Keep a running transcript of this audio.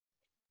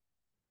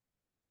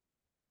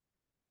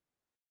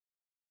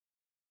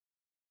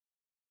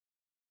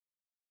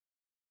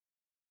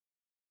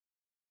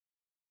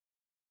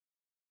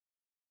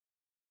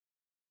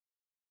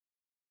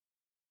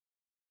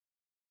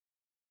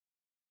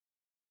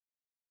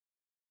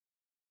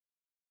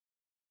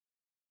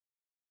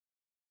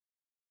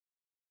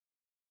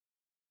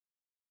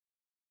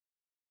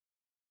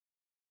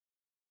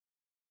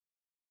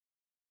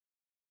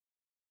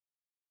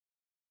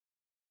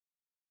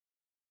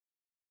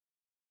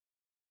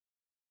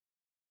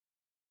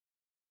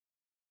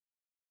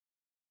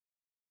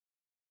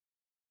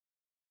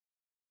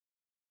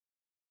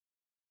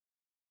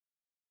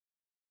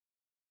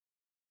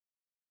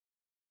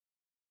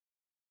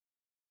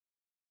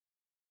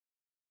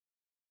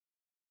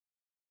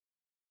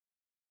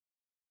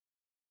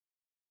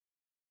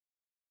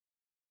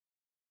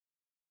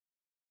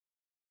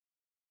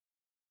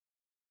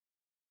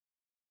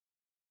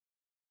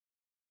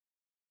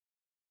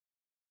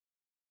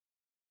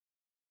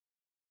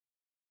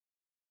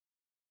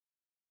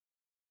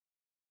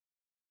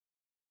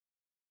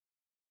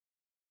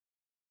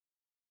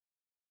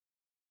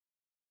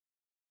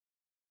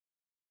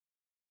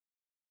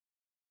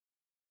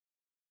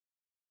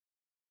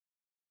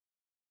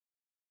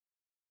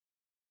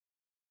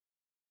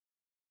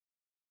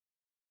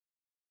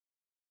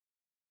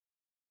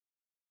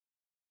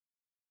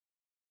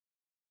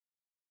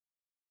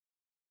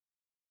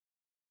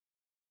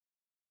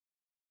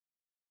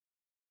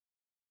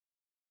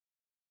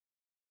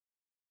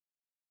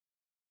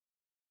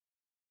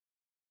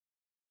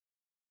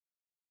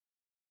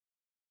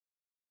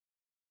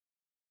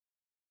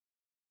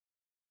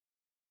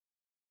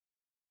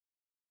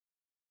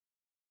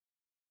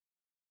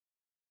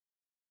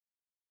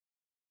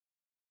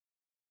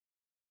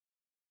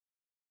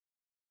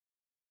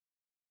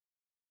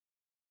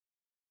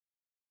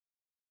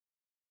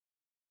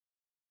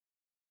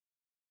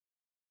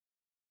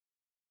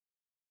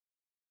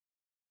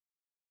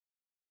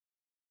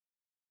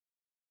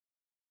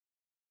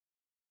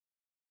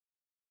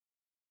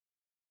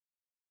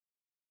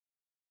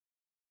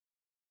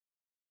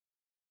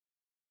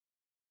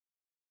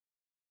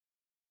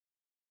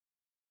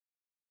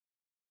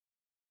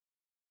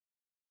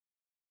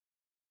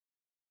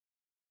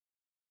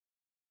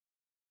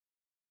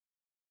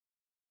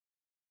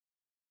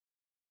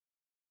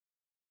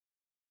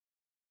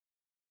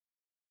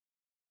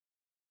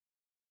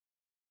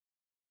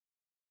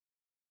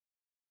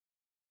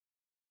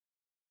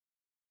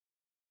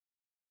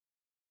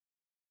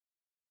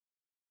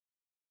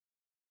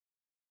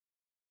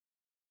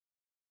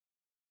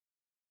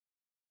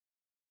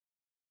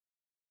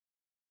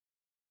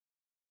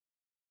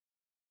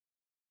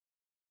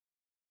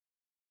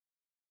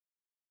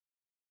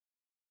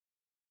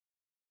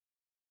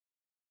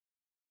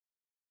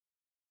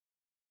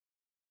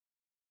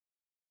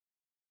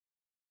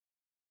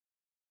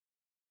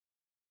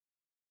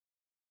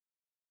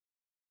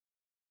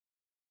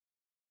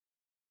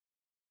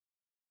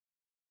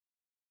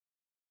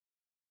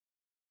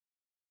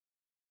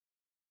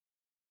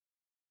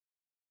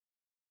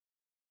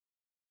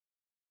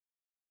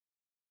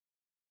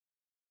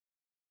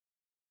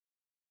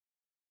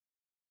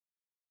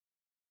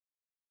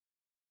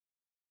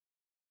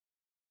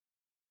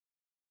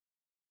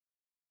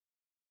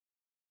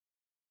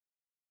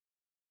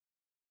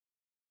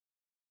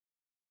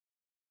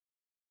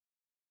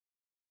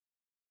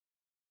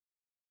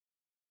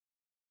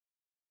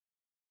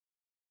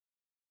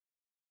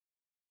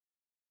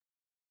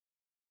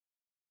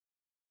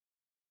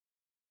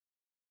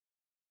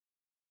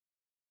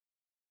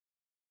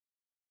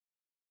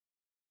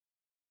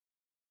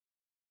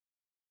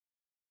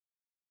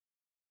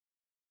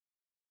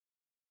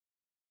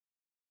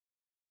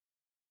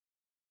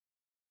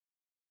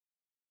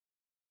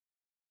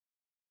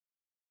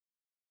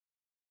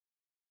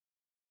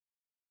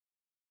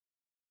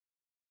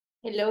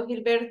Hello,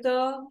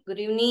 Gilberto. Good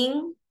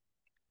evening.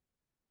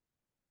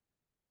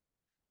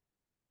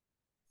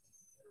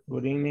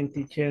 Good evening,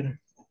 teacher.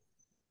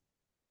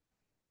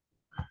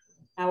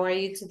 How are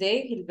you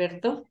today,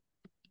 Gilberto?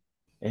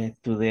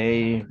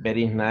 Today,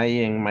 very nice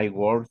in my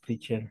work,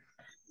 teacher.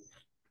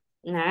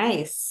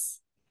 Nice.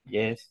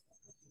 Yes.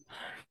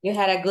 You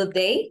had a good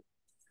day?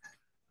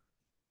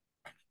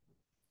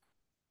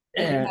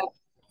 Did you Uh,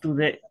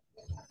 have...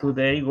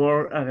 today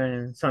work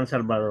in San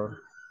Salvador.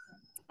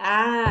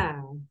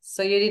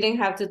 So you didn't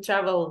have to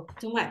travel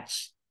too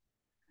much.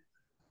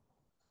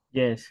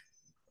 Yes.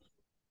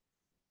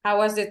 How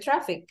was the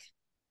traffic?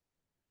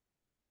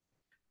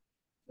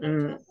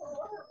 Mm,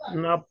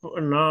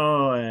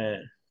 no.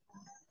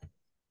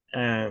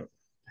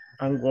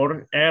 I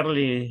work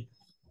early.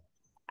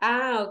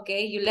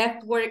 Okay. You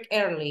left work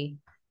early.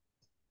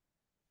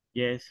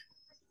 Yes.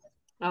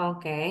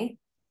 Okay.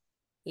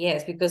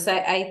 Yes, because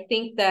I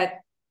think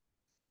that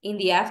in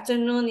the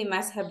afternoon it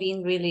must have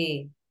been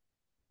really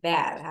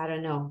bad. I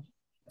don't know.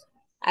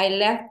 I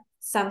left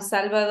San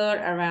Salvador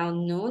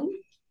around noon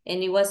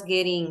and it was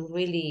getting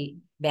really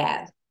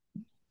bad.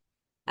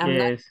 I'm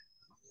not Yes.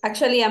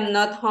 Actually, I'm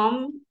not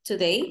home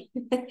today.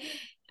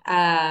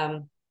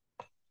 Um,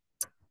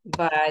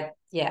 but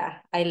yeah,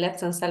 I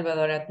left San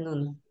Salvador at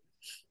noon.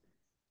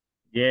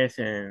 Yes.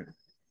 And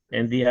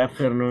in the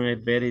afternoon,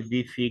 it's very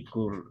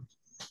difficult.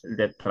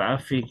 The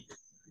traffic.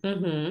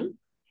 Mm-hmm.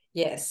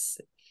 Yes,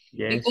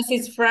 Yes. because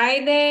it's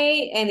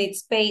Friday and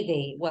it's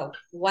payday. Well,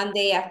 one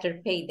day after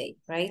payday,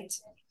 right?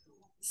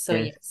 So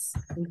Yes.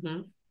 yes.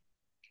 Mm-hmm.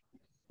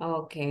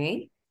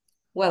 Okay.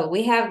 Well,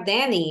 we have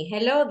Danny.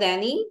 Hello,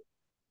 Danny.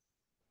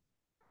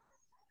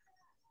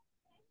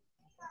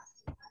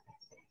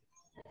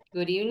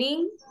 Good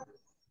evening.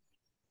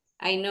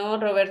 I know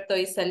Roberto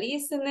is a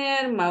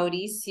listener.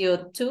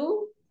 Mauricio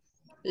too.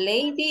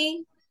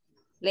 Lady.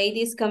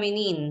 Lady's coming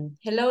in.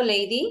 Hello,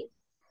 lady.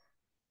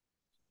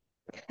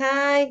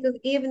 Hi, good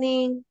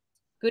evening.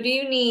 Good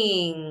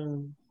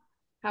evening.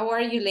 How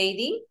are you,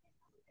 lady?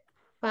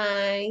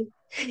 Fine.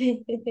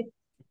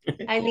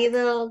 A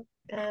little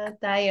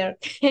tired.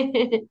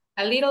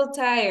 A little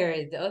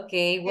tired.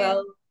 Okay, Yeah.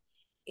 well,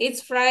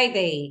 it's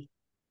Friday.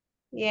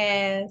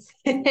 Yes.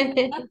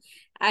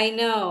 I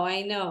know,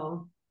 I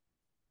know.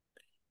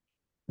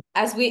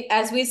 As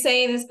we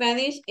say in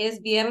Spanish, es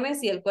viernes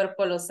y el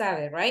cuerpo lo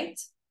sabe, right?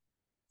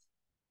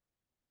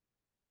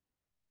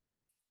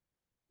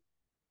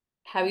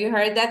 Have you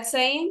heard that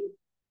saying?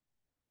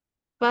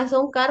 Pasó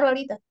un carro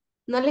ahorita.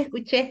 No le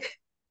escuché.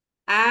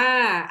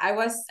 I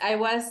was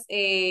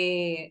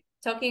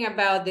talking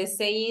about the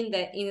saying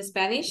that in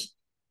Spanish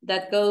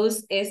that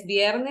goes es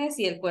viernes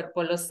y el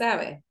cuerpo lo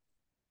sabe.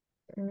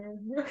 I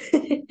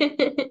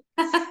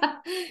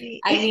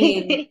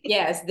mean, Sí.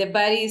 yes, the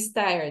body is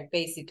tired,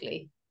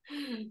 basically.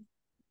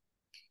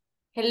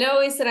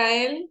 Hello,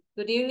 Israel.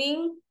 Good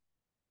evening.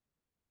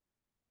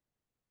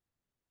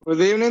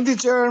 Good evening,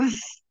 teacher.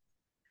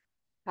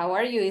 How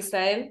are you,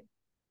 Israel?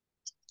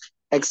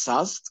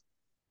 Exhaust.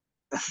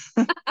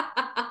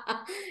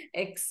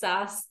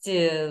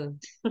 Exhausted.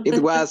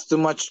 It was too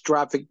much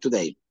traffic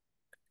today.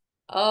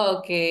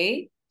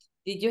 Okay.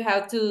 Did you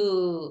have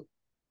to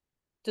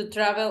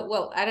travel?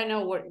 Well, I don't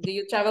know. Do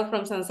you travel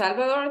from San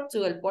Salvador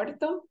to El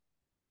Puerto?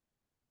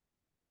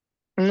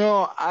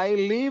 No, I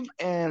live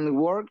and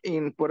work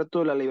in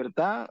Puerto La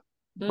Libertad,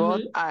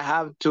 but Mm-hmm. I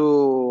have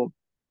to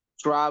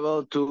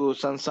travel to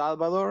San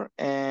Salvador,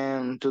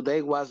 and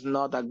today was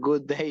not a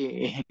good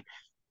day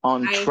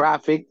on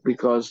traffic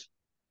because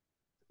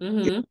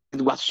Mm-hmm.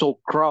 it was so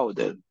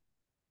crowded.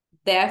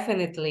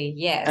 Definitely,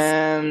 yes.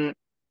 And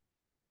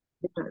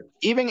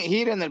even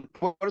here in El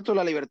Puerto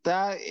La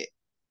Libertad,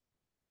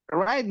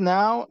 right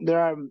now there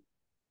are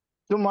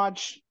too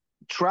much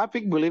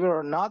traffic, believe it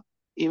or not,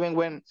 even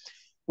when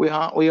we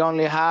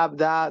only have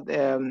that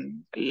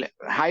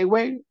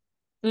highway,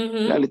 La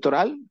Mm-hmm.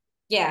 Litoral,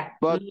 Yeah.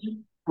 but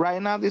Mm-hmm.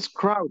 right now it's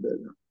crowded.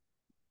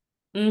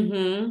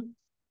 Mm-hmm.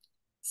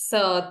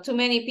 So too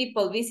many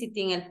people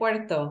visiting El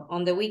Puerto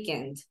on the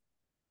weekend,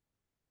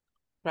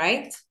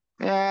 right?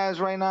 Yes,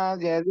 right now,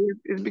 yeah,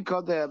 it's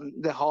because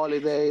the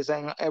holidays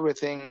and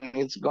everything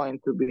is going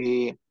to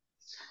be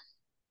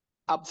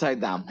upside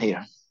down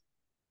here.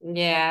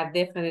 Yeah,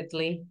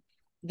 definitely.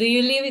 Do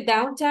you live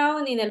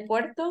downtown in El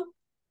Puerto?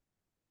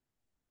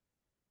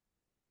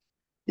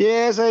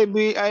 Yes, I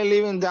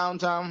live in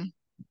downtown.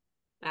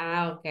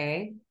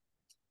 Okay.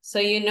 So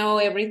you know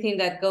everything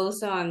that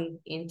goes on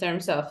in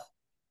terms of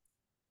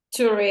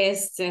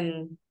tourists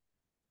and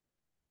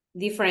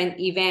different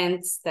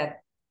events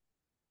that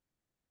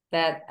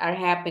are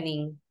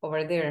happening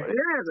over there.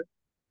 Yes.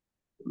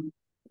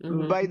 By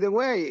Mm-hmm. the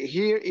way,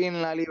 here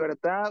in La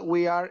Libertad,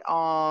 we are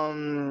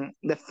on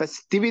the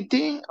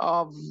festivity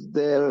of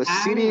the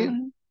city.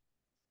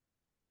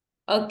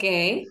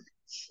 Okay.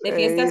 De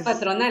fiestas Is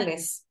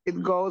patronales.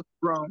 it goes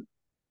from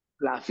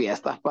las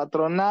fiestas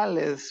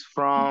patronales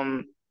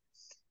from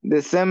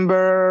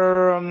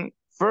December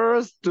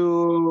 1st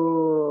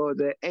to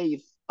the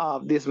 8th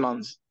of this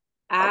month.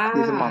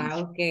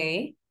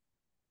 Okay.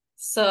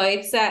 So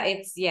it's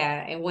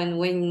yeah, and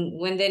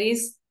when there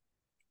is,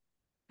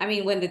 I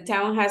mean, when the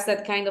town has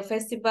that kind of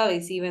festival,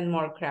 it's even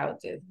more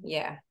crowded.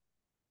 Yeah.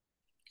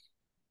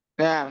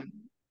 Yeah,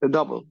 the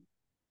double.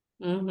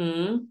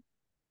 Mm-hmm.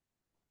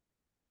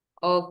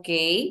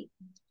 Okay.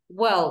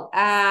 Well,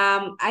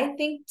 I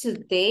think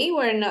today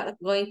we're not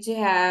going to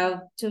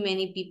have too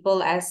many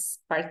people as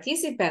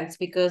participants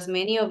because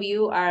many of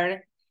you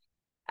are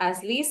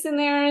as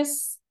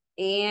listeners,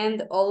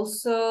 and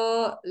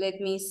also, let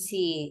me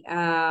see, there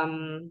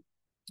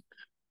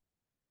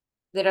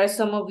are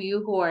some of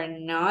you who are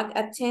not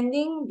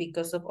attending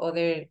because of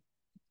other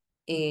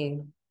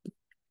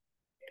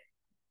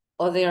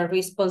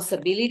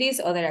responsibilities,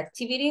 other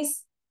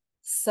activities.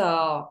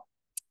 So,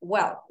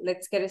 well,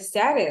 let's get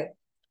started.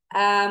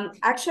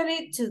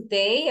 Actually,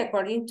 today,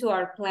 according to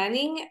our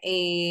planning,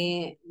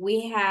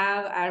 we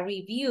have a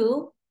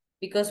review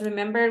because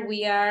remember,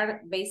 we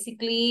are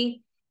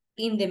basically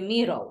in the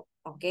middle,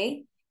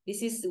 okay?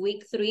 This is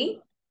week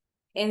 3.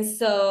 And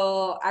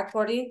so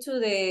according to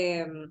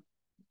the,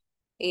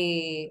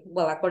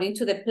 according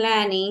to the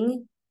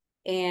planning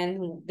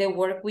and the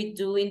work we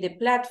do in the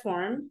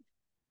platform,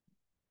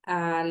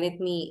 let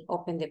me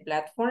open the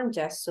platform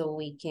just so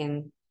we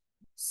can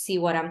see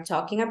what I'm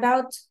talking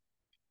about.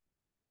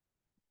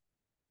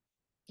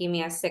 Give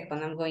me a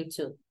second, I'm going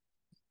to.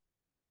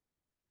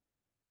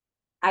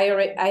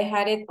 I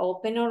had it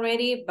open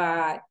already,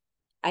 but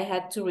I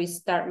had to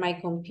restart my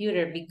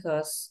computer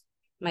because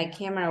my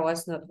camera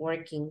was not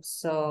working.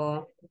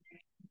 So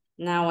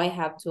now I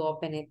have to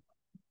open it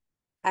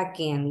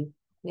again.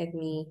 Let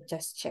me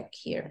just check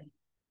here.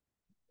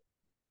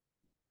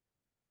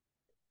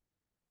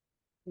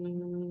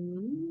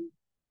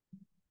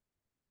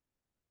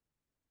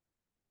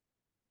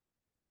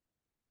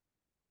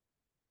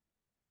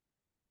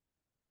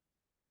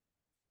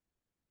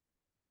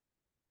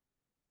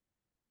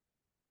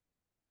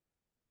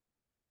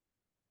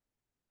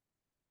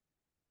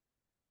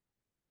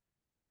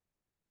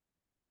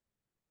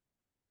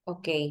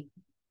 Okay.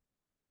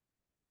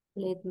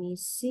 Let me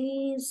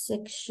see,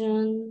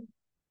 section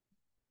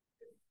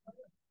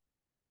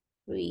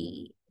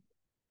 3.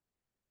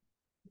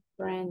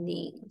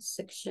 Branding,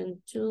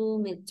 section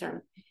 2,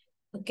 midterm.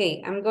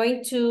 Okay, I'm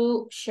going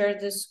to share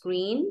the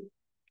screen.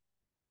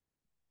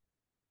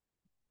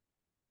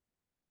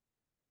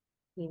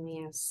 Give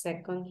me a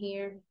second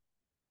here.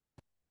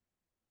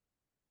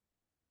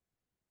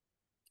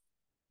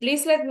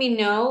 Please let me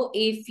know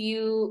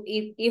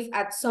if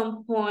at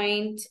some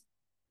point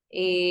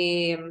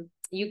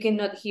you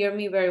cannot hear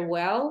me very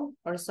well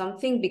or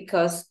something,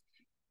 because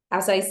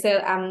as I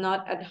said, I'm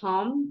not at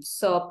home,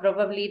 so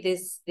probably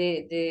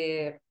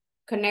the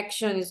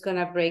connection is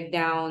gonna break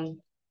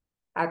down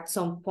at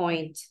some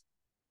point.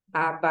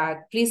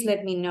 But please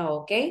let me know,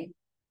 okay?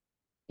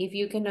 If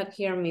you cannot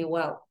hear me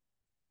well.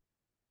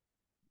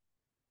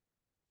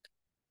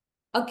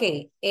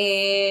 Okay,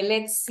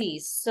 let's see.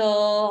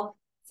 So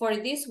for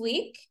this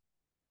week,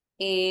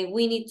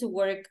 we need to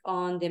work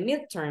on the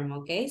midterm,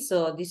 okay?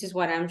 So this is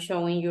what I'm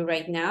showing you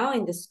right now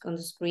on the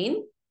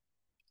screen.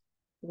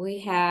 We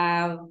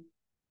have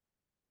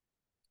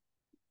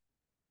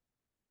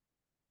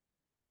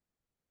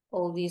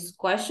all these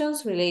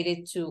questions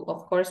related to,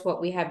 of course,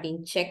 what we have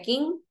been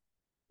checking,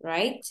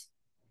 right?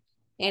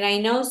 And I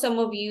know some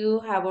of you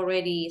have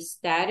already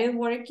started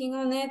working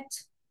on it.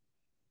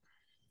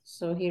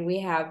 So here we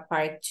have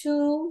part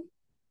 2.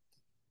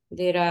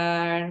 There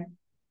are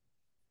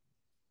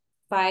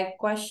 5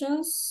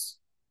 questions,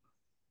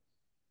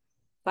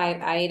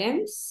 5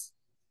 items.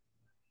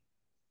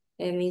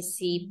 Let me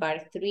see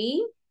part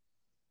 3.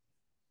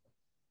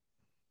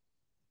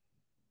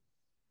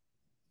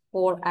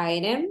 4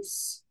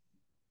 items.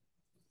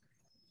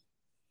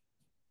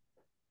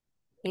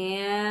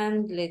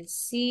 And let's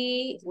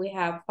see, we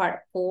have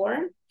part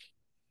 4.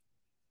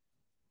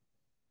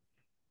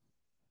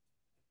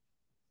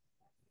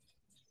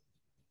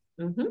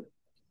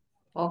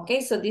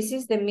 Okay, so this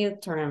is the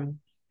midterm.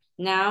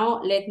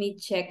 Now, let me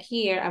check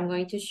here. I'm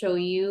going to show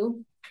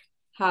you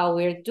how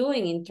we're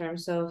doing in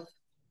terms of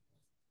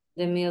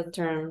the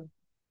midterm.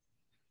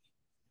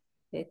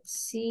 Let's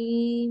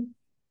see.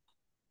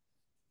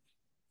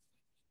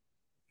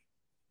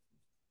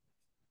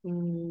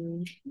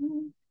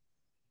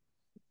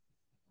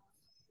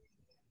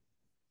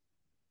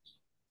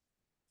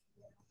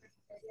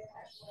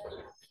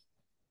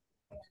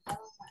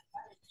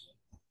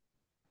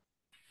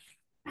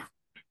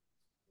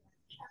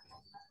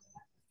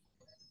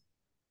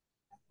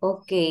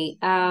 Okay,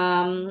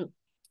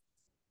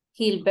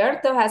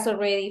 Gilberto has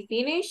already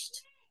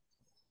finished.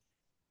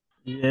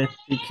 Yes,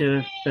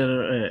 teacher,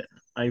 pero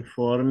I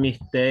for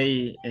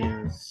mistake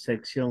in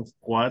section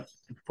 4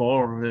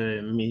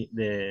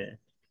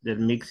 del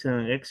mix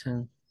and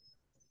exam.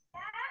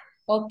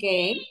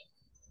 Okay.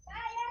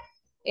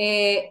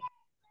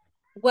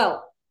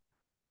 Well,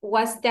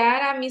 was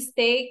that a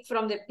mistake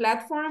from the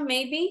platform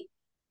maybe?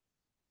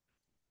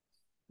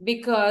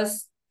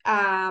 Because,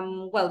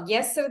 well,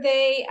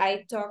 yesterday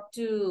I talked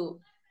to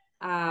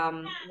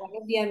one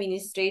of the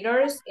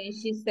administrators, and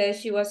she said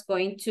she was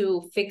going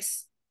to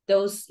fix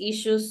those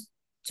issues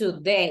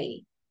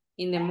today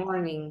in the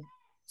morning.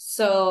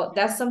 So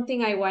that's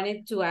something I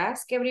wanted to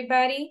ask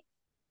everybody.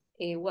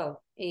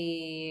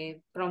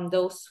 From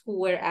those who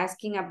were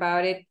asking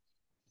about it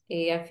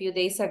a few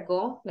days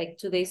ago, like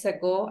 2 days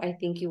ago, I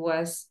think it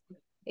was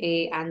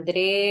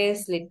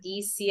Andres,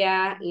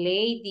 Leticia,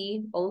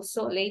 Lady,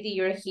 also. Lady,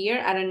 you're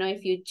here. I don't know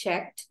if you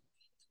checked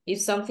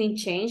if something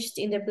changed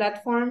in the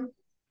platform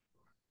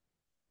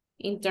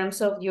in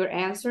terms of your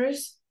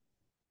answers.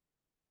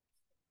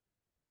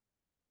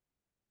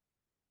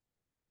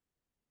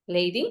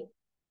 Lady?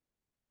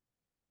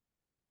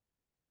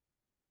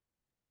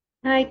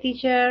 Hi,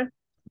 teacher.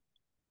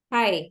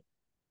 Hi.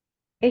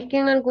 Es que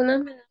en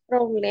algunas me da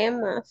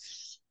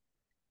problemas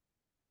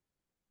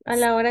a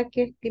la hora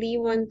que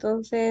escribo,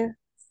 entonces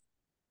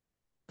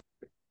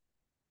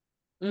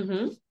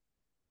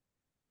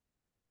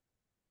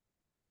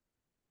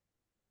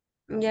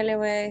ya le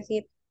voy a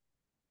decir.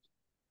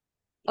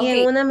 Y en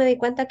Okay. una me di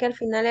cuenta que al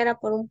final era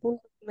por un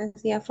punto que me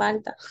hacía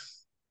falta.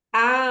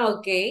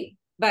 Okay.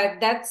 But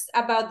that's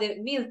about the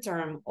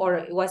midterm,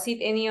 or was it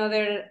any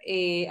other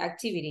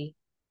activity?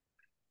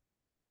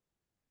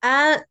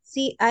 Ah,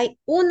 sí, hay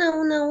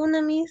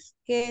una, Miss,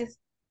 que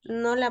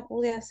no la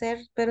pude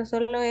hacer, pero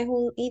solo es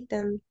un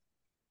ítem.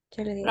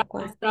 Yo le digo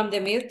cuál. From the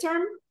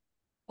midterm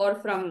or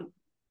from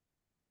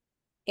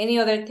any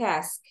other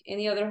task,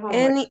 any other homework?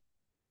 Any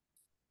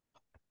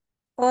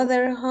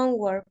other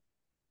homework.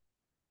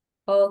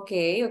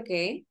 Okay,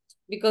 okay.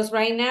 Because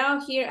right now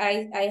here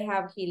I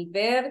have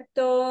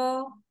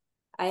Gilberto,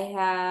 I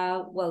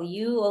have, well,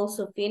 you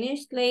also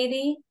finished,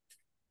 lady.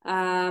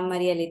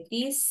 María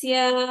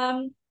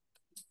Leticia,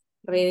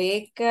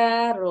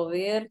 Rebeca,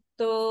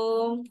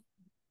 Roberto,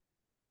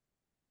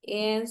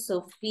 and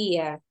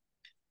Sofía.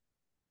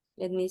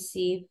 Let me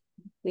see if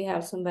we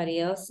have somebody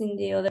else in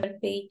the other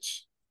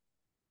page.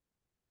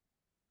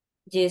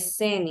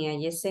 Yesenia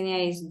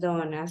is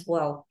done as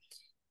well.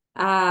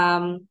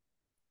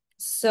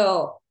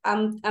 So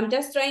I'm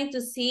just trying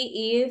to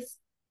see if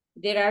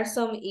there are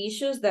some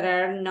issues that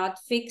are not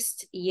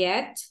fixed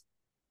yet,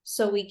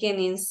 so we can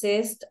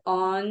insist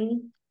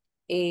on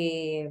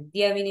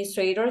the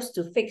administrators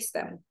to fix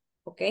them,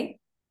 okay?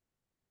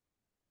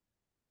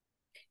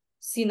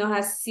 Si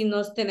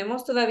nos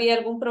tenemos todavía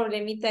algún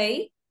problemita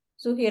ahí,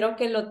 sugiero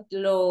que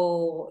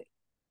lo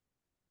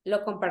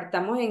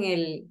compartamos en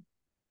el...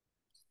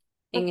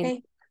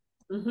 Okay.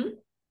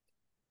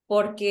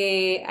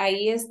 Porque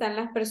ahí están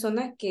las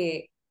personas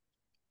que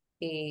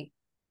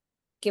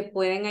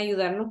pueden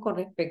ayudarnos con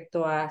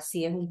respecto a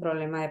si es un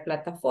problema de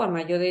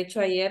plataforma. Yo, de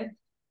hecho, ayer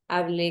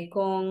hablé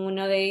con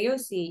uno de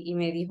ellos y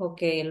me dijo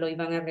que lo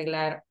iban a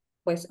arreglar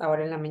pues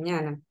ahora en la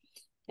mañana.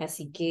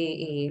 Así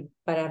que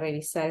para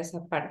revisar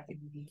esa parte.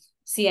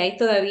 Si hay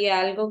todavía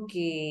algo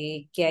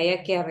que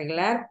haya que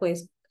arreglar,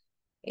 pues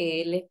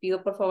les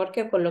pido por favor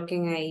que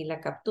coloquen ahí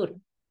la captura.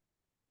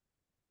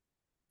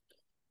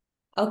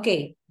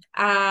 Okay,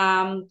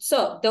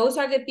 so those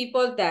are the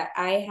people that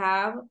I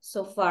have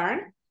so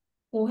far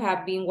who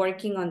have been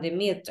working on the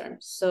midterm.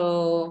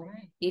 So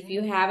if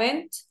you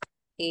haven't,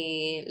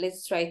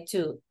 let's try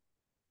to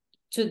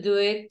do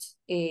it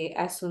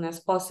as soon as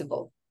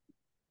possible.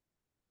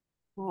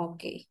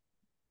 Okay.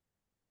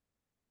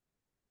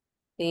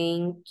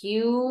 Thank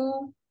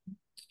you.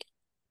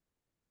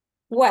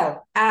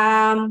 Well,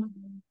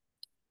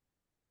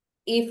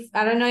 if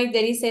I don't know if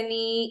there is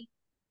any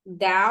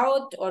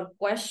doubt or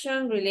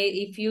question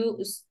related,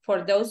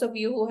 for those of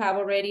you who have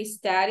already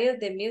studied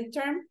the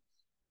midterm,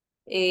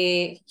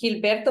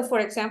 Gilberto, for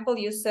example,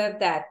 you said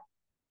that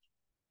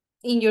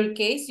in your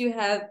case you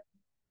had,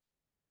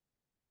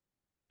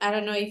 I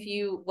don't know if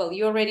you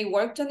already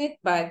worked on it,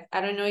 but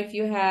I don't know if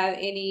you had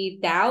any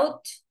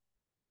doubt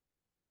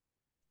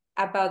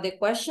about the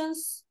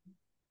questions.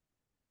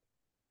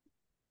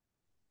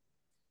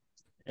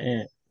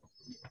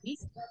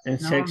 In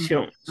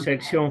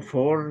section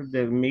 4,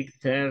 the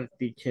midterm,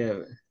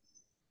 teacher.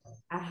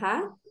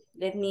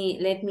 Let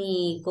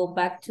me go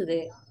back to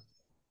the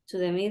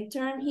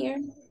midterm here.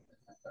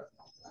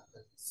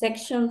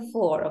 Section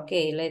 4.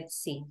 Okay, let's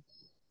see.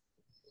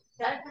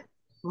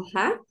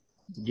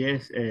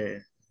 Yes.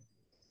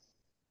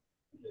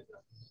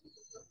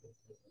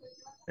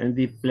 And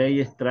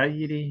display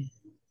strategy.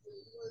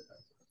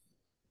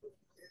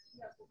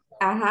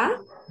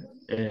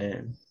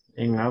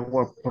 In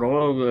our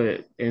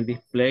product and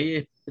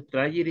display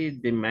strategy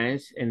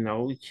demands a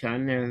new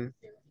channel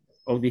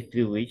of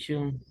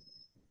distribution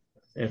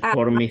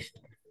for me.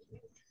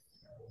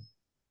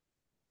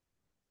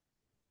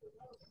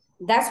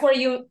 That's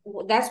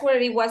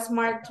where it was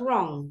marked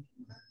wrong.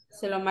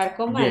 Se lo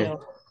marcó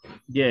malo.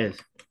 Yes.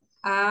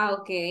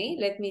 Okay.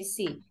 Let me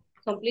see.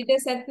 Complete the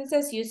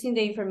sentences using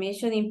the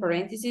information in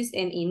parentheses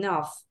and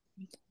enough.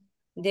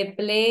 The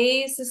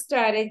place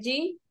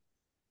strategy.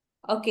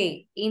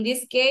 Okay. In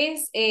this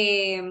case,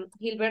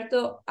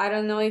 Gilberto, I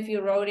don't know if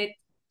you wrote it.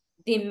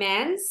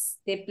 Demands.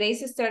 The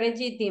place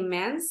strategy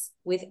demands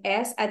with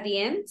S at the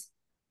end.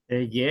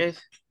 Yes.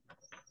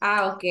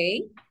 Ah,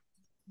 okay.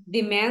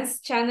 Demands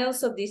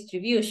channels of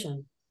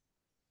distribution.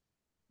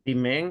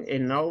 Demand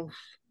enough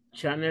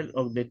channel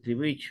of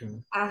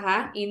distribution.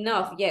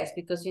 Enough, yes,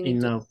 because you need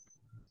Enough.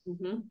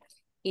 to.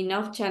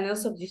 Enough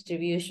channels of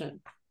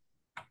distribution.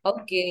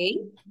 Okay,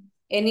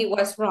 and it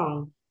was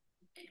wrong.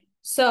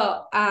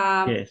 So,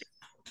 Yes.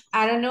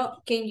 I don't know,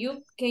 can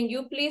you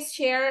please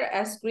share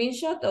a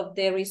screenshot of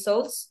the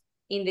results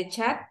in the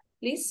chat,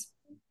 please?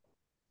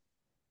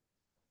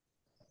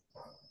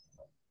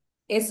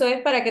 Eso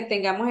es para que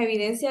tengamos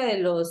evidencia de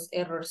los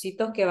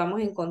errorcitos que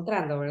vamos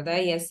encontrando, ¿verdad?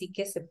 Y así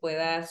que se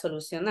pueda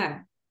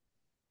solucionar.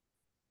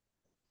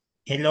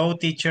 Hello,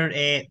 teacher.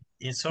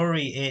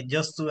 Sorry,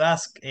 just to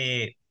ask,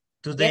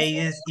 today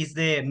Yes. is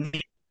the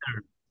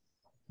midterm.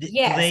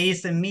 Yes. Today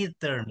is the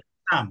midterm.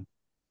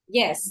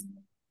 Yes.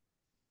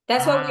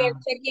 That's what we are Ah.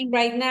 checking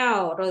right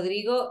now,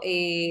 Rodrigo.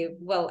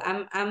 Well,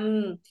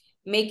 I'm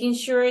making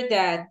sure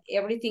that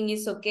everything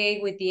is okay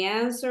with the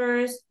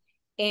answers.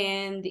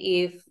 And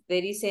if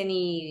there is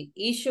any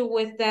issue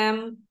with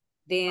them,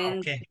 then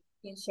Okay.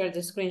 you can share the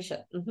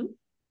screenshot.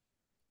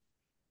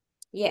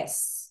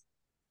 Yes.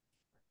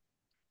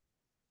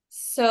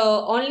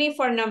 So only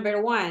for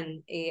number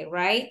one,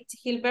 right,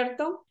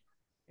 Gilberto?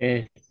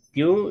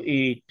 2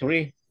 y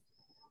 3.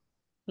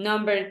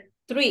 Number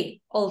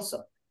 3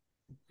 also.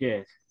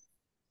 Yes.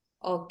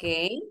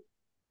 Okay.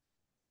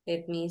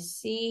 Let me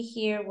see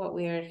here what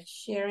we are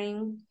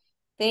sharing.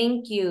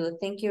 Thank you.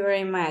 Thank you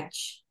very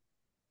much.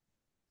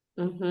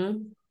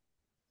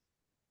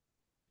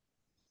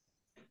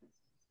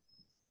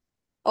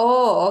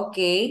 Oh,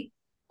 okay.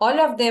 All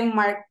of them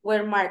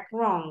were marked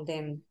wrong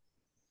then.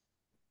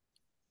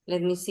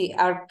 Let me see.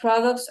 Our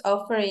products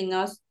offer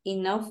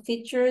enough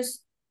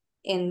features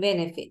and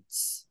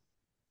benefits.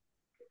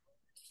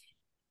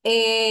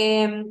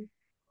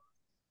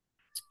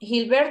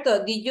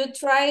 Gilberto, did you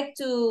try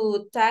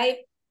to type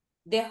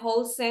the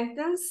whole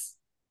sentence?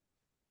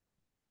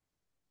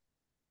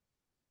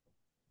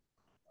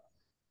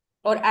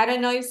 Or I don't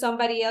know if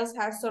somebody else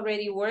has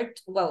already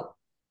worked. Well,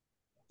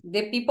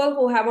 the people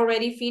who have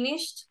already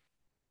finished,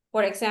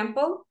 for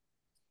example,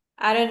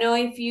 I don't know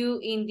if you,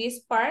 in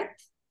this part,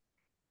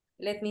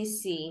 let me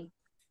see.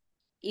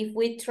 If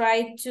we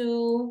try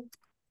to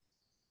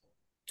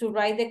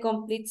write the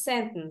complete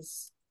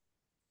sentence.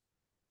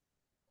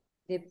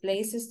 The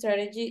place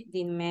strategy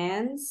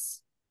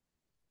demands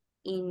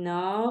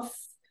enough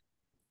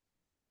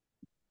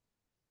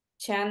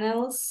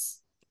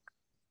channels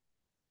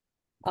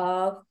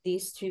of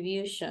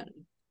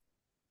distribution.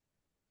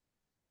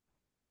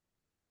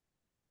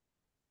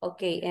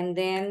 Okay, and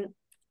then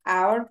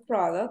our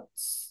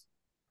products.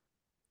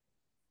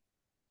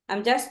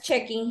 I'm just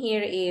checking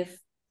here if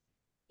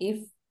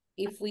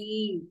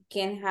we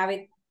can have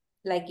it,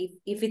 like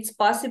if it's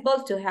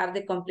possible to have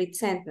the complete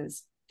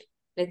sentence.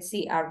 Let's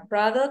see, our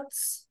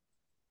products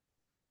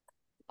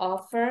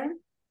offer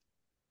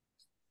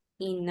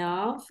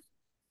enough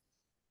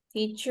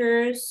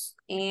features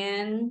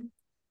and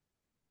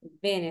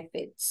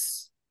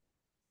benefits.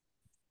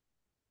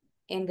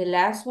 And the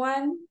last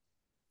one,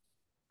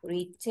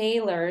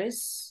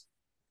 retailers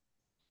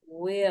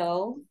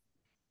will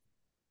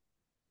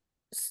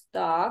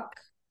stock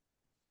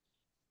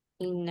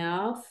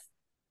enough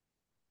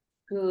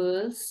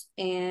goods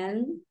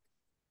and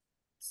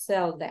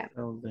sell them.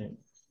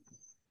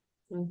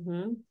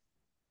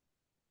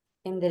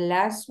 And the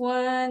last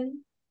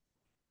one,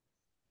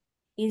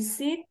 is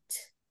it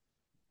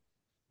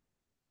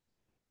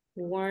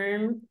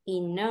warm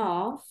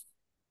enough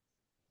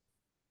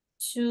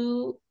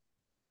to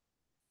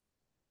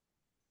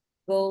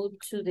go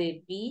to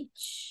the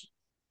beach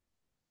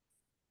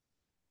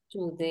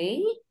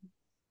today?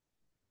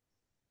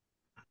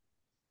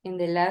 And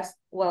the last,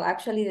 well,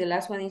 actually the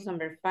last one is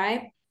number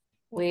 5.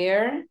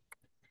 Where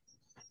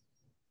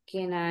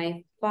can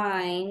I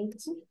find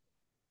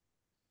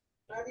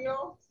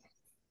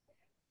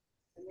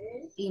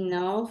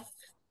enough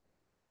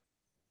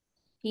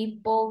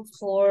people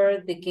for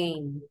the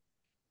game?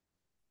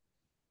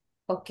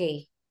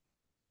 Okay.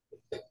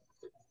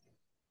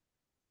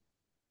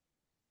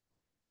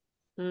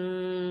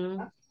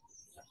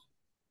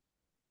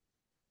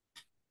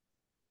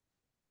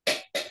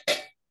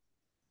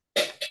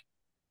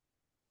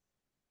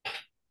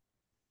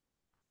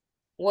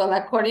 Well,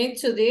 according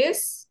to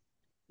this,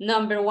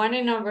 number 1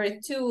 and number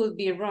 2 would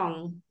be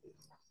wrong.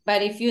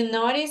 But if you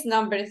notice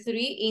number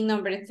 3, in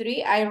number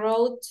 3, I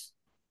wrote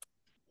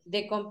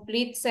the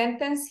complete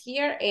sentence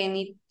here and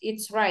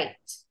it's right.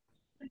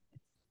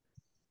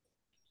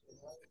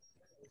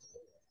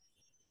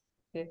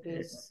 Let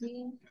me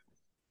see.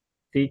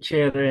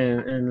 Teacher,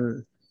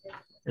 en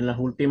las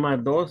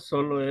últimas dos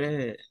solo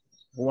es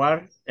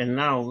were and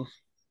now.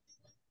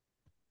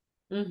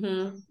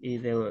 Y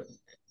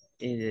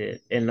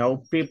de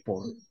now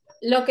people.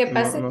 Lo que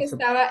pasa No es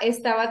que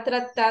estaba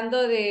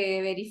tratando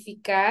de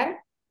verificar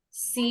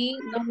si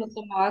nos lo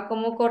tomaba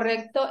como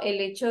correcto el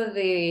hecho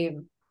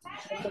de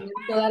poner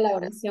toda la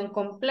oración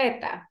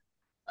completa.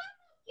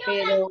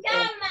 Pero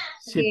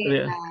Sí,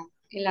 pero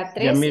en la ya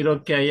 13.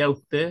 miro que ahí a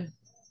usted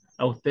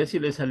A usted sí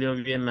le salió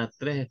bien la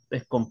 3,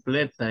 es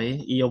completa, ¿eh?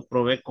 Y yo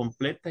probé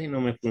completa y no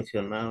me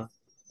funcionaba.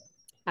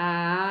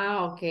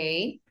 Ah, ok.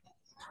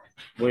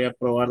 Voy a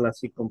probarla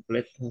así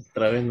completa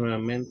otra vez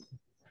nuevamente.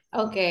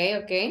 Ok,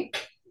 ok.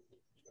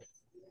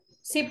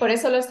 Sí, por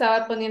eso lo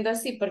estaba poniendo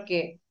así,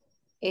 porque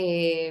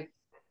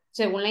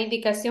según la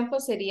indicación,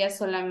 pues sería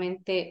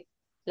solamente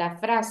la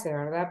frase,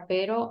 ¿verdad?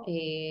 Pero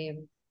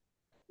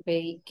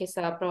veí que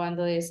estaba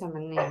probando de esa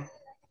manera.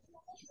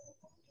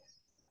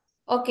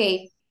 Ok,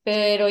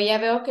 pero ya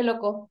veo que lo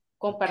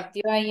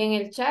compartió ahí en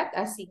el chat,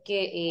 así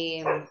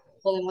que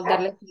podemos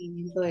darle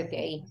seguimiento desde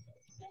ahí.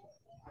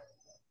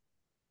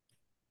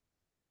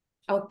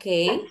 Ok,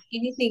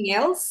 anything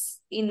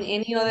else in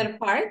any other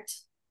part?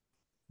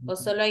 ¿O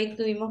solo ahí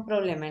tuvimos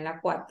problema en la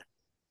 4?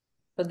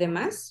 ¿Los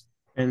demás?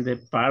 En the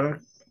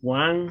part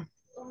 1,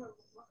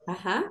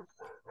 Ajá.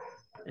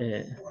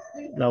 eh,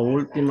 la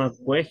última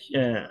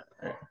question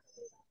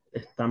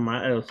está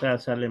mal, o sea,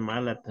 sale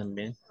mala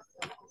también.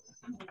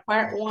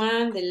 Part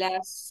 1, the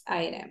last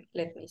item.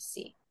 Let me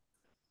see.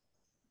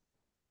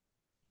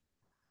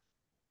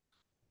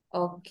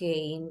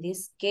 Okay, in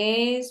this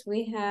case,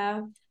 we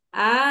have,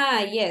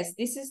 yes,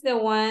 this is the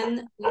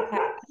one we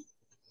have,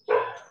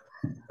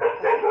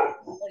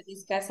 we're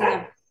discussing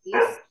about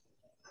this.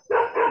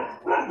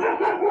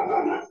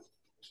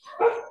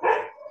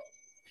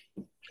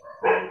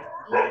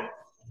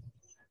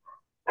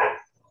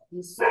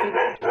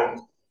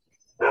 Distributors.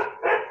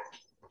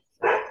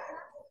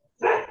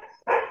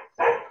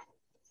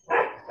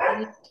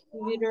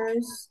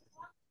 Distributors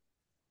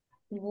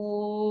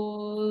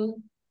would,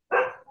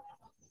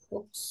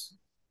 oops,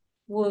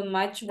 would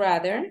much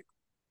rather,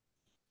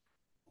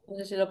 no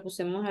sé si lo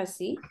pusimos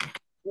así,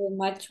 would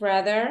much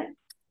rather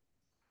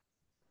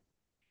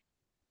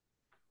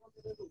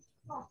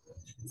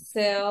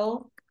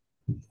sell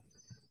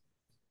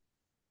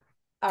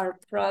our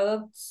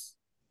products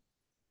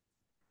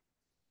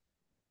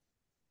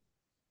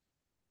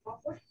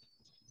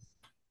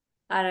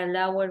at a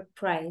lower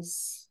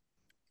price.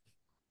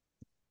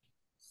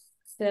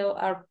 Sell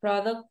our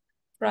product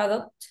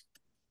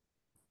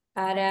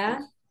at a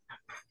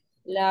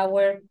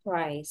lower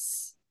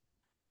price.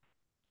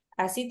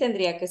 Así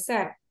tendría que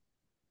ser.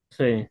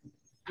 Sí,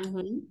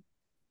 Ujú.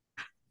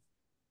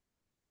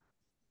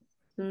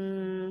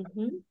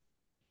 Ujú.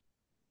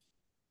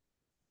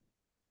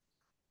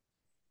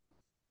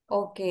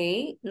 Ok,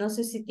 no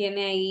sé si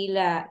tiene ahí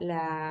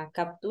la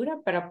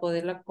captura para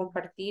poderla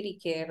compartir y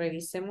que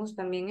revisemos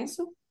también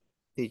eso.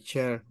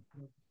 Teacher.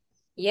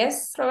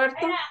 Yes,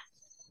 Roberto.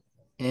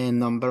 And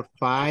number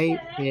 5,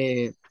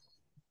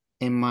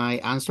 and my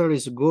answer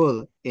is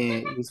good.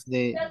 Is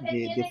the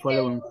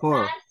following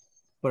four.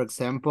 For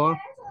example,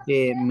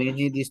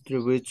 many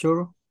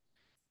distributor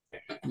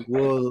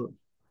would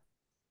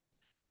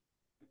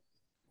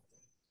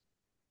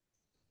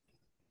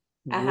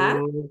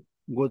Ajá.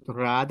 would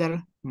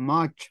rather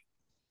much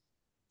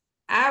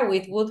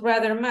With would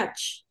rather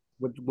much.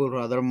 would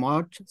rather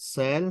much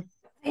sell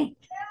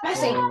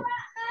or,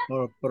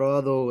 or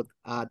product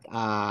at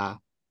a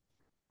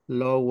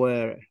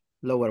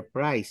lower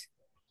price.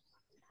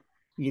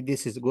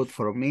 This is good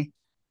for me.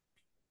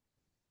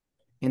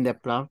 And the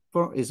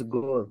platform is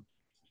good.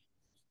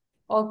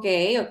 Ok,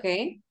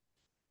 ok.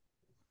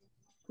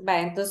 Va,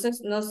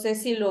 entonces no sé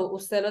si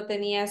usted lo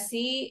tenía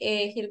así,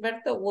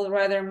 Gilberto, would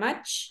rather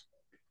much.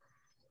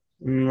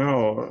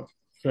 no, o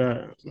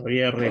sea, lo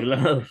había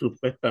arreglado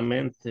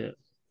supuestamente.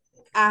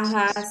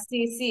 Ajá,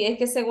 sí, sí, es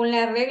que según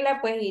la regla,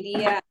 pues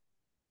iría,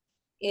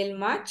 el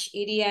much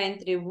iría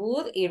entre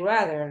would y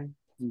rather.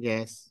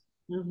 Yes.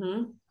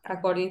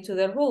 According to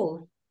the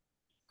rule.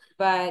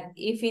 But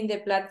if in the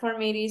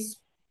platform it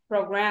is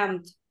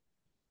programmed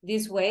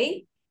this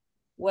way,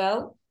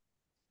 well,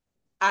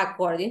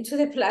 according to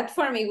the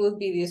platform, it would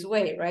be this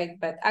way, right?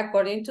 But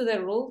according to the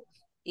rule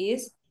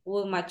is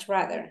would much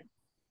rather.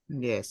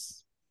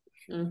 Yes.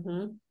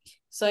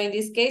 So in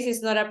this case,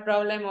 it's not a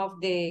problem of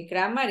the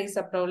grammar, it's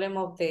a problem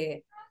of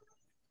the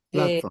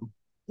Platform.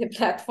 the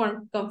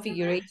platform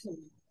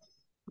configuration,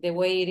 the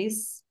way it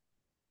is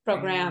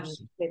programmed,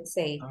 let's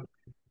say.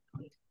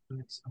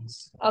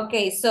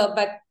 Okay, so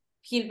but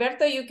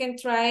Gilberto, you can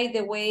try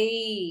the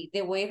way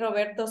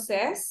Roberto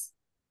says,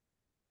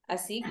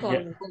 así Ya,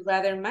 con would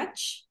rather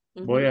match.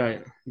 voy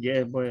a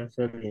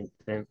hacer el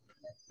intento.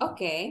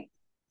 Okay,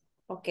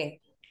 okay.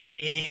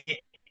 Eh,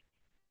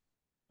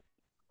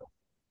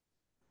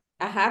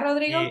 Ajá,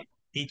 Rodrigo.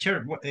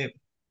 Teacher,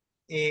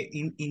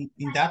 in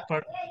that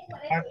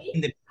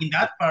in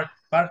that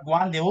part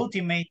one, the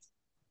ultimate,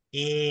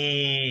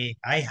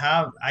 I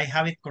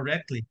have it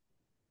correctly.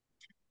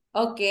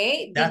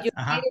 Okay, did That you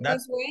write it that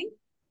this way?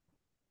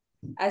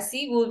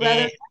 Así, would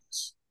rather uh,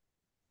 match?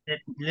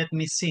 let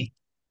me see.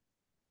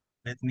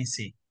 Let me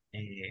see.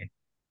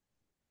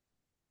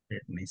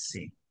 Let me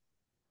see.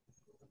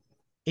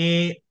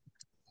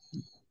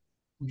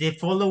 The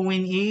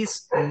following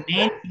is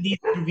many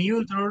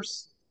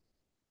distributors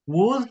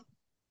would,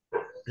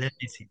 let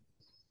me see.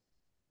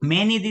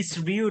 Many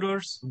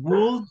distributors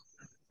would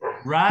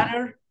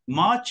rather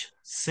much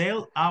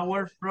sell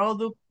our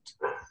product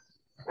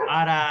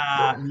at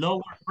a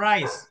lower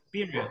price,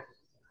 period.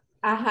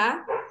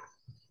 Uh-huh.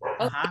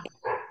 Uh-huh.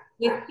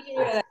 With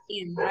period at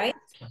the end, right?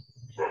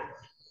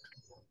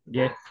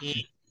 Yes.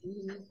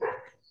 Mhm.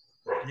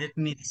 Let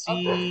me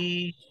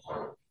see.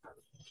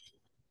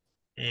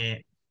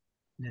 Let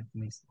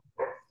me see.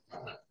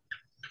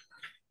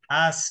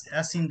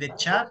 As in the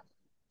chat,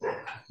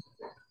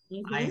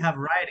 I have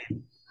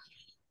written.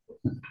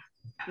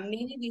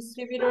 Many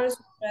distributors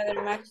would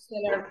rather match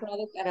seller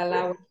product at a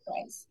lower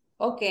price.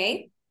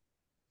 Okay.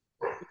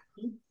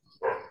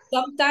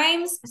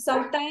 Sometimes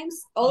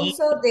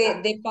also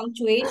the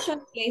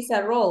punctuation plays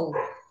a role.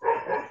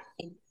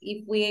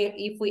 If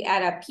we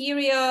add a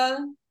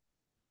period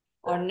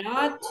or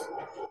not,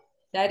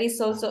 that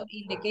is also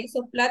in the case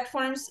of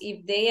platforms,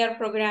 if they are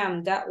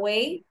programmed that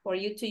way for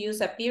you to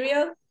use a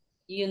period,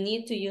 you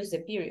need to use the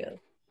period.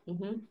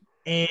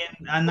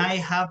 And I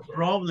have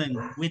problem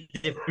with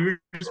the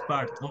first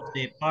part of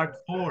the part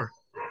 4,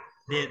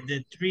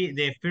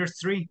 the first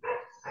three.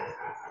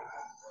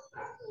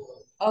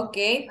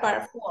 Ok,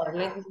 part 4,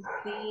 let me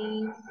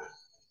see.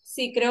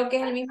 Sí, creo que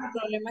es el mismo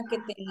problema que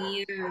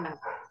tenía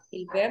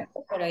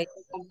Gilberto, por ahí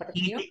lo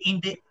compartió.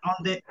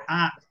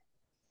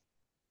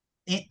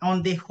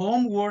 On the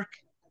homework,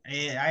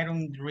 I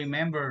don't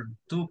remember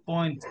 2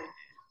 points,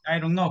 I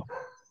don't know.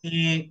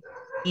 In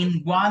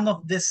one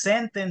of the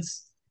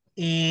sentence,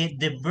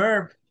 the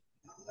verb,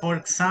 for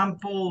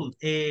example,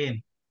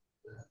 the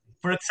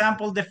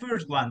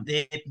first one,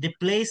 the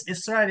place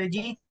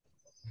strategy,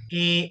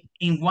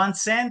 in one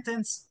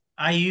sentence,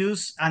 I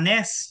use an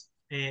S.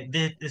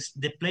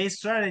 The place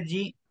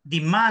strategy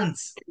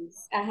demands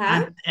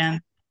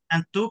and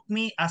took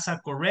me as a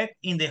correct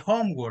in the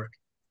homework.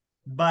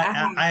 But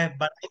I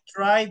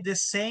tried the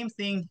same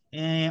thing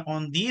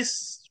on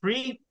these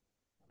 3,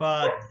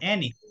 but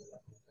any.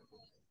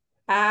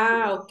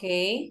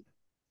 Okay.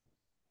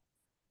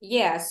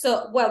 Yeah,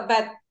 so, well,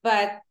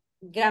 but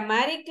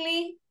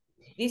grammatically,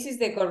 this is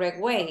the correct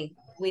way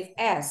with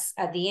S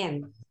at the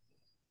end.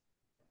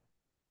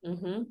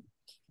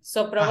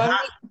 So probably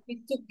if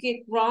we took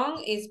it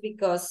wrong is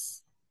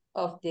because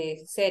of the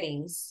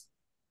settings.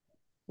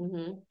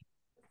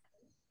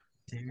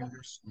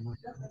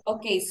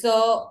 Okay,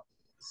 so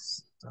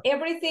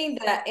everything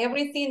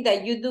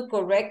that you do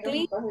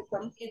correctly,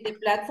 if the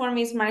platform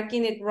is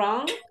marking it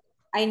wrong,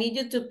 I need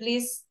you to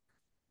please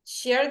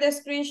share the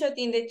screenshot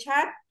in the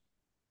chat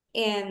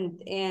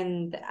and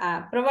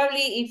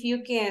probably if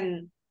you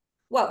can,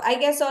 well, I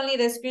guess only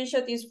the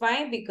screenshot is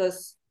fine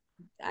because,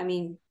 I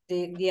mean,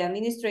 the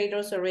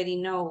administrators already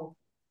know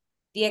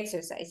the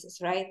exercises,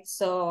 right?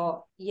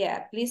 So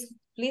yeah, please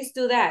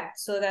do that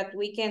so that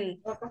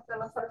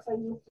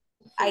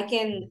I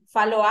can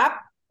follow up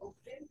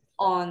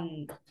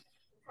on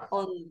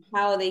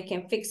how they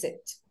can fix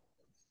it.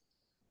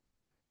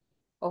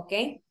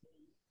 Okay.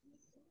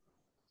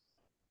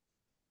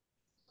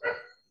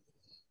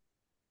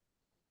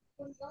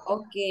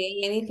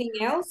 Okay, anything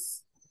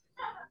else?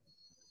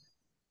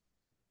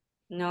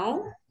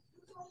 No?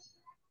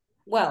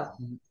 Well,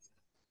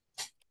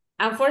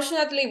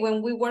 unfortunately,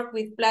 when we work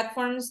with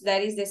platforms,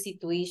 that is the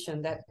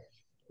situation. That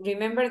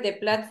remember, the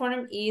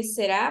platform is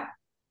set up,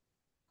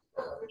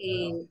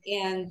 and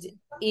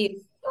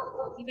even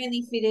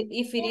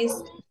if it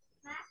is,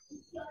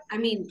 I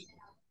mean,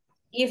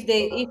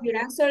 if your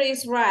answer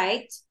is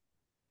right,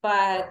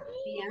 but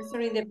the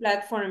answer in the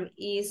platform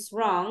is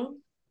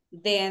wrong,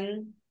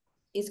 then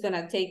it's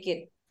gonna take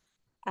it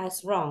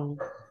as wrong.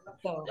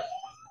 So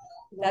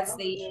that's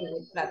the issue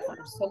with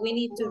platforms. So we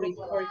need to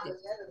report it,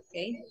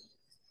 okay?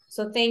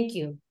 So thank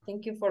you.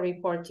 Thank you for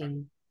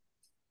reporting.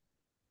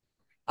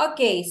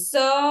 Okay,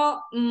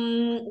 so,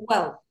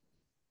 well,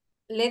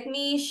 let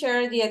me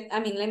share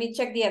let me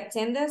check the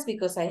attendance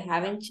because I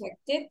haven't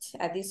checked it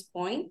at this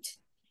point.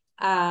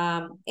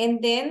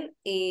 And then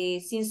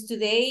since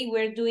today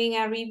we're doing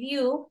a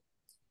review,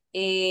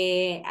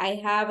 I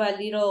have a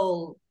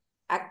little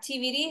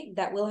activity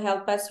that will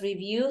help us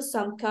review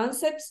some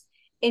concepts.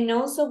 And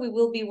also we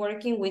will be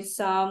working with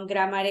some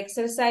grammar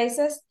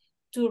exercises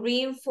to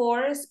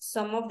reinforce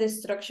some of the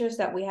structures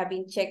that we have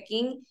been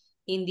checking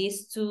in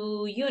these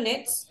 2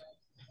 units.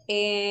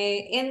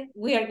 And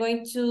we are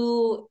going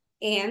to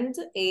end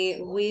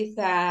with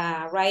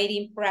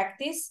writing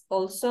practice,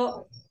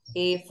 also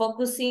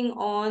focusing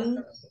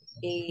on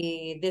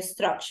the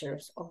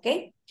structures,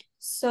 okay?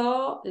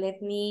 So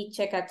let me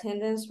check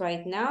attendance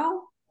right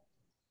now.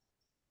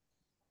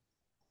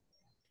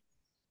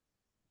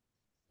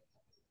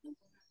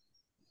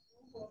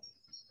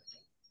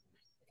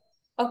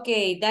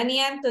 Okay, Dani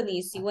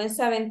Anthony,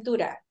 Sigüenza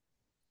Ventura.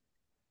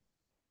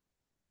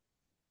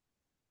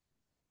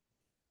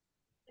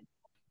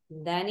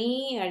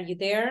 Danny, are you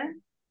there?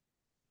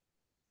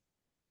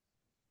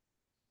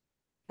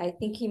 I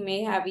think he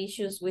may have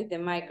issues with the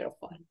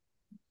microphone.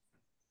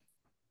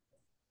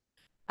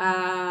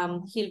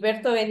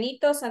 Gilberto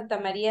Benito, Santa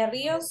María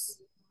Ríos.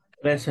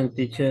 Present,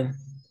 teacher.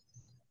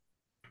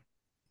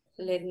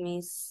 Let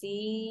me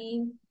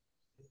see.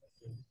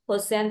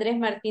 José Andrés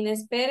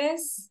Martínez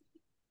Pérez.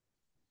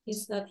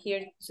 He's not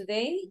here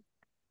today.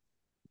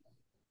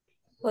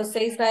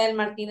 José Israel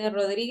Martínez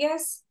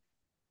Rodríguez.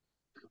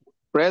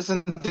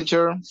 Present,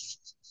 teacher.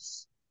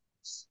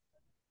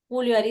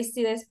 Julio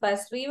Aristides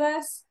Paz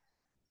Rivas.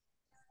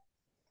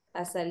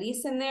 As a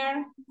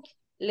listener.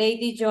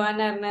 Lady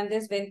Joana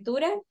Hernández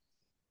Ventura.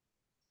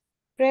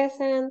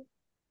 Present.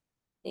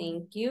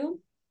 Thank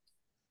you.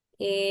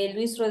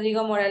 Luis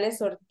Rodrigo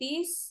Morales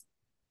Ortiz.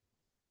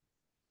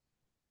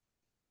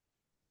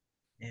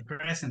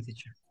 Present,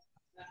 teacher.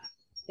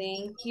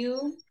 Thank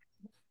you.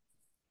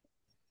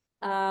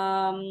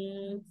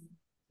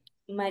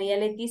 María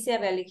Leticia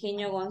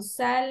Realejeño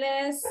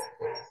González.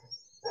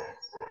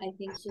 I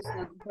think she's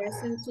not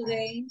present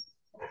today.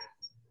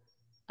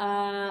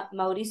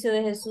 Mauricio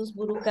de Jesús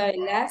Buruca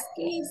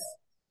Velázquez.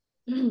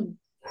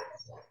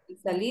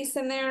 He's a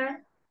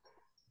listener.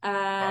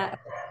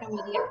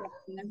 María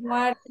Cristina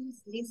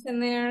Juárez,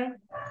 listener.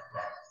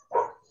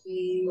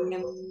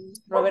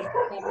 Roberto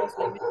Carlos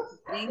Gámez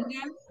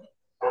Venga.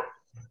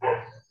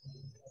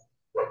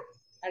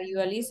 Are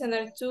you a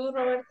listener too,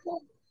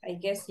 Roberto? I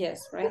guess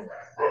yes, right?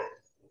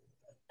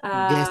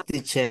 Yes,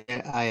 teacher,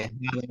 I have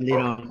a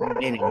little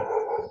meeting.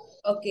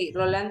 Okay,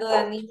 Rolando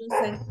Danilo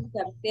Sánchez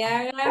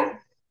Arteaga.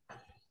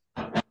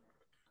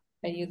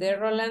 Are you there,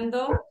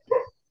 Rolando?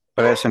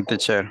 Present,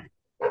 teacher.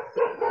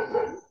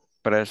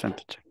 Present,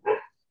 teacher.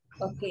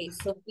 Okay,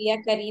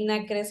 Sofía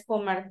Karina Crespo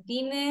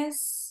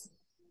Martínez.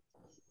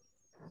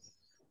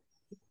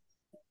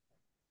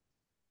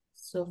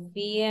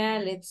 Sofía,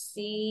 let's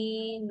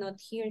see,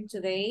 not here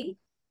today.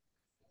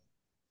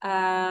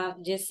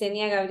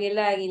 Yesenia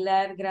Gabriela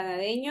Aguilar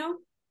Granadeño.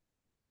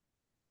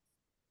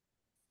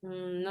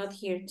 Not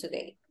here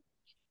today.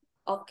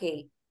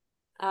 Okay.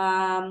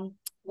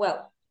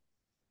 Well,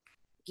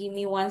 give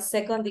me 1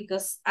 second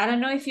because I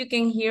don't know if you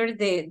can hear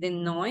the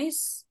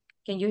noise.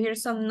 Can you hear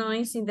some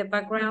noise in the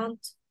background?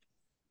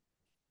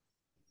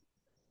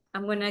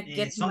 I'm gonna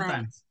get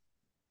Sometimes.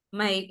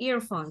 my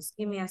earphones.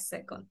 Give me a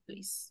second,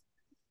 please.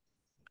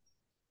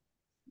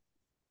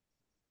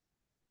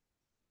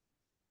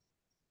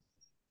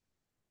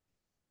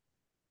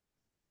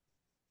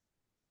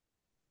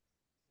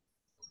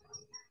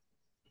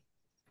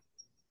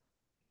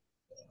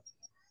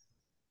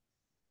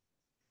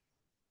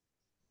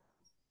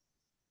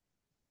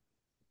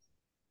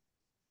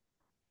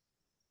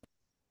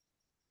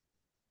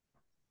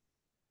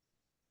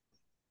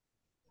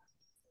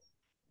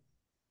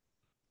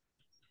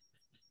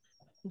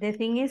 The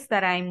thing is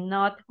that I'm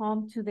not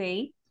home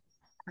today.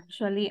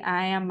 Actually,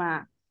 I am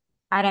at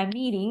a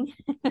meeting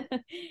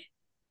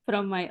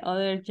from my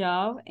other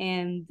job,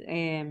 and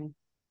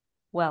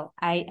well,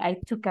 I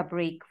took a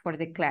break for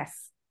the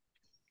class.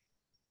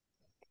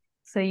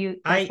 So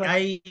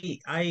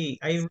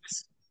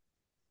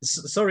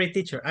Sorry,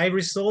 teacher. I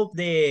resolved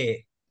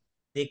the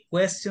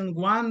question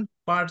 1,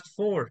 part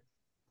 4.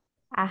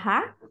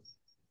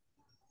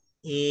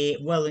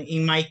 Well,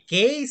 in my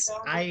case,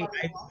 I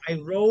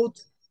wrote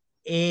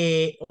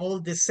all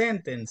the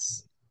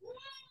sentence.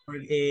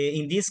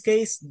 In this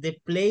case, the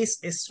place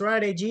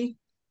strategy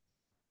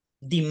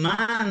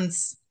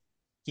demands,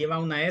 lleva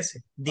una S,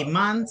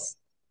 demands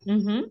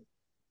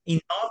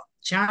enough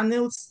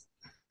channels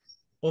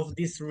of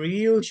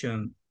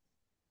distribution.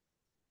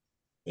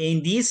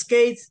 In this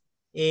case,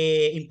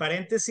 in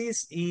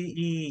parentheses,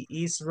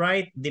 is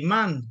right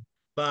demand,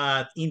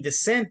 but in the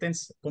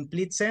sentence,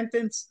 complete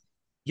sentence,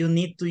 you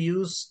need to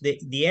use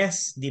the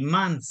S,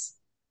 demands.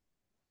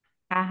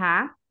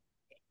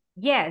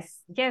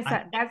 Yes,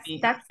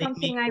 that's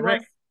something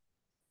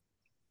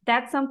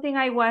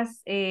I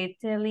was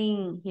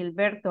telling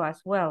Gilberto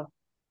as well,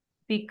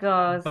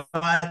 because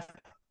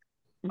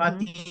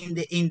but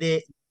in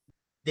the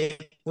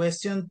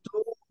question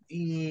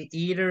 2,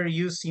 either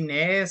using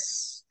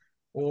S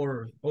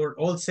or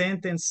all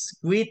sentence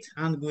with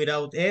and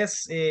without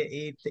S,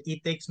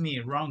 it takes me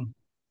wrong.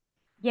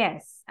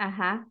 Yes,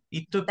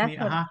 It took me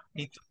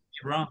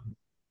wrong.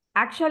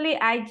 Actually,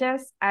 I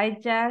just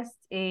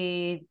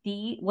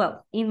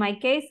well, in my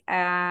case,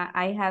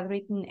 I have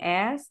written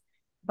S,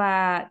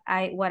 but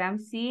what I'm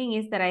seeing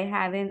is that I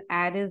haven't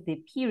added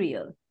the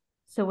period.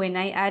 So when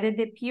I added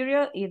the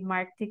period, it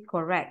marked it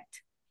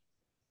correct.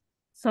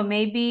 So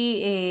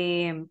maybe,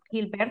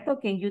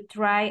 Gilberto, can you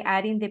try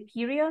adding the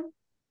period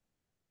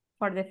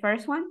for the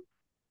first one?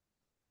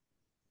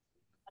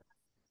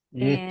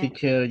 Yes,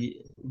 teacher,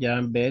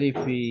 ya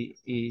verify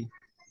y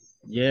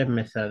yes,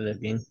 me sale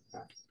bien.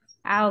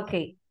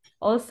 Okay.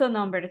 Also,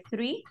 number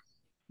 3,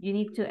 you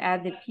need to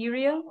add the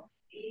period.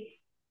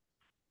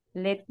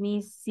 Let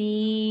me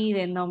see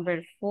the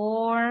number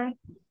 4.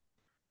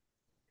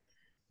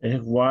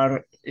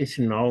 What is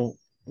now?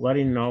 What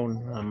is now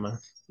nada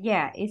más?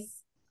 Yeah,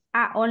 it's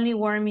only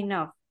warm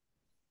enough.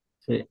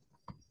 Sí.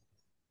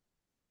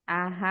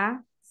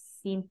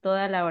 Sin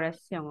toda la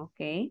oración,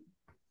 okay.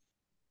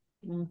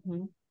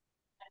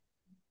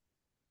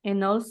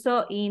 And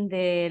also in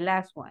the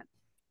last one.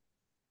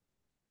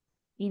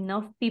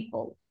 Enough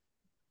people.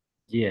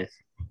 Yes.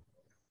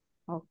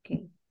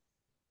 Okay.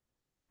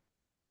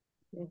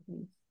 Let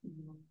me see.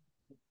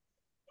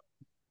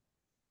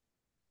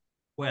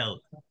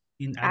 Well,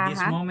 At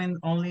this moment,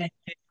 only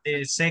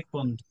the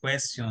second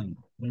question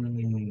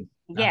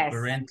Yes.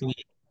 apparently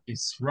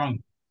is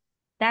wrong.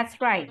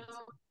 That's right.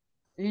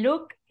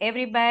 Look,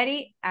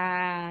 everybody,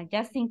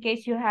 just in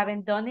case you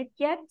haven't done it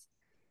yet,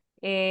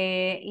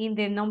 in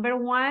the number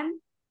 1,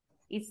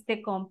 it's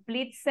the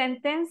complete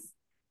sentence,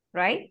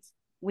 right?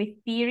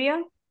 With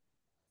period.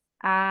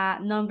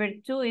 Number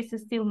 2 is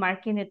still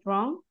marking it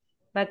wrong,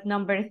 but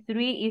number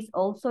 3 is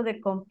also the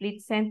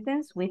complete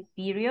sentence with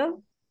period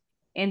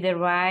and the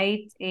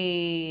right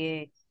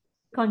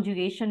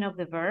conjugation of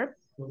the verb,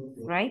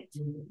 right?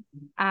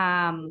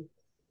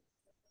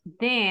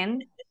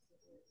 Then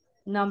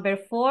number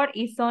 4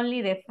 is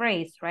only the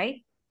phrase,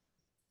 right?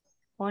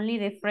 Only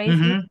the phrase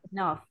is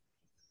enough.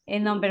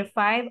 And number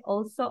 5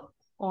 also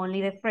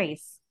only the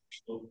phrase.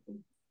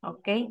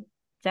 Okay,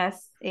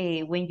 just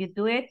when you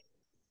do it,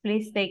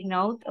 please take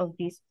note of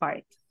this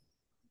part.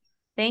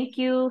 Thank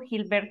you,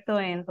 Gilberto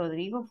and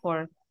Rodrigo,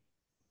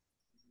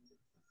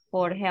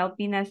 for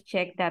helping us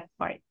check that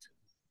part.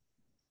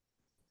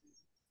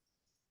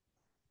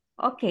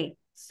 Okay,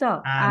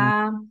 so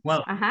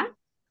well,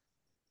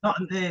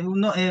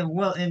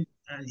 well,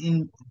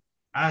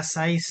 as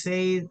I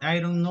said, I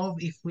don't know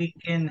if we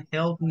can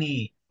help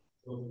me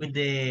with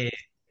the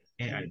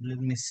let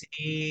me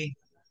see,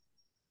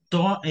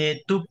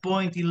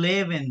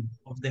 2.11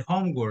 of the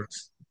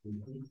homeworks.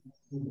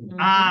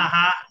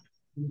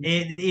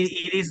 It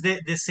is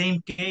the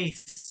same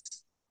case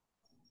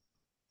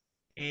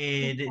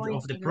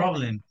of the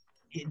problem.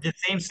 The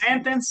same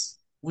sentence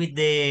with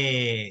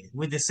the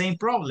same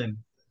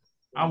problem.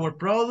 Our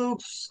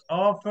products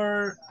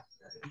offer.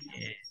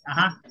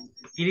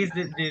 It is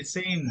the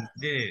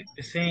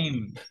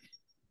same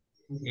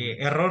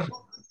error.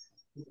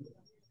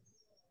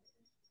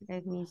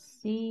 Let me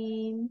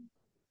see.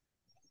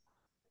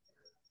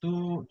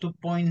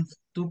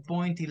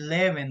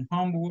 2.11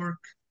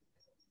 homework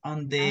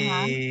on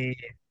the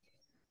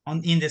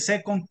in the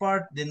second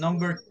part, the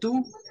number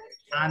 2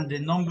 and the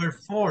number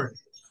 4.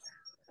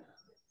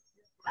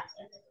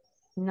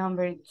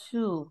 Number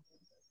 2.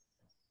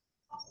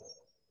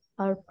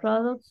 Our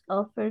products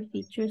offer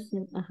features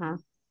in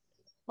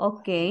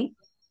okay.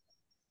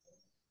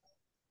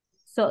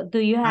 So do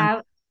you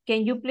have,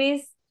 can you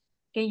please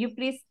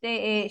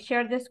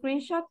share the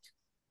screenshot?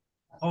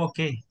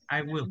 Okay,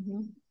 I will.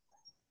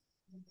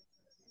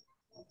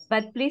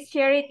 But please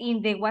share it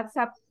in the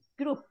WhatsApp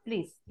group,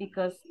 please,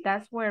 because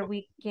that's where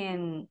we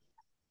can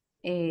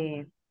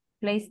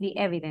place the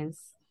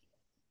evidence.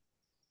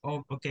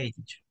 Oh, okay,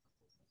 teacher.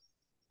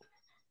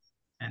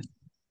 And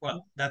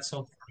well, that's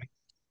all for me.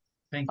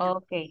 Thank you.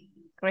 Okay,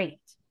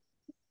 great.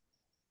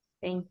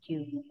 Thank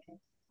you.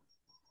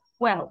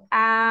 Well,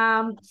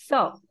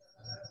 so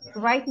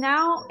right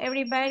now,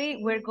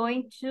 everybody, we're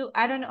going to,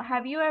 I don't know,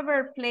 have you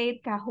ever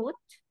played Kahoot?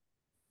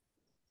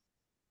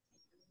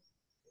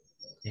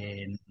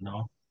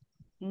 No.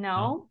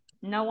 No?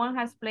 No one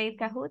has played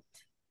Kahoot?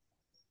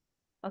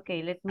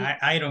 Okay, let me.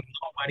 I don't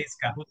know what is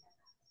Kahoot.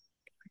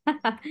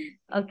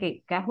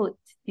 Okay, Kahoot.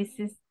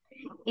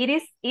 It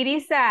is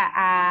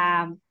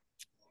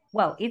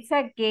well, it's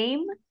a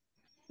game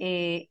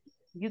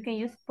you can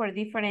use for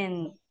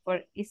different,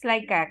 it's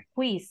like a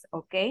quiz,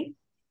 okay?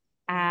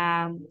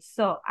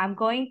 So I'm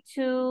going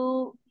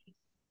to,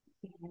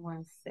 give me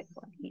 1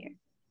 second here.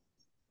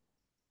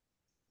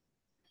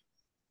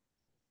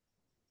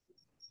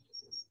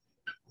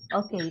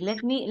 Okay,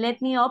 let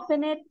me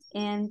open it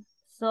and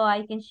so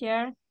I can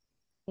share.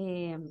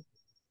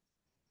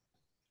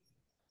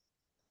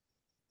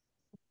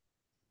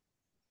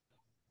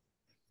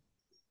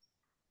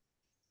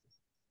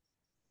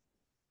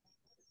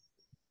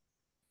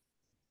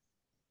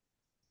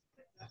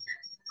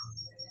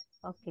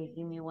 Okay,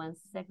 give me 1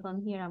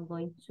 second here. I'm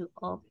going to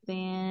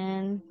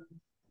open.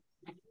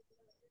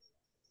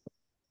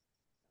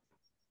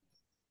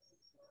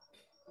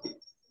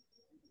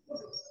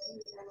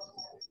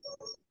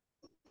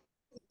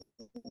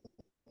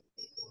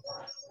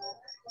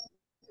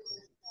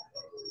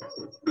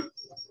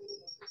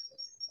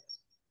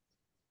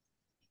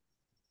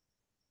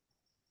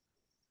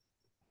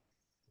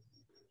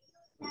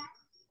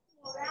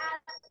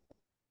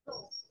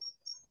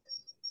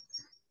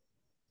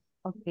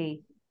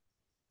 Okay.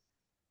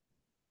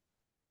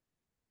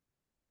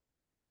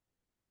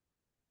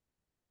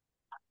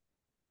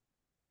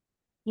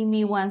 Give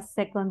me 1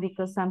 second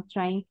because I'm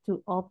trying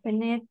to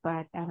open it,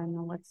 but I don't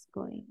know what's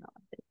going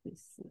on. Let me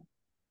see.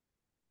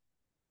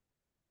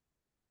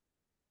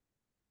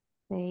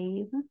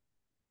 Save.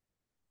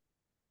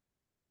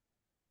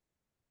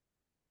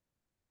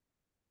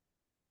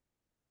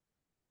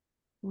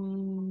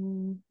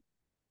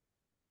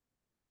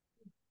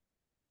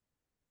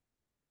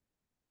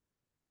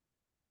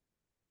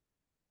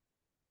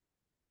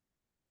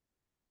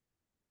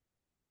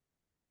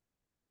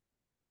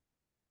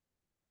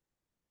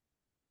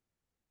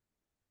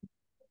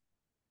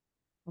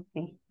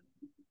 Okay.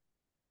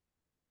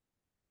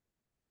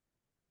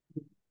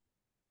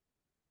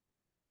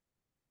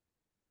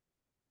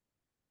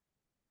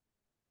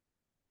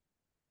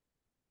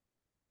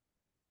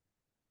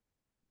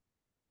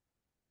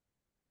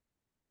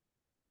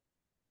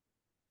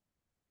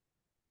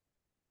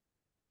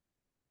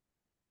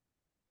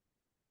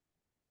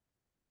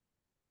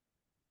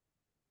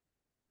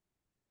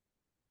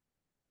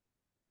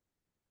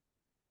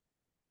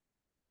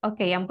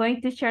 Okay, I'm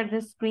going to share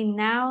the screen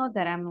now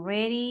that I'm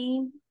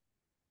ready.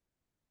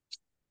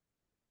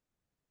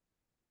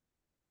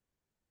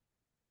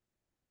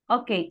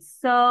 Okay,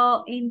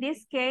 so in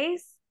this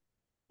case,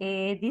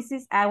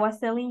 I was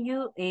telling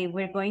you,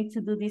 we're going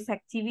to do this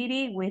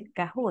activity with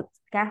Kahoot.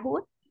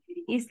 Kahoot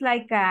is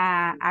like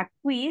a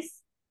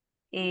quiz.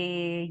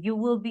 You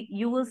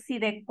will see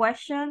the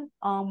question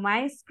on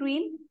my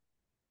screen,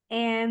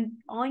 and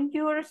on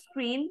your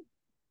screen,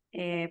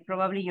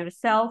 probably your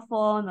cell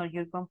phone or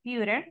your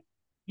computer,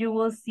 you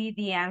will see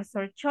the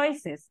answer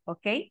choices,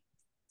 okay?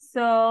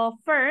 So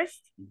first,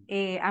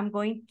 I'm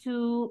going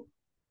to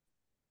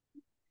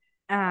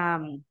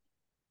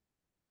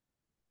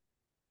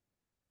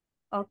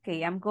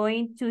okay, I'm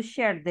going to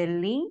share the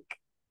link.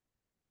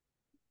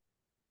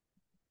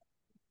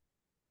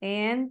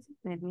 And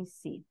let me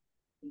see.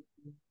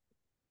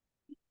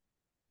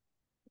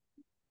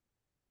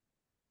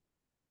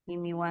 Give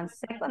me 1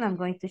 second. I'm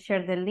going to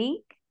share the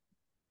link.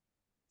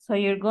 So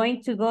you're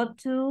going to go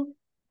to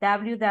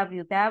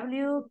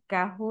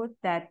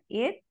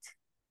www.kahoot.it.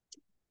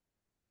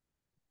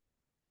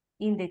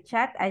 In the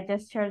chat, I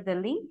just shared the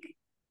link.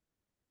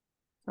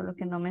 Solo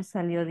que no me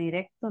salió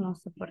directo, no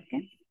sé por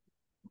qué.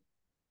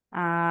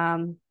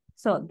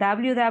 So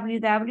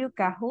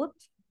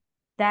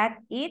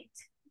www.kahoot.it,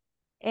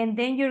 and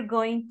then you're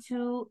going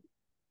to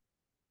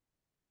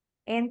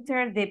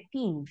enter the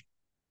pin.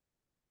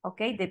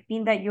 Okay, the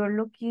pin that you're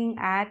looking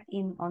at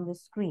on the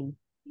screen.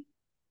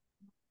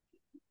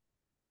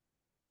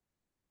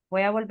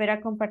 Voy a volver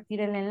a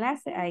compartir el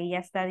enlace, ahí ya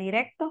está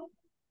directo.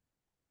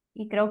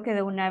 Y creo que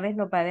de una vez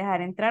lo va a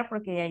dejar entrar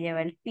porque ya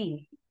lleva el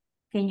pin.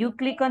 Can you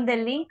click on the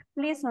link,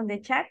 please, on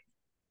the chat?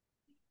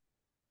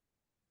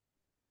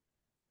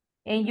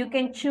 And you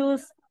can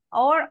choose,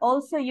 or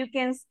also you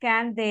can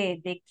scan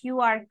the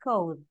QR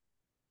code.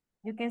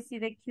 You can see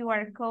the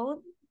QR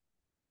code.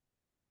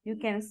 You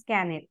can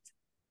scan it.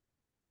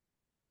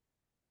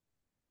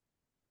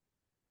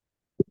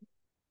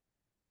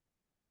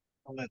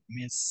 Let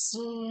me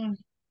see.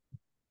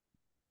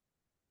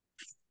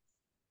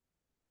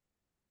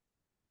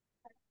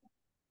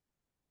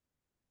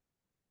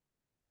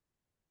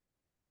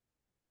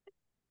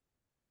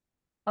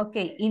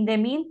 Okay, in the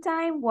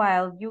meantime,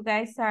 while you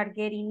guys are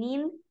getting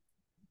in,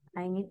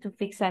 I need to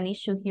fix an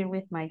issue here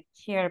with my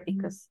chair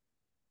because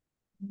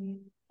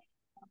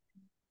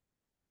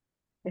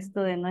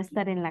esto de no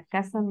estar en la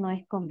casa no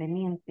es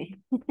conveniente.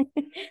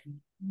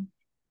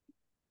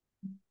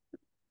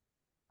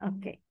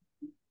 Okay.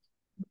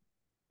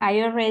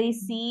 I already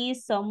see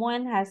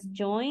someone has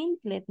joined.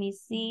 Let me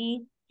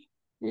see.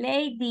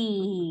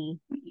 Lady.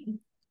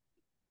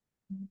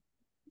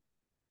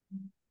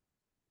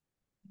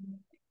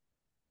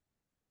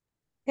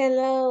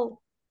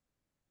 Hello.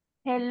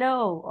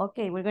 Hello.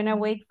 Okay, we're gonna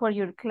wait for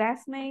your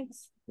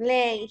classmates.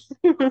 Lay.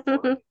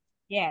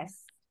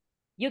 Yes.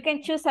 You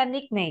can choose a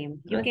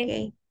nickname. You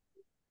Okay.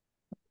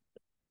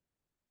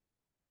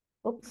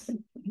 can. Oops.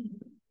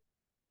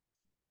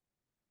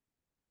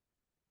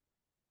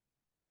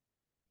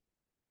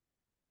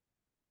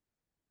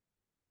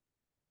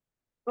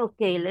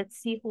 Okay, let's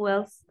see who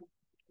else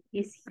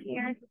is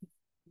here.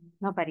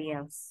 Nobody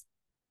else.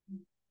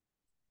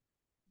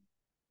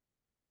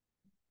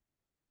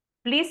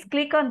 Please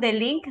click on the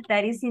link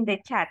that is in the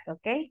chat,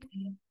 okay?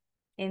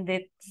 In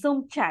the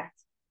Zoom chat.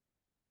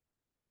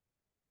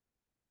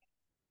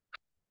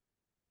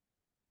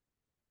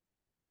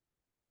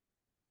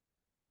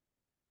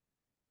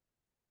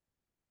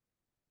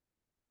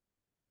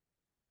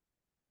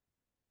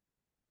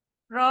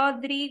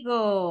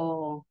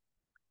 Rodrigo,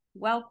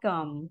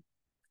 welcome.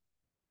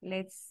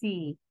 Let's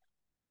see.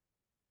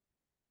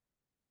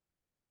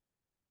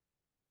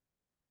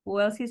 Who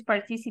else is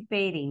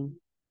participating?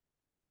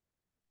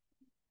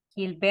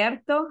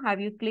 Gilberto,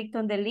 have you clicked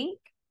on the link?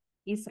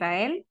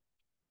 Israel?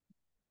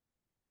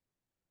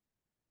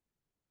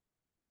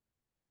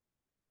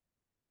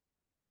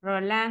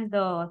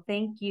 Rolando,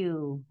 thank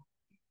you.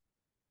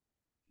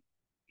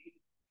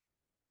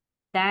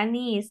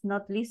 Danny is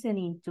not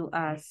listening to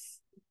us.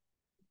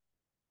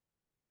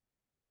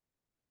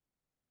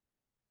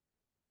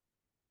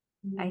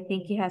 I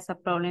think he has a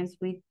problem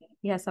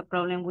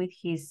with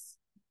his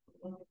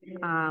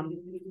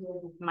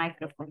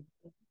microphone.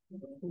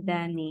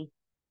 Danny,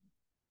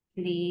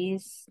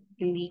 please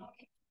click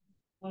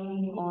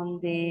on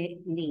the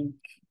link.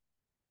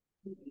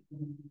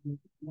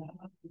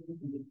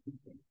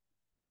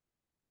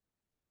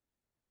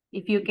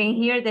 If you can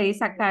hear, there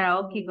is a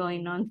karaoke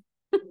going on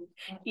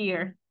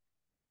here.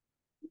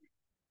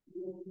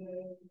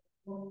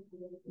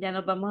 Ya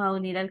nos vamos a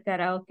unir al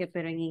karaoke,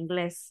 pero en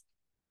inglés.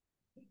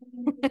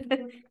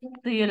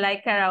 Do you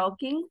like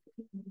karaoke?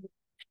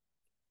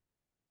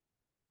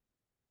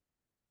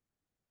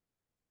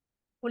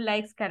 Who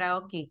likes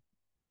karaoke?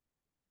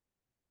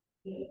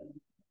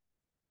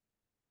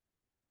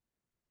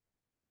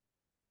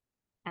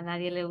 A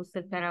nadie le gusta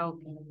el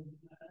karaoke.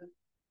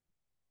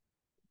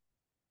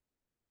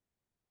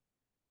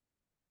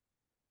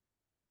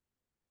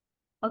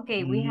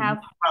 Okay, we have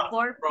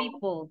 4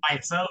 people.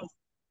 Myself.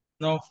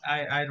 No,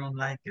 I don't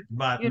like it,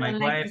 but You don't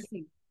like to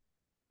sing.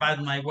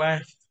 my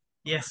wife,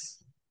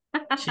 yes,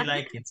 she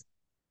like it.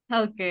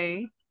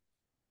 Okay.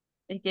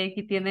 Es que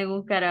aquí tienen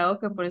un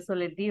karaoke, por eso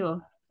les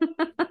digo.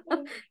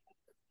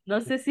 No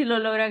sé si lo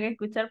logran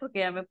escuchar porque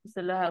ya me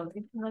puse los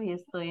audífonos y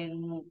estoy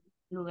en un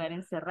lugar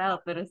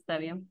encerrado, pero está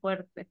bien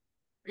fuerte.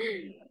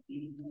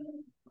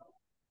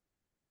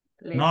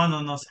 No,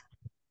 no, no.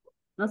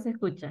 No se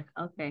escucha.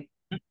 Okay.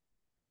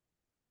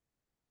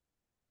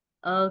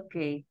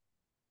 Okay.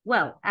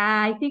 Well,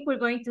 I think we're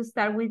going to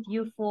start with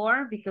you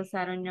four because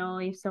I don't know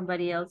if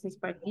somebody else is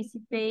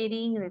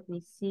participating. Let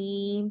me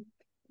see.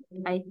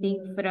 I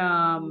think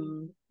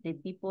from the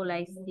people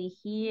I see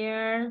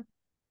here.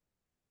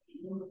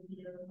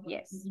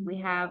 Yes, we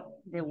have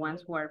the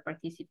ones who are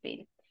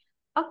participating.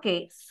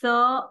 Okay,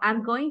 so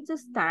I'm going to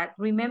start.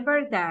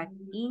 Remember that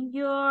in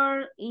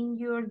your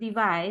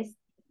device,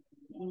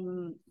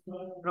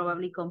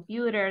 probably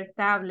computer,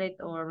 tablet,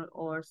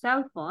 or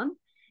cell phone,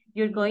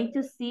 you're going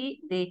to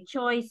see the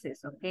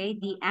choices, okay?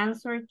 The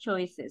answer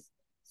choices.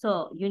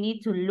 So you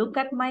need to look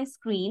at my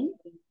screen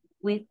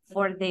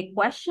for the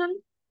question,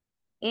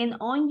 and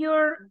on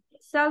your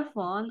cell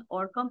phone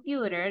or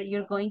computer,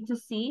 you're going to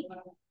see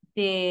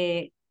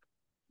the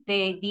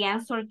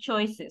answer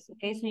choices,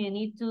 okay? So you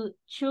need to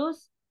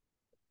choose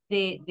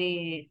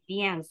the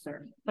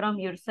answer from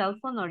your cell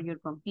phone or your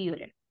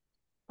computer,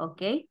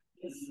 okay?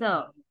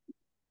 So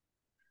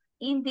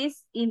in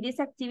this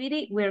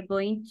activity, we're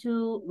going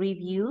to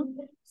review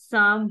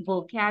some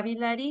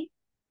vocabulary,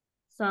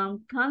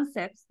 some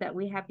concepts that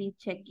we have been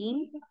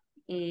checking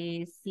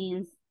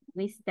since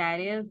we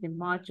started the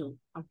module,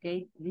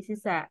 okay? This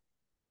is a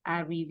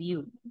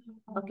review.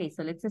 Okay,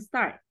 so let's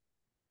start.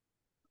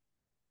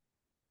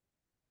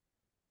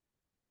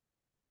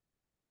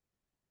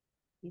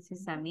 This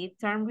is a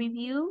midterm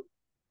review.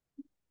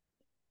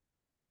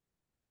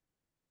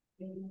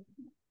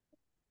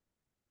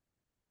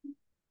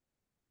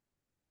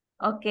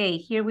 Okay,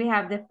 here we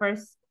have the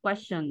first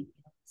question.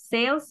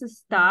 Sales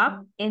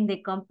stop and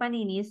the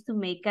company needs to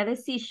make a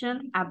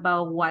decision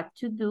about what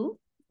to do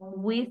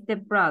with the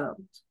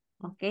product.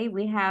 Okay,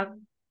 we have,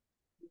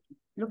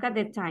 look at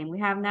the time. We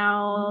have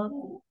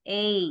now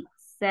 8,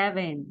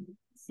 7,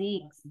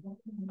 6,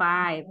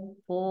 5,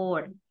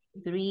 4,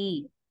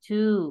 3,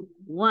 2,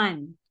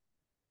 1.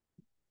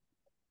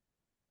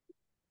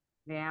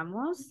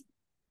 Veamos.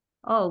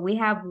 Oh, we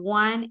have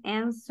one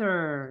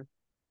answer.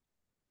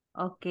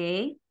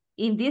 Okay.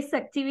 In this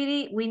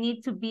activity, we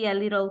need to be a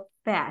little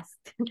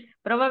fast.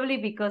 Probably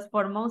because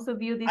for most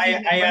of you,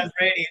 I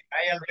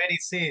already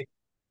see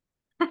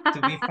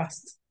to be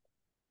fast.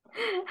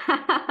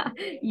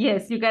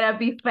 Yes, you gotta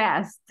be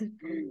fast.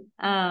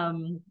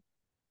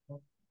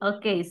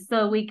 Okay,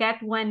 so we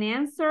got one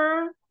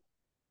answer,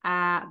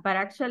 but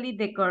actually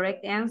the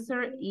correct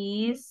answer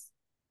is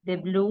the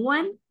blue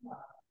one.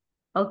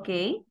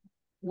 Okay.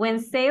 When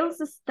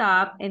sales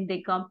stop and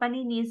the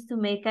company needs to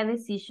make a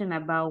decision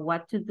about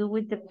what to do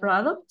with the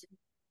product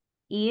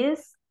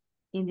is,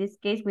 in this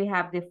case, we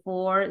have the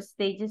 4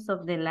 stages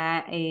of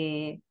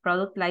the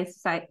product life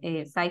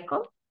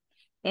cycle,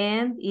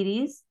 and it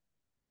is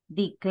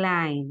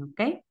decline,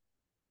 okay?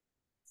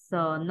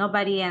 So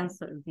nobody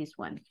answered this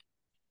one.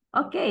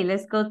 Okay,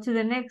 let's go to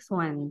the next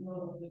one.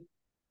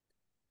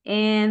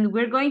 And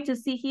we're going to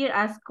see here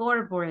a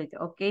scoreboard,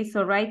 okay?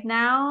 So right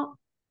now,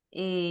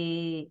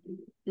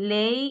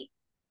 Lay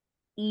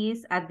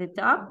is at the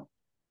top.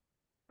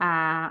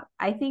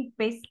 I think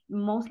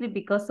mostly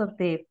because of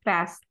the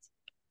fast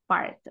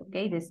part,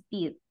 okay, the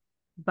speed,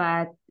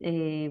 but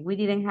we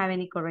didn't have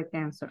any correct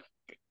answer.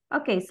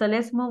 Okay, so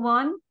let's move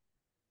on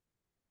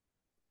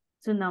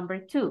to number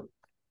 2.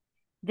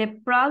 The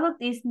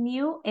product is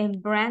new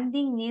and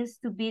branding needs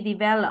to be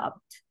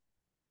developed.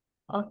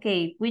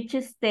 Okay, which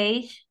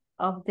stage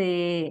of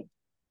the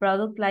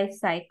product life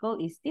cycle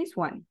is this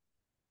one?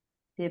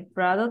 The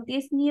product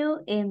is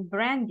new and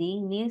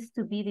branding needs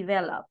to be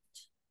developed.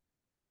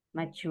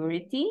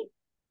 Maturity,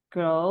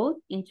 growth,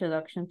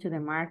 introduction to the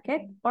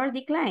market, or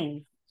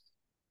decline?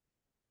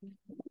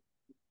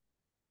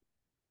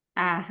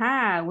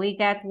 Aha, we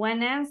got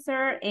one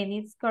answer and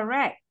it's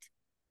correct.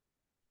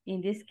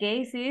 In this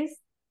case is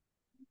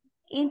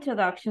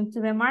introduction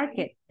to the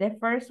market, the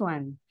first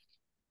one.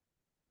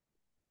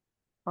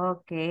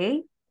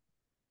 Okay.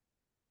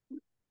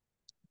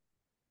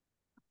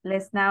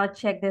 Let's now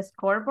check the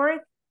scoreboard.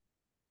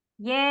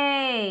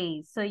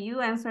 Yay! So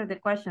you answered the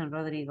question,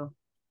 Rodrigo.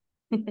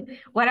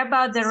 What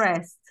about the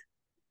rest?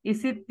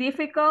 Is it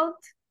difficult?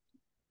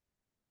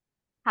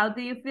 How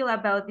do you feel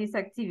about this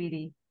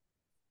activity?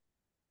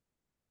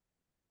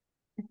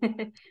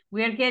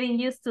 We are getting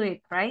used to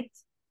it, right?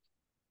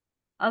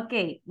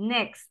 Okay,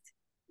 next.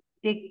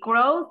 The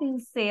growth in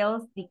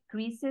sales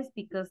decreases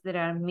because there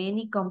are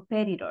many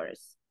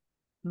competitors.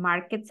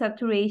 Market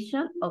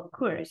saturation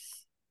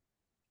occurs.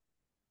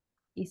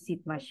 Is it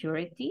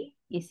maturity?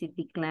 Is it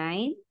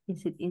decline?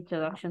 Is it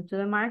introduction to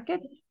the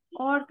market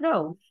or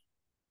growth?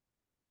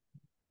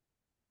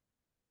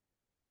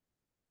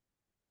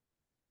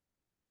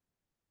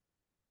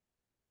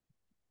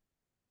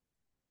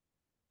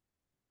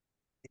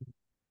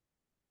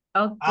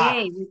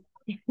 Okay.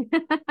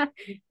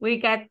 We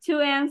got two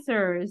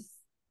answers.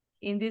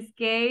 In this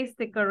case,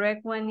 the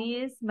correct one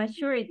is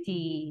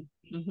maturity.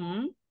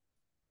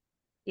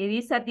 It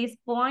is at this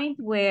point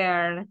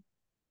where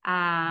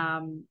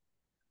there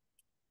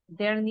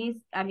needs,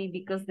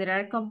 because there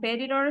are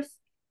competitors,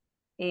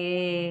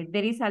 there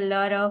is a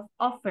lot of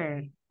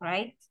offer,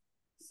 right?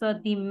 So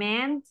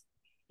demand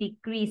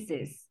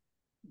decreases.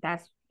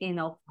 That's, and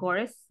of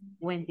course,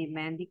 when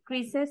demand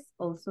decreases,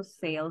 also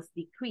sales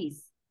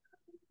decrease.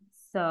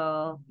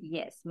 So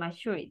yes,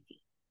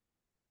 maturity.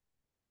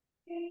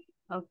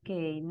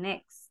 Okay,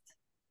 next.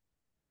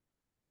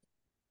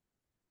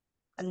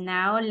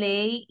 Now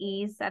Ley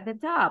is at the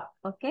top.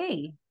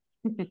 Okay.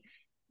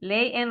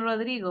 Ley and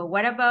Rodrigo.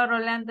 What about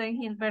Rolando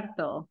and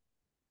Gilberto?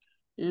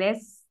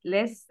 Let's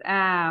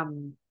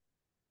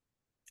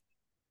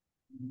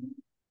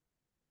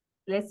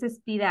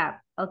speed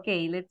up.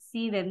 Okay, let's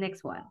see the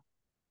next one.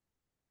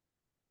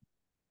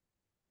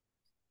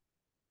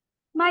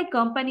 My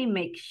company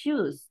makes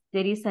shoes.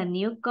 There is a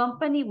new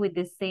company with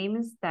the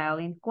same style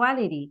and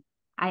quality.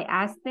 I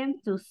asked them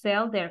to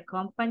sell their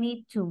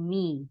company to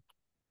me.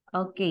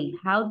 Okay,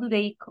 how do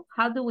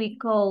we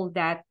call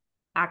that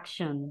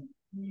action?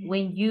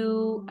 When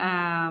you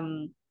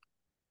ask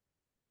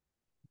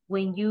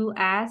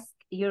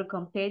your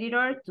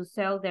competitor to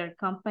sell their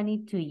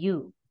company to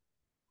you.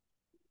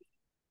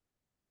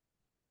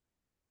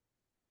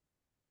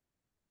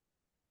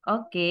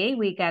 Okay,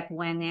 we got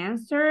one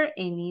answer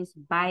and it's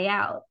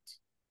buyout.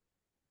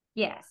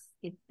 Yes,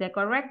 it's the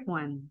correct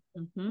one.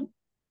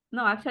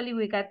 No, actually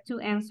we got two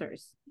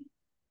answers.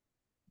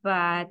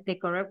 But the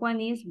correct one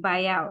is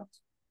buyout.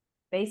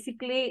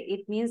 Basically,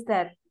 it means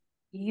that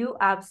you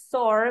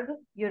absorb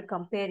your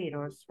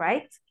competitors,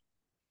 right?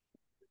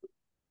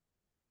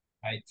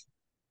 Right.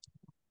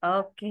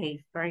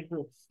 Okay, very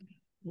good.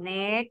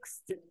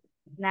 Next,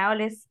 now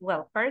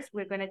first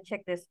we're gonna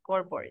check the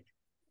scoreboard.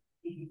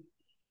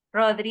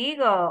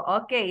 Rodrigo,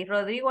 okay,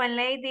 Rodrigo and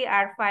Lady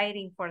are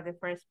fighting for the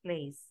first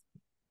place.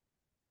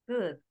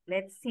 Good,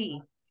 let's see.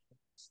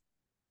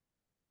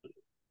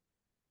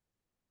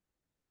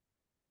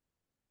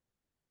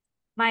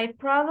 My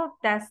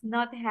product does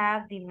not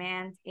have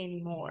demand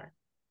anymore,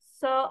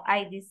 so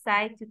I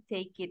decide to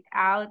take it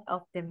out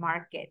of the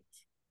market.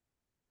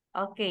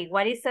 Okay,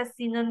 what is a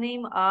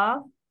synonym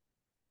of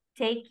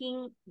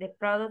taking the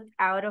product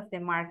out of the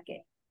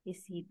market?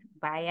 Is it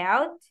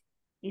buyout?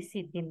 Is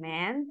it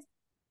demand?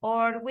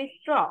 Or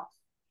withdraw?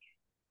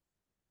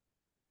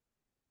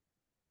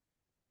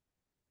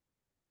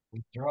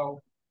 Withdraw.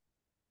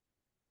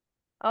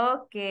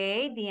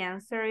 Okay, the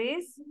answer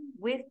is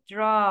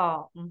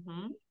withdraw.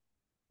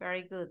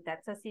 Very good.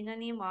 That's a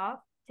synonym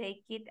of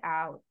take it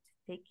out.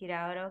 Take it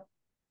out of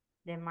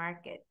the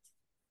market.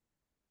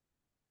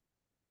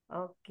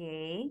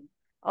 Okay.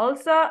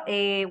 Also,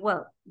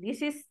 well,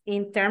 this is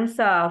in terms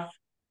of,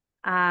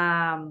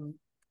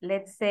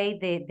 let's say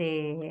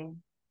the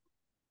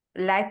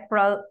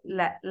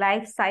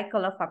life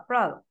cycle of a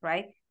product,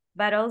 right?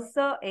 But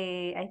also,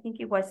 I think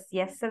it was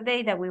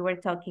yesterday that we were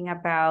talking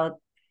about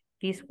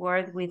this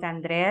word with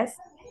Andres,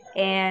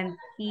 and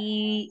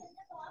he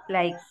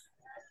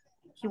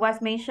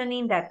was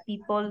mentioning that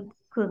people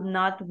could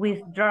not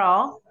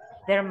withdraw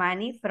their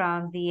money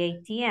from the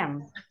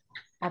ATM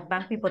at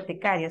Banco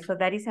Hipotecario. So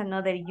that is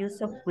another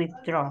use of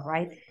withdraw,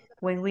 right?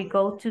 When we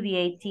go to the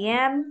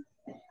ATM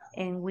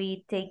and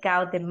we take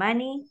out the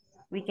money,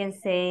 we can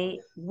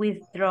say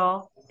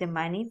withdraw the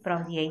money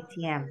from the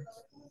ATM.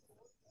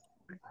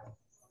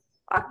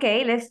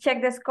 Okay, let's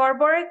check the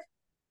scoreboard.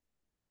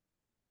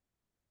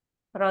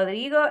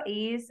 Rodrigo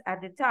is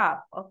at the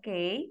top.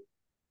 Okay.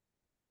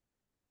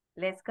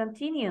 Let's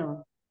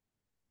continue.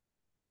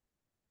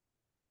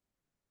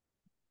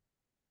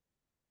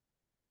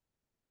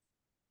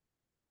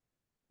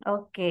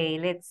 Okay,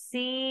 let's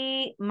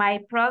see. My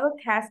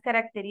product has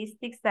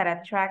characteristics that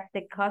attract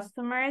the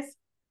customers.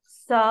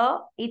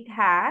 So it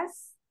has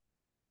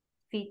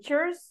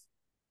features,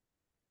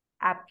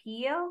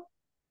 appeal,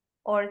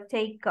 or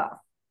take off.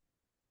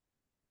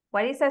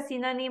 What is a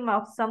synonym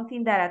of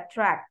something that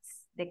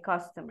attracts the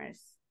customers?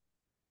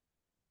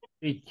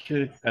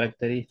 Feature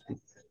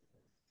characteristics.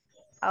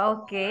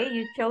 Okay,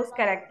 you chose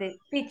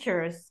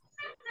features.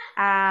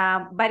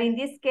 But in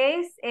this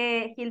case,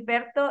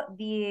 Gilberto,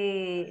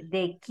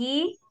 the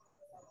key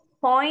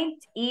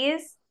point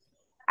is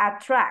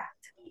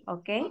attract,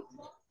 okay?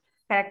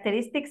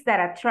 Characteristics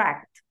that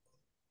attract.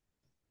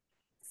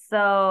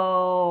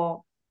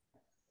 So,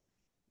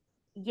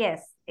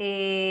 yes,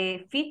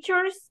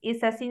 features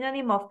is a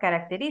synonym of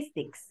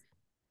characteristics,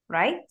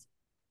 right?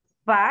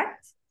 But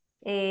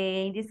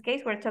in this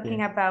case, we're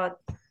talking about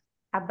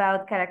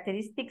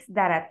characteristics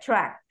that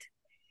attract.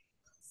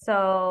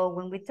 So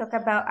when we talk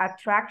about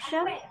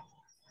attraction,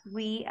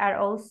 we are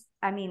also,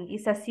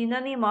 it's a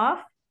synonym of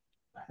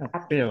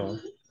Appeal.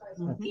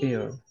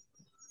 Appeal.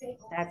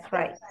 That's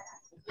right.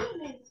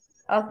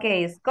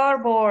 Okay,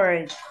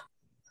 scoreboard.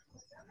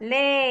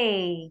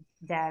 Ley.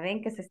 Ya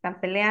ven que se están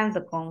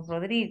peleando con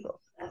Rodrigo.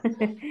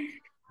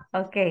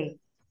 Okay,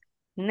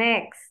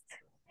 next.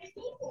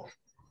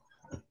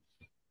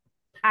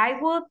 I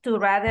would to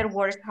rather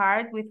work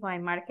hard with my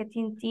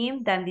marketing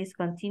team than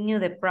discontinue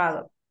the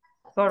product.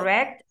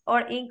 Correct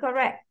or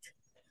incorrect?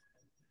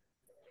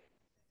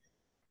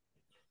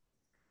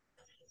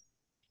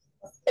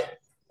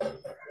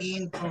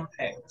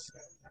 Incorrect.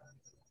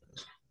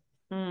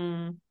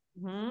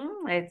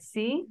 Let's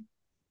see.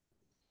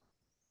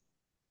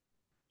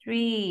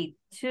 3,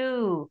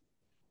 2,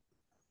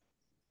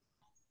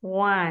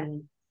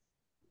 1.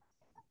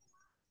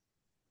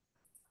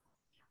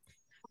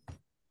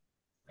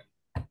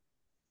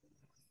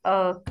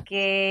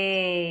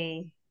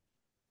 Okay.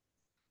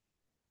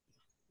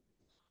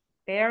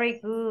 Very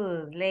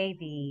good,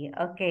 lady.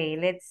 Okay,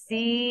 let's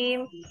see.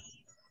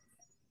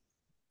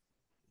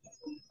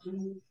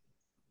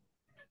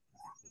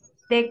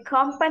 The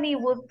company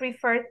would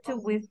prefer to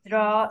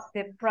withdraw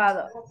the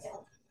product.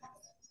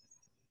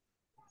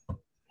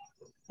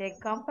 The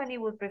company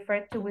would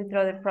prefer to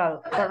withdraw the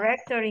product.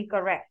 Correct or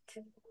incorrect?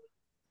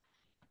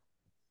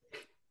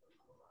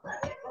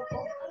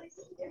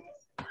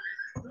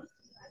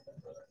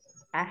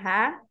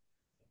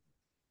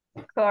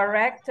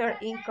 Correct or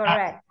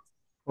incorrect?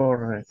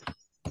 Correct.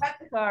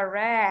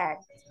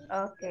 Correct.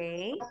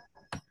 Okay.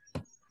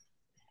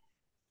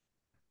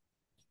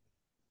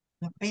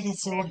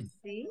 Let's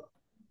see.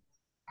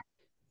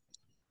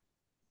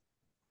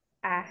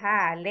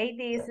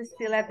 Lady is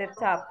still at the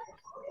top.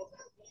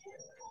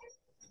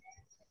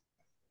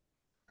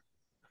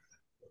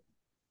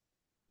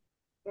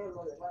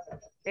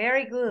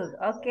 Very good.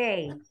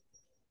 Okay.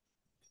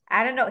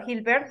 I don't know.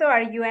 Gilberto,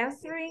 are you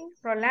answering?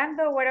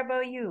 Rolando, what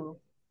about you?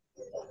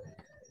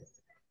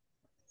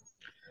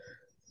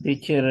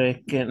 Teacher,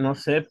 es que no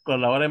sé, a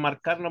la hora de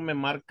marcar no me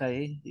marca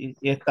ahí y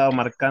he estado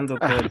marcando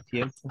todo el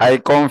tiempo. I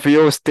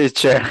confused,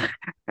 teacher.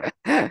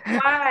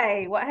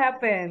 Why? What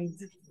happened?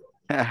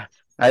 I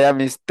have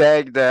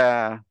mistake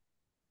the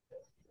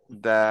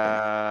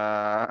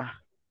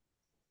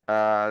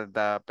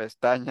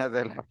pestaña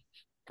de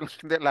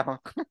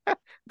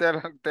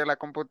la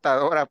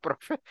computadora,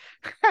 profe.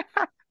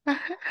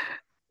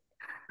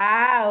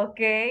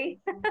 Okay.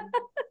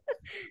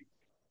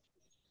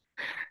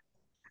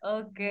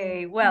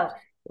 Okay, well,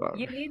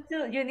 you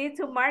need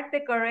to mark the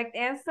correct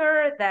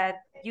answer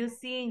that you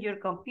see in your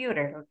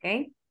computer,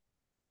 okay?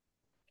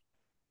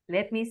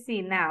 Let me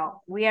see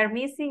now. We are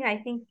missing, I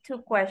think, 2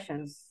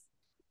 questions.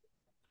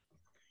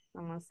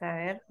 Vamos a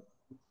ver.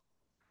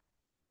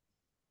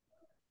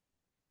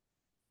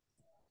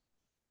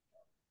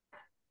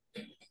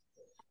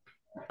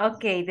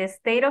 Okay, the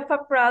state of a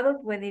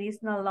product when it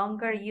is no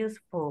longer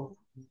useful.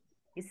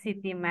 Is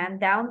it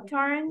demand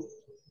downturn,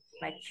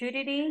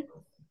 maturity,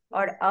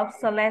 or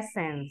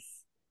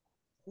obsolescence?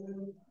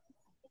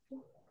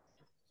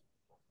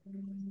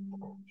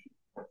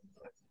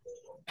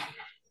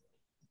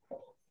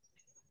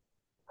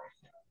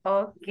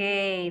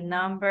 Okay,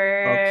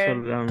 number...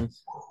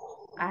 Obsolescence.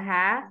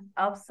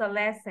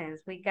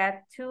 Obsolescence. We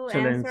got 2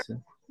 answers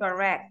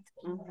correct.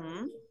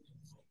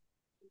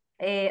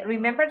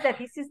 Remember that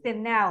this is the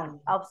noun,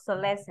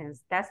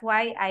 obsolescence. That's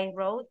why I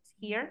wrote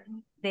here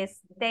the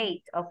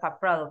state of a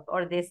product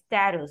or the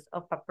status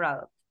of a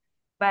product.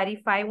 But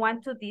if I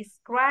want to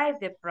describe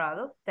the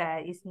product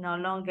that is no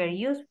longer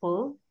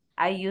useful,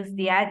 I use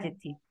the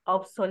adjective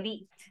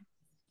obsolete.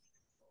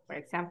 For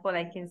example,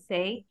 I can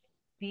say,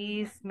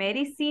 this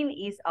medicine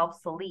is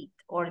obsolete,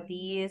 or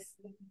this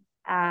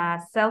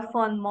cell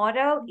phone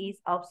model is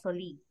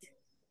obsolete.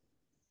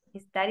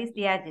 That is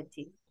the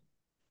adjective,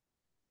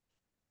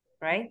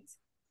 right?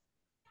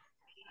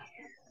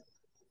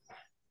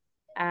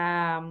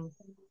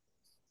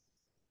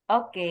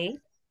 Okay,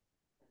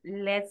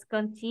 let's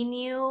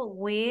continue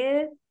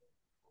with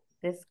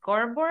the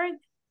scoreboard.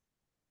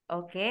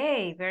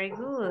 Okay, very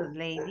good,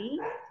 lady.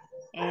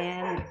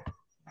 And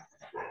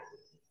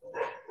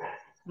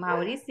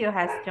Mauricio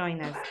has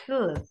joined us.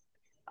 Good.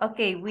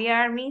 Okay, we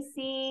are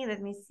missing,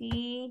 let me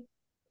see.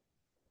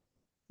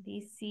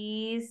 This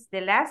is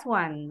the last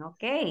one.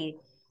 Okay.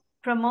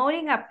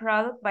 Promoting a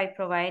product by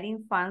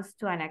providing funds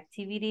to an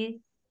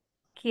activity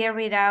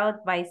carried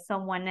out by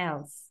someone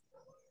else.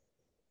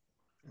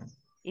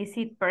 Is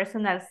it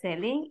personal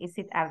selling? Is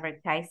it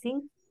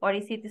advertising? Or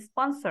is it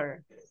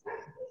sponsor?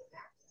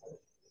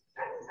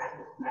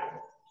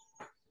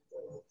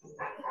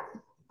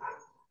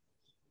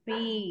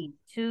 Three,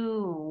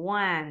 two,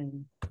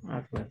 one.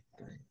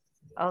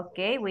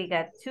 Okay, we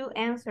got 2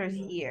 answers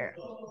here.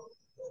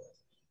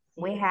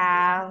 We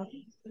have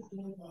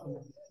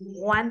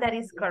one that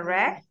is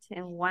correct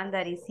and one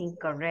that is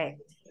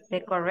incorrect. The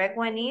correct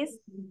one is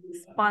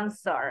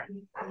sponsor.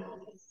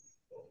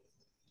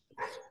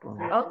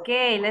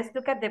 Okay, let's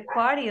look at the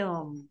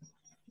podium.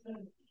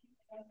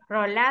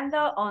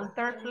 Rolando on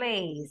 3rd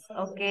place,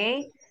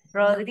 okay?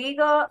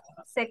 Rodrigo,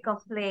 2nd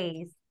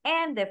place.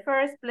 And the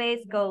 1st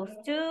place goes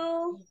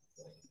to...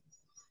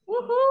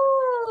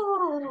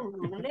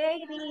 Woohoo!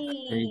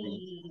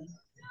 Lady!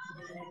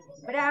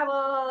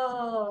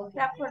 Bravo!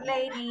 Clap for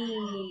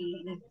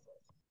lady!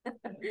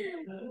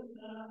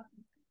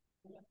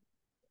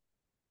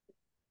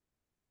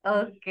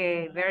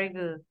 Okay, very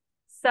good.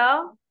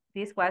 So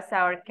this was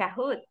our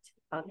Kahoot,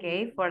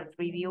 okay, for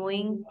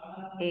reviewing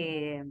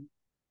the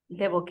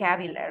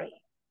vocabulary.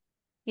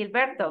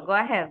 Gilberto, go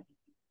ahead.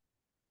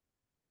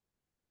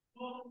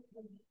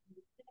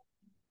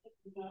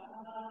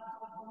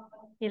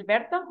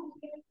 Gilberto?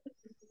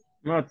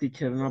 No,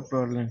 teacher, no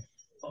problem.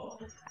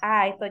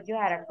 I thought you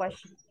had a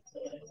question.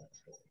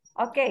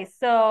 Okay,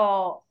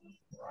 so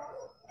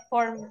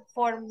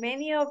for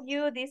many of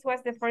you, this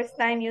was the first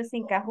time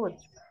using Kahoot,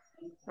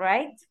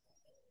 right?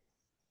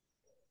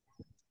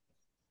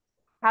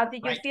 How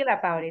did you feel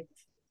about it?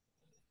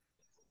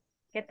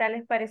 ¿Qué tal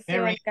les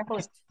pareció el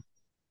Kahoot?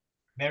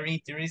 Very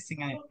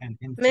interesting and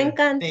Me entertaining.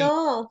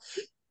 encantó.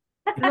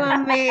 Lo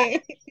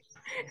amé.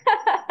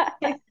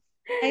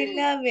 I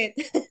love it.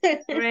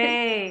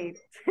 Great.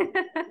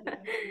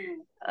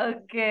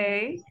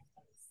 Okay.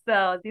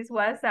 So this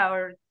was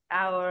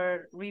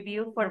our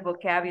review for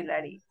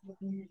vocabulary.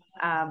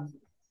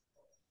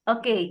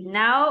 Okay,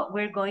 now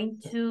we're going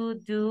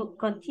to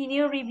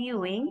continue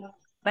reviewing,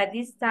 but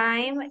this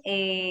time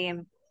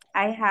I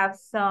have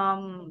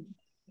some.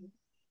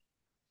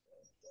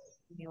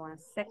 Give me 1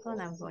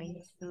 second. I'm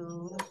going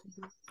to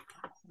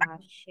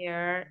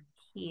share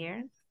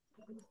here.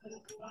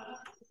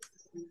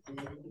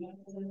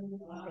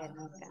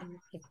 Permítame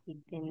que aquí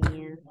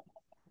tenía.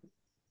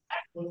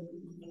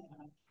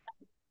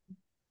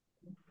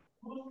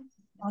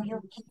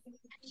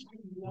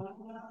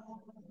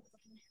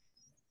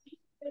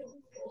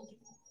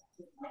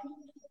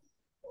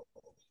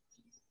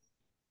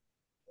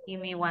 Give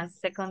me 1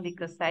 second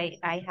because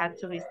I had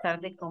to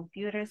restart the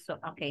computer. So,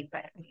 okay,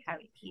 but I have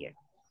it here.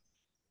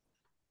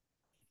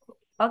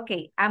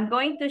 Okay, I'm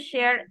going to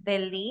share the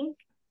link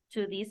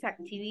to this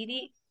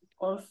activity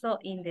also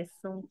in the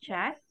Zoom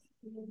chat.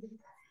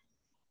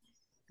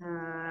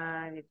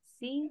 Let's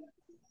see.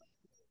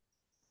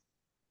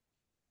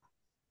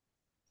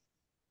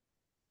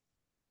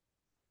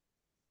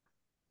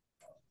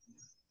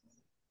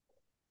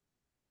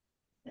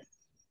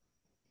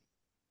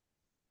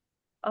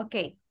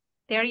 Okay,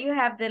 there you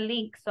have the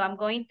link. So I'm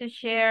going to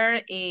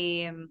share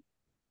a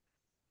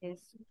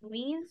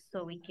screen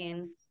so we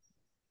can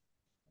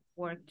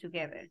work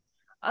together.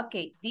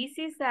 Okay, this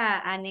is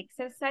an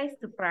exercise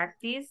to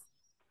practice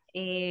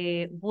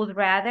would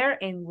rather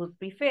and would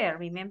prefer.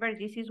 Remember,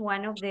 this is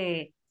one of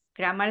the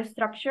grammar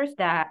structures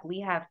that we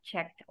have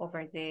checked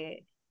over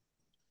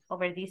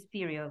this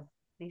period,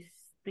 this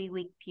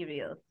 3-week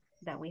period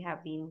that we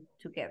have been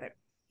together.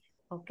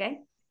 Okay,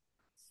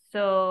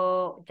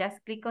 so just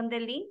click on the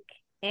link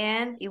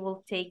and it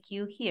will take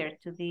you here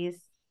to this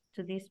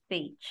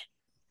page.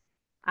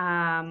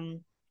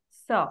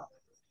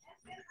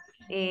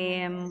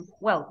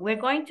 Well, we're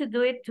going to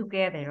do it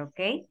together,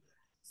 okay?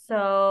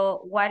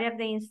 So what are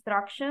the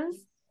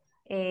instructions?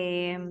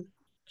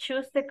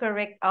 Choose the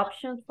correct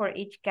option for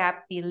each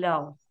gap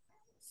below.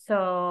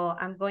 So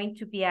I'm going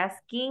to be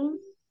asking,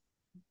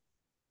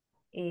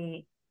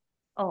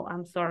 oh,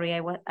 I'm sorry,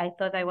 I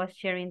thought I was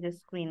sharing the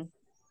screen.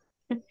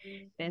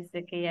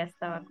 Pensé que ya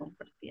estaba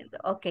compartiendo.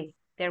 Okay,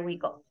 there we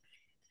go.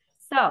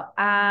 So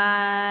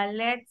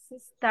let's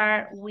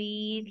start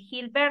with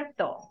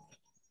Gilberto.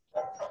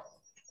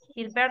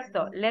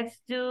 Gilberto,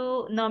 let's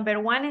do number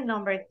 1 and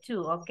number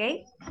 2,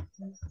 okay?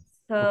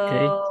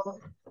 So Okay.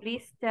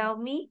 please tell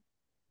me.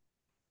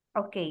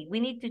 Okay, we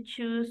need to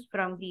choose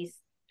from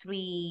these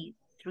three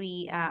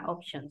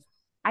options.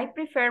 I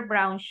prefer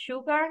brown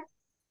sugar,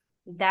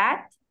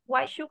 that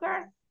white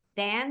sugar,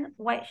 then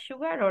white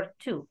sugar, or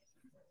 2.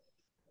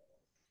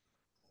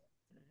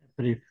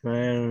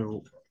 Prefer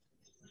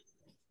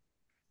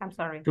I'm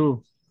sorry.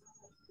 2.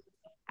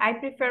 I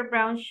prefer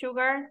brown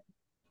sugar,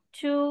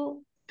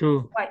 2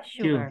 white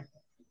 2. sugar.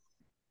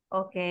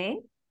 Okay.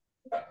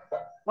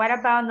 What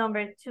about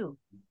number 2?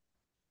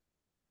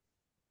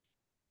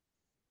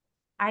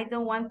 I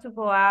don't want to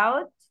go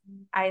out.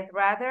 I'd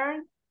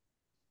rather.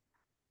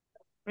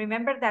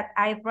 Remember that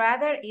I'd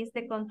rather is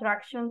the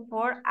contraction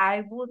for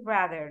I would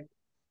rather.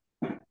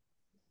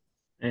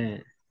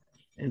 In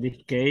this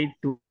case,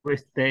 to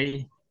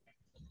stay.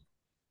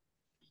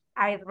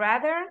 I'd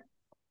rather.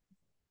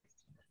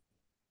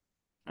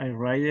 I'd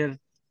rather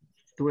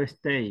to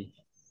stay.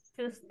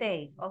 To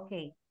stay,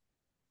 okay.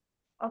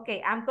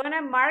 Okay, I'm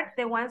gonna mark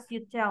the ones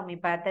you tell me,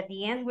 but at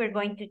the end we're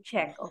going to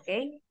check,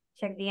 okay?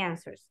 Check the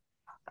answers.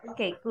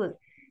 Okay, good.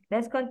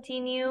 Let's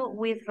continue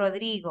with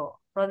Rodrigo.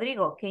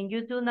 Rodrigo, can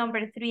you do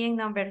number 3 and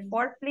number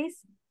 4,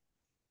 please?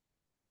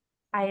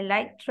 I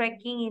like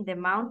trekking in the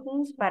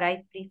mountains, but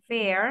I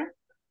prefer...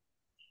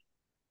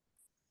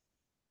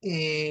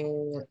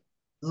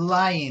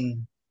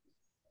 Lying.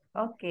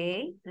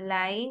 Okay,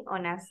 lying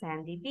on a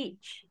sandy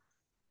beach.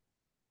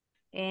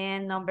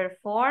 And number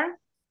 4?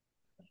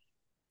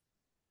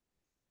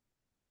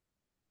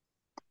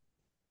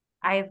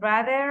 I'd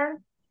rather...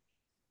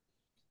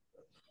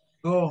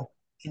 Go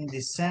in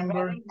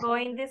December. Go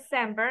in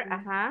December,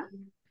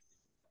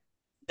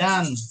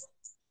 Done.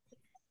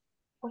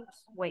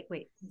 Oops,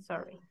 wait,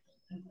 sorry.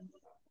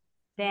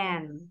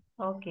 Then,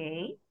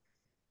 okay.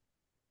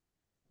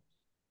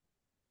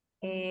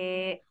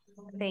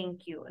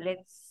 Thank you.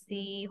 Let's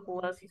see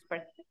who else is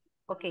part.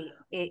 Okay,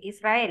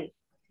 Israel.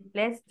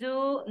 Let's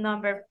do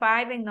number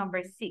 5 and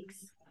number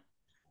 6.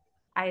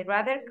 I'd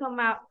rather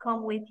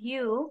come with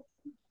you.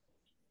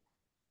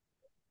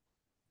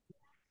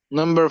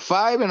 Number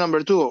 5 and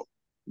number 2.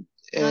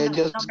 No,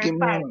 Just number give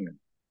me a 5. moment.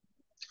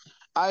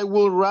 I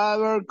would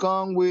rather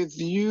come with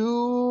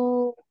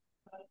you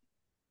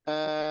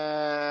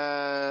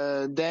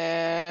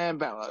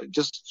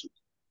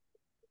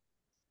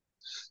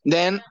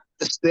then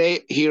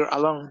stay here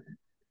alone.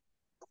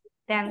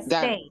 Then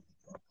stay.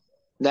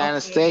 Then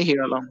Okay. stay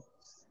here alone.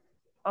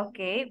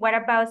 Okay, what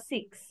about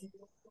 6?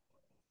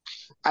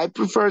 I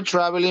prefer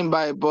traveling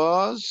by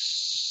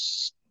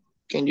bus.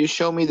 Can you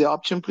show me the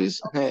option,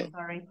 please? Oh,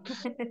 sorry.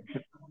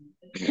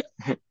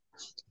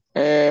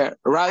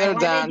 Rather I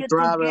than wanted you to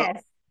travel.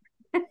 guess.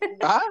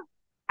 Huh?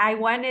 I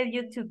wanted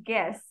you to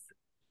guess.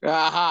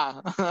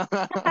 Uh-huh.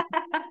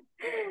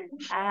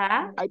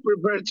 Uh-huh. I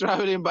prefer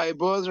traveling by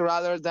bus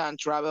rather than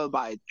travel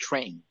by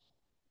train.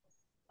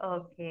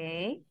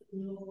 Okay.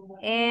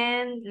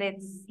 And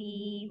let's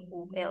see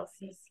who else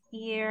is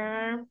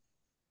here.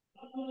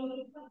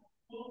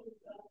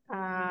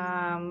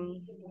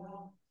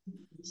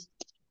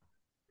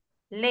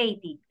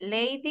 Lady,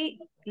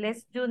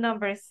 let's do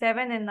number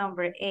 7 and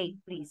number 8,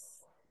 please.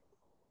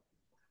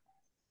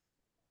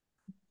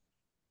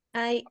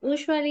 I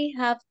usually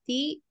have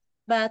tea,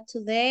 but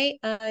today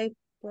I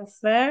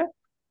prefer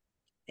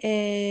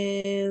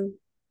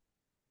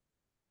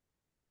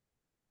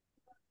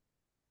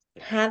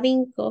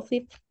having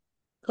coffee,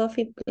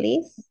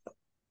 please.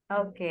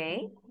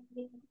 Okay.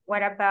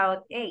 What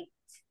about 8?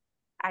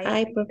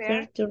 I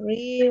prefer to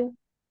read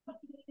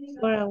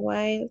for a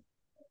while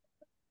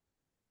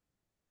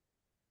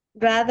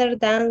rather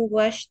than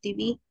watch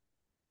TV.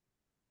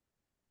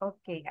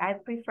 Okay, I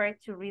prefer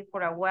to read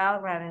for a while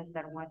rather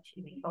than watch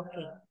TV.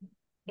 Okay.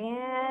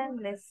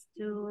 And let's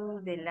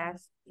do the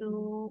last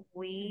 2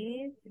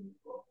 with,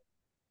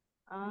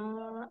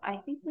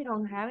 I think we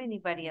don't have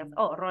anybody else.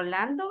 Oh,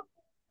 Rolando.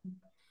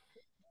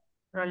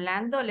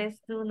 Rolando, let's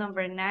do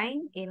number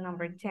 9 and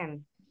number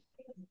 10.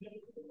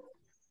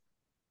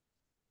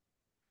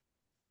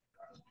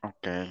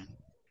 Okay.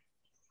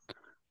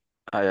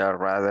 I'd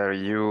rather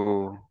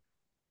you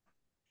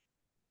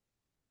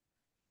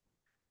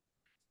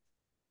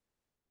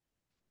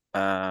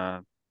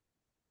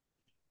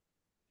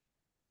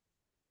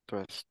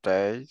to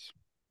stay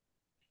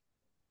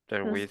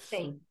there To with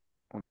stay.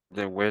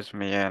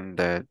 me and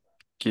the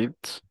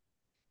kids.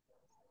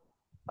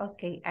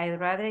 Okay, I'd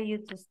rather you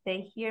to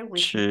stay here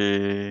with She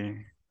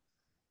me.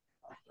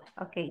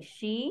 Okay,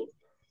 she,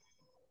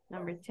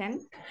 number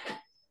 10.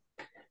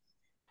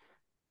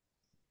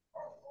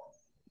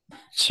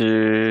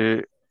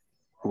 She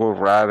would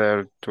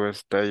rather to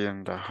stay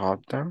in the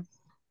hotel.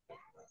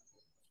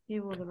 She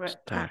would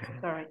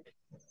sorry.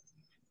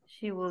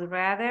 She would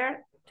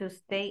rather to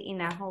stay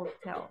in a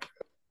hotel.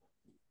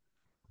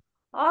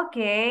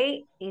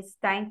 Okay, it's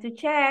time to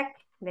check.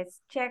 Let's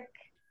check.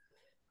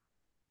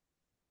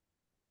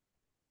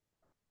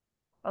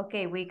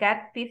 Okay, we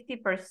got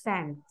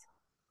 50%.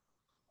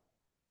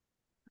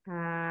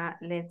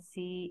 Let's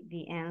see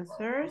the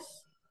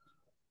answers.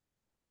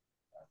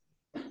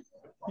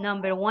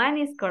 Number 1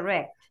 is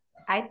correct.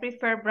 I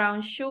prefer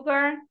brown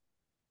sugar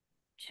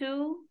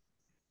to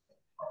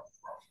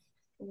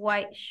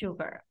white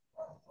sugar.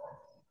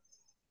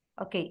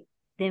 Ok,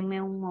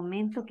 denme un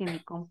momento que mi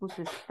compu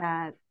se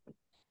está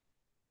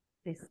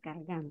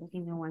descargando.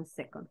 Give me 1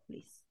 second,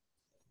 please.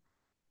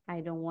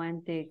 I don't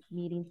want the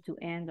meeting to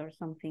end or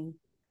something.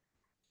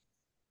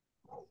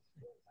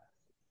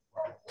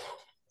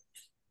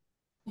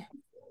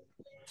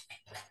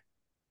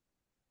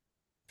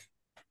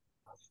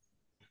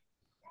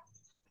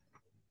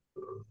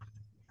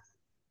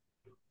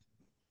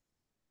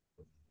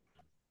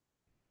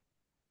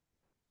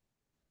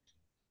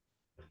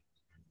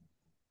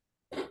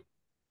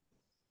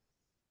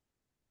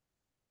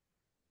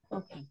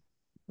 Okay,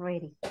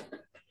 ready.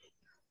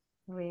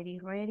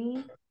 Ready.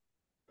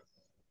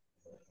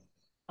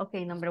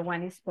 Okay, number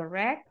 1 is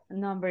correct.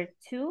 Number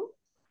 2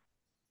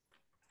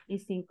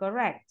 is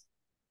incorrect.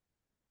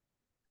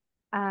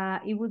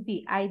 It would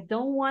be, I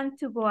don't want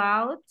to go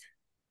out.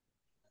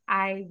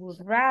 I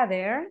would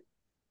rather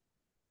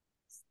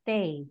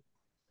stay.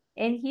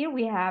 And here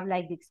we have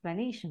like the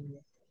explanation.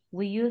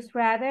 We use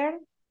would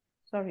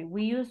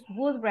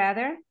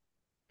rather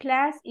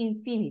plus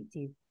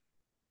infinitive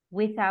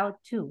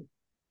without to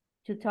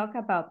talk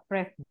about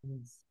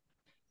preference,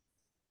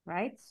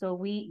 right? So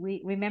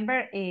we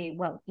remember, I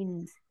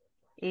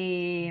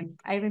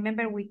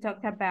remember we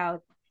talked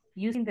about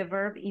using the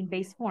verb in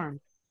base form,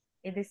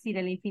 es decir,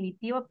 el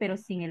infinitivo pero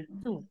sin el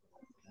to.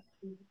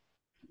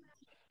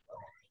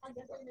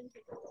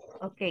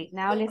 Okay,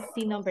 now let's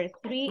see number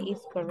 3 is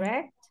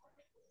correct.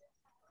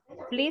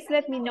 Please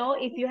let me know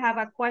if you have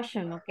a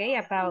question, okay,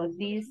 about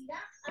these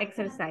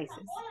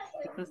exercises,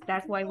 because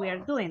that's why we are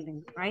doing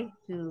them, right?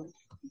 To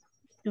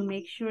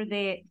make sure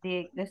the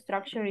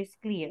structure is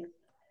clear.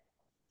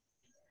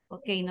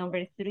 Okay,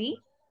 number 3.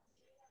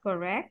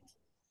 correct.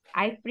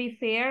 I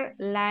prefer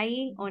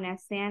lying on a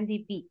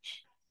sandy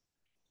beach.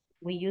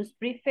 We use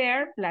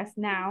prefer plus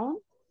noun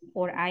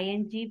or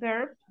ing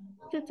verb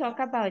to talk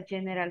about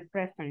general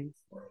preference,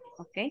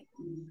 okay?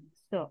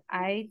 So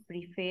I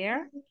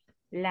prefer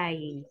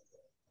lying.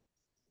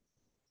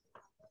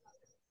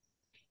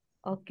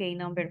 Okay,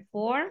 number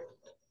 4,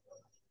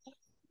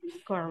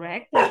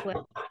 correct as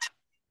well.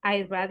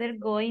 I'd rather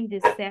go in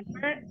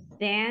December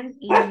than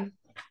in...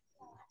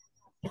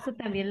 Eso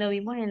también lo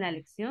vimos en la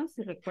lección,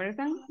 si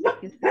recuerdan.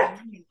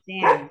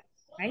 Than,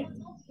 right?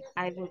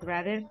 I would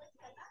rather...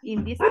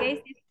 In this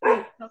case, it's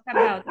to talk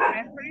about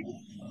preference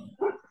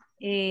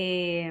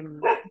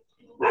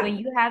when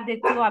you have the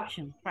 2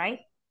 options, right?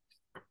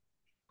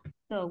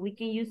 So we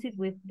can use it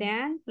with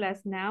than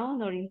plus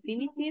noun or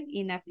infinitive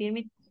in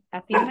affirmative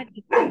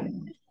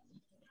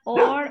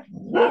or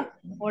with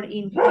or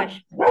in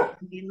question.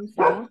 También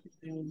usamos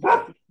en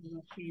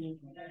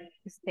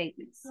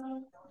statements.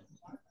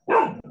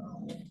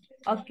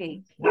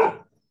 Okay.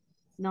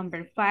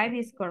 Number 5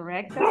 is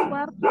correct as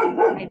well.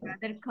 I'd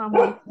rather come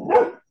with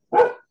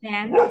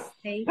than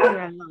stay here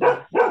alone.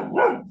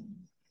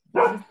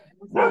 Entonces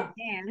tenemos el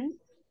than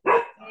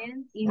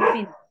and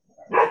infinitive.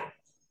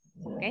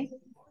 Okay.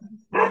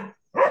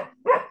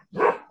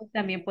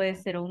 También puede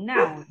ser un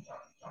noun.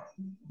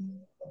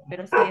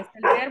 Pero si es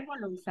el verbo,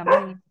 lo usamos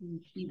en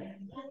infinitivo.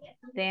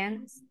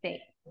 Then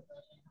stay.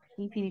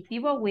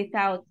 Infinitivo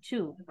without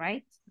to,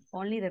 right?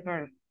 Only the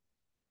verb.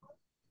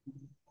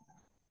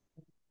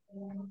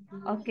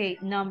 Okay,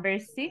 number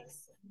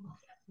 6.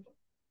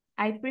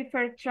 I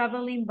prefer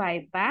traveling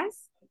by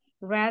bus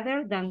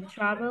rather than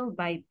travel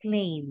by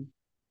plane.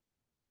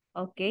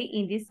 Okay,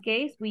 in this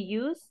case, we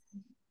use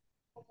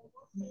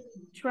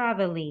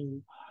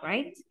traveling,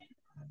 right?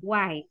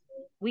 Why?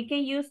 We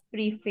can use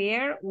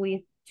prefer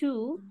with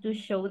to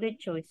show the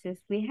choices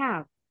we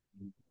have.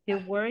 The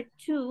word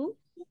to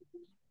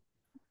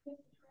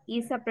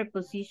is a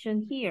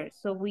preposition here,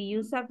 so we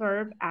use a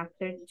verb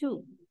after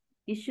to.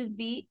 It should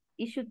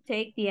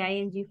take the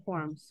ing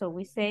form. So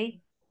we say,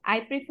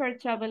 I prefer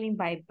traveling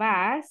by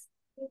bus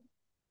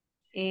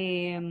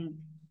to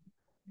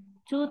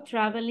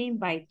traveling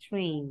by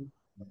train.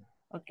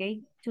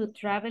 Okay, to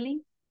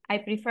traveling. I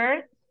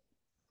prefer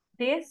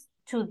this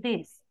to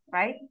this,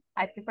 right?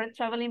 I prefer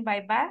traveling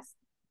by bus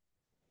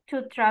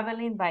to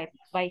traveling by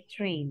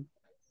train.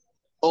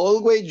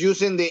 Always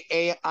using the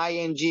ing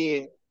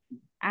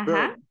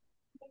verb.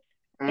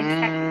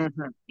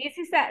 Exactly. This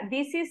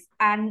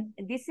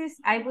is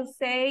I would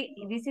say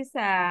this is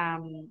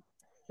the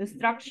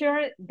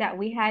structure that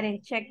we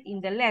hadn't checked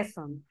in the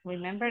lesson.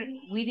 Remember,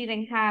 we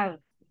didn't have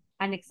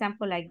an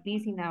example like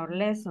this in our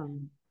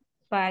lesson.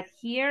 But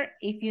here,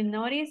 if you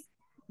notice,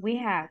 we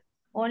have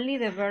only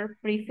the verb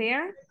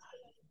prefer,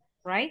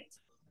 right?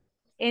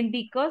 And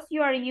because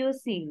you are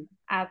using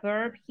a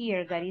verb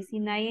here that is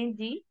in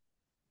ing,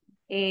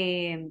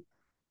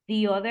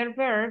 the other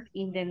verb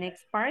in the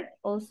next part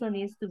also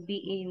needs to be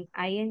in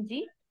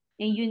ing,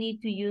 and you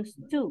need to use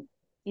to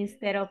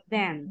instead of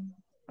than,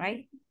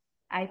 right?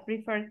 I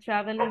prefer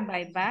traveling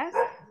by bus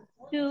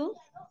to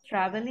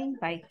traveling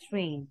by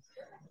train.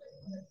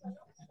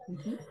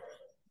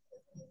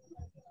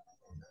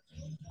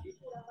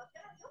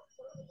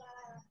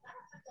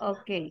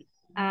 Okay,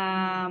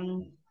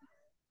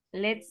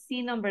 let's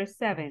see number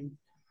 7.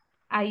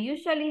 I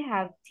usually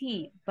have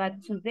tea,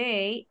 but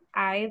today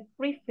I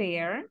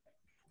prefer,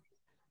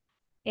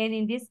 and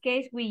in this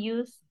case we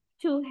use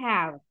to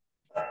have.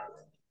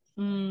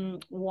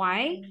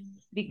 Why?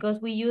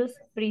 Because we use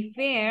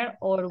prefer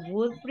or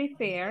would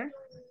prefer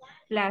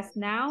plus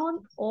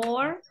noun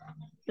or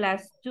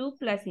plus to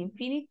plus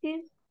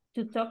infinitive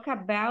to talk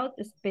about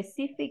a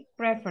specific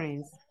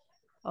preference,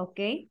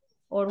 okay?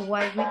 Or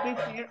what we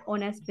prefer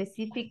on a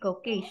specific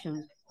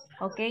occasion,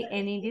 okay?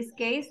 And in this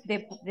case,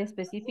 the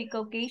specific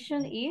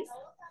occasion is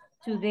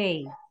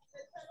today.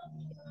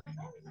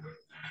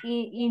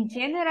 In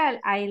general,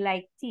 I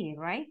like tea,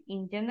 right?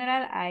 In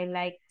general, I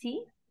like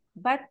tea,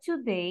 but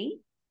today,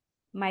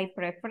 my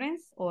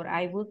preference, or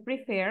I would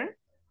prefer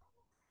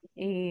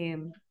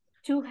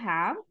to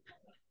have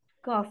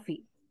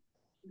coffee.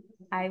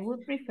 I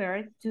would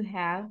prefer to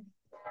have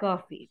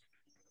coffee.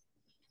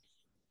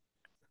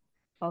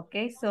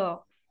 Okay,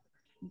 so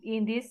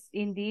in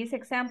this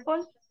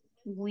example,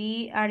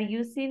 we are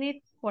using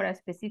it for a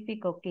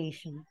specific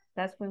occasion.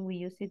 That's when we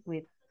use it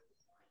with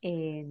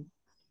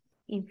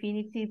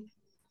infinitive,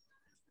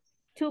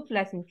 to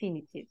plus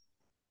infinitive.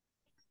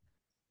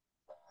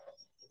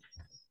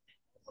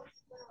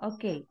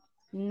 Okay,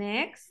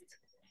 next.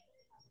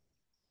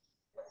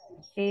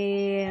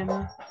 I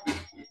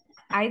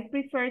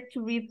prefer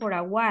to read for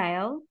a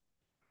while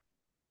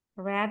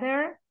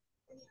rather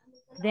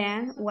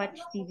than watch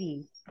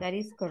TV. That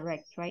is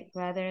correct, right?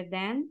 Rather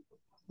than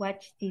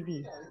watch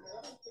TV.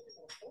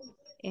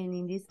 And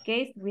in this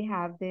case, we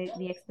have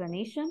the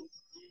explanation.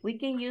 We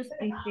can use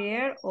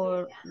prefer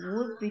or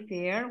would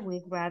prefer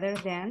with rather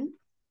than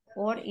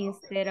or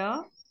instead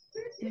of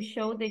to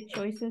show the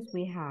choices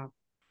we have.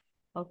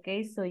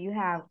 Okay, so you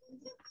have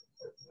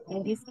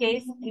In this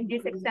case, in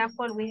this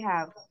example, we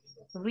have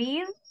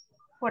read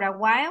for a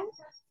while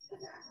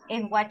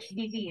and watch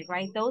TV,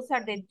 right? Those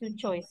are the two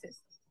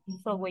choices.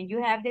 So when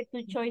you have the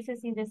two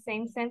choices in the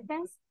same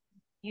sentence,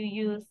 you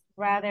use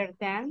rather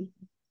than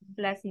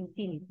plus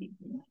infinitive.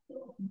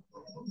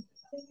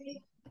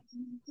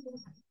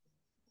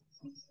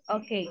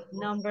 Okay,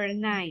 number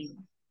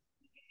 9.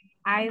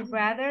 I'd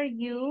rather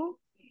you,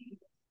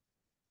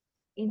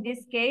 in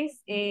this case,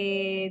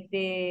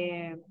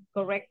 the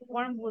correct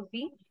form would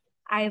be,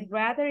 I'd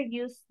rather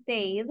you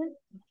stayed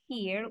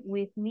here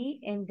with me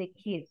and the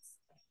kids.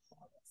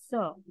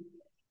 So,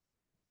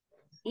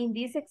 in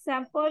this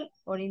example,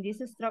 or in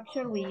this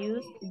structure, we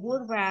use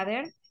would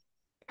rather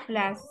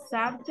plus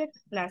subject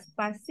plus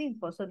past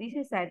simple. So this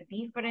is a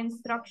different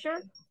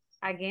structure,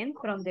 again,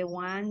 from the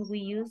one we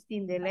used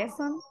in the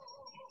lesson.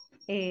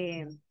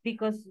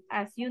 Because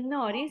as you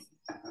notice,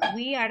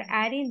 we are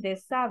adding the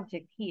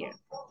subject here,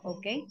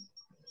 okay?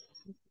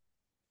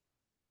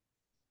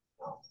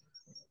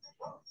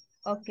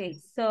 Okay,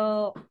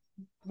 so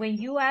when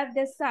you add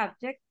the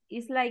subject,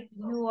 it's like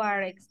you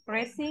are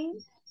expressing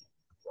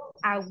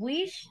a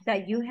wish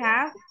that you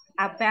have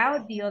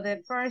about the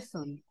other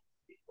person,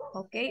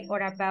 okay?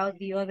 Or about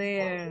the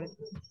other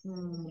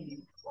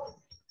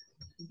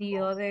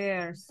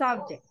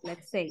subject,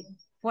 let's say.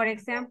 For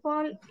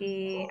example,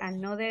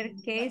 another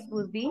case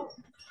would be,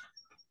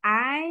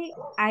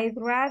 I'd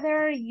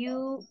rather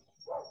you,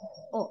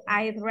 oh,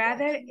 I'd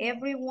rather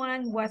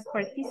everyone was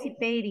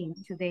participating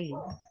today.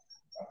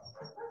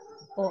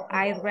 Or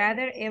I'd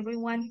rather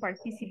everyone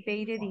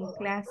participated in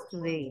class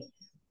today.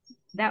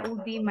 That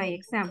would be my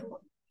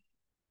example.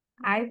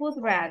 I would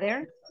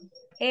rather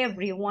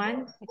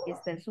everyone, aquí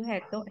está el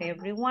sujeto,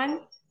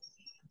 everyone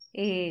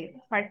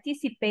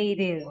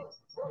participated,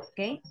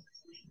 okay,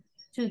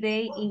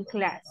 today in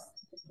class.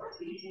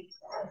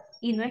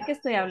 Y no es que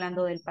estoy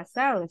hablando del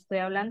pasado, estoy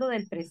hablando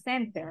del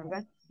presente,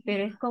 ¿verdad?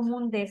 Pero es como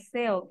un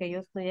deseo que yo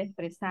estoy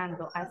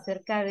expresando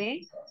acerca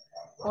de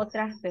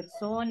otras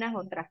personas,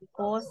 otras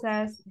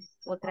cosas,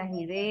 otras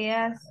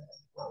ideas,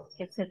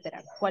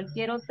 etcétera.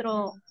 Cualquier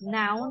otro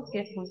noun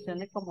que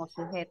funcione como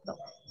sujeto.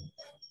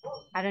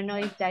 I don't know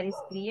if that is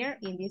clear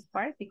in this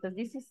part because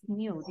this is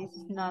new. This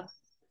is not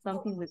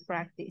something we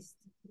practiced.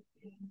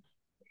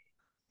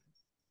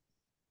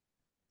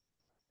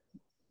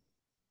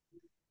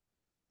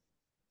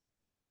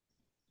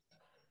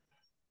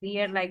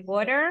 Clear like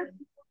water.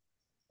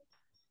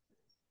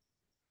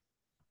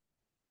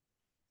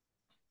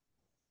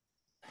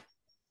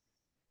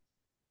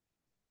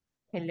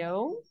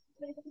 Hello.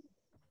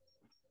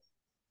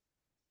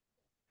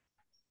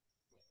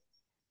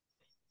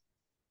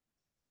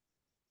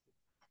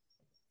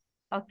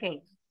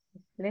 Okay,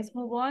 let's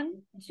move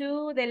on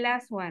to the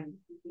last one.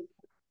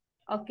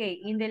 Okay,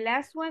 in the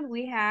last one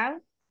we have,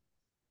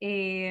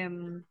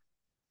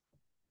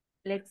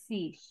 let's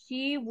see,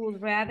 she would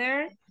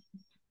rather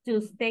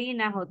to stay in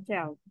a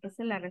hotel.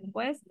 Esa es la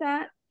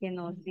respuesta que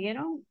nos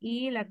dieron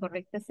y la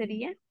correcta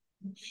sería,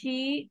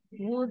 she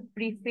would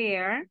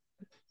prefer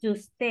to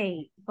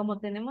stay. Como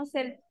tenemos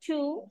el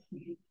to,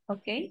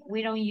 okay,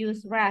 we don't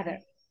use rather.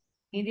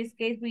 In this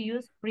case, we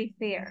use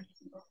prefer.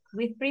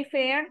 With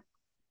prefer,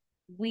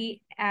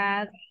 we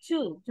add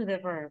to the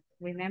verb.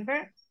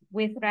 Remember,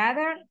 with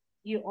rather,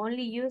 you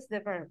only use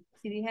the verb.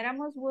 Si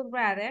dijéramos would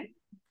rather,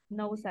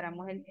 no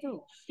usáramos el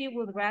to. She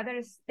would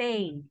rather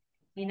stay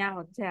in a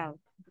hotel.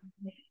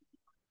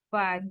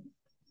 But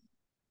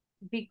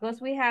because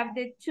we have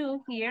the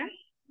to here,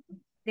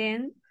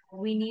 then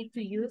we need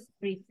to use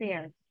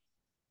prefer.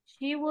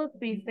 She would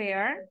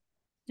prefer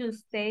to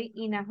stay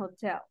in a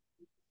hotel.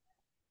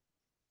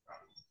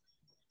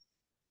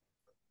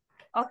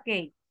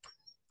 Okay.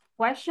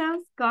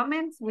 Questions,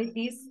 comments with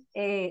these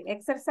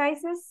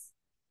exercises?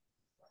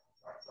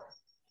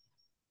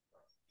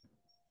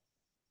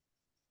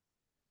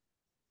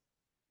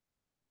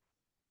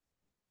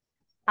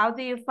 How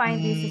do you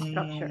find this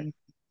structure?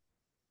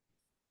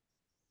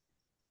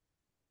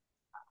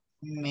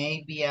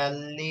 Maybe a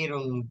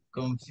little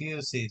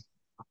confused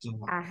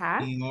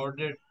in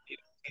order to do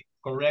it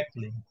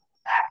correctly.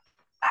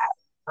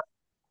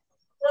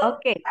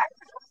 Okay.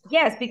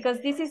 Yes, because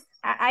this is,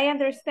 I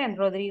understand,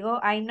 Rodrigo.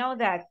 I know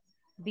that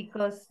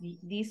because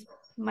this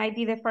might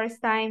be the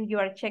first time you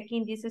are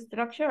checking this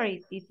structure,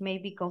 it may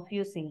be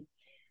confusing.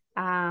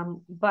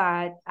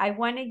 But I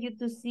wanted you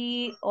to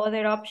see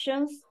other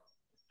options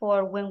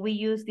for when we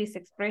use these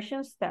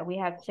expressions that we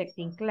have checked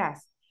in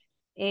class.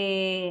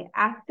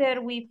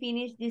 After we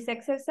finish these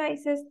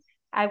exercises,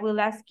 I will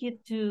ask you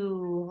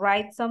to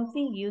write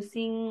something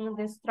using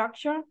the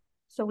structure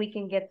so we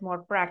can get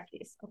more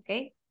practice,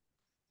 okay?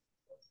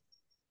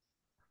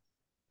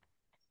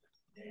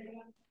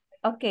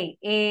 Okay,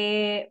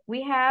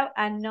 we have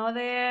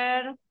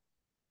another,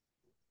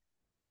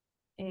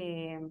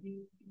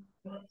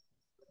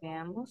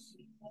 veamos.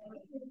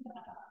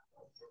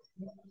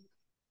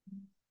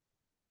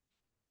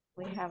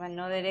 We have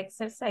another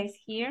exercise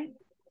here.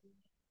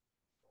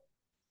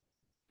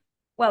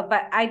 Well,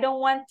 but I don't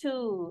want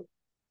to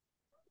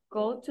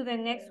go to the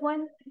next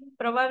one.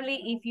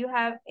 Probably if you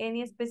have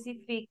any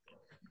specific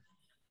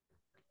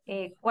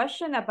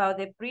question about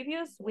the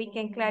previous, we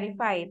can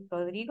clarify it,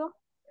 Rodrigo.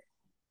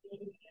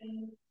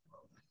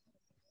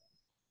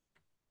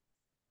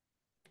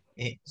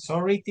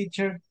 Sorry,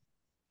 teacher.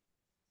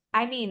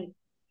 I mean,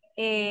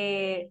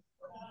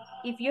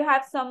 if you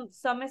have some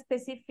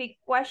specific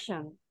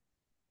question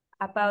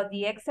about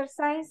the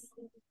exercise.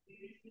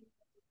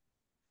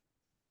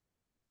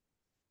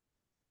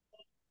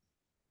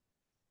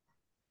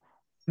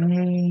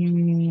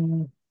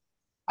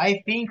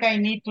 I think I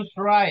need to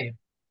try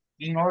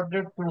in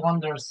order to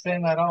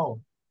understand at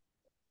all.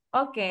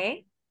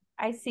 Okay,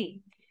 I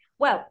see.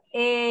 Well,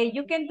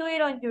 you can do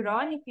it on your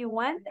own if you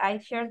want. I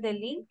share the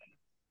link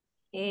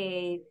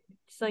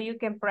so you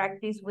can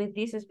practice with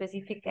this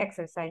specific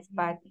exercise.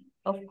 But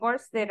of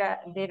course, there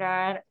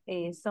are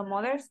some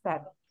others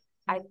that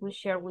I could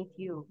share with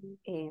you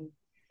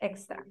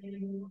extra.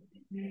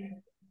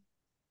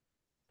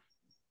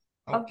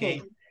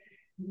 Okay.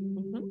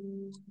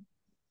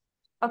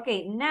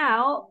 Okay,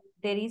 now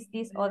there is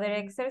this other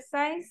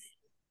exercise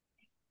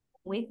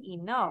with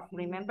enough.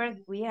 Remember,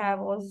 we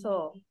have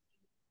also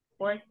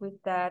worked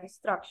with that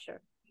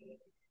structure.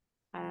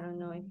 I don't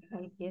know if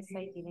I guess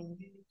I didn't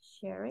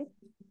share it.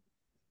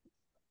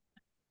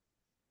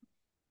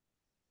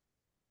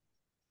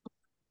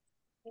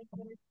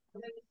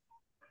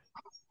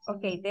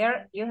 Okay,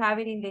 there you have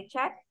it in the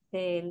chat,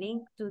 the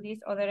link to this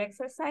other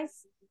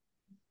exercise.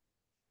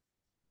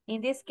 In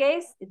this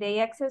case, the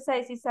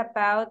exercise is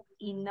about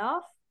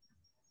enough,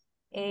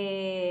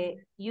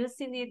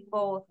 using it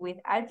both with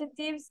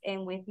adjectives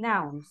and with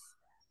nouns.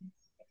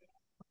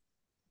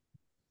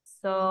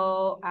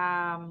 So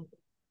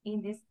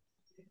in this,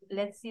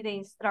 let's see the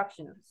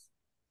instructions.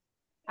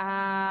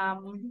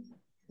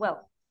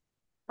 Well,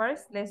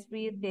 first let's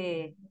read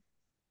the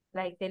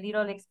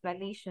little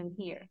explanation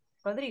here.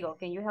 Rodrigo,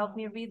 can you help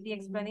me read the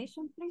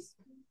explanation, please?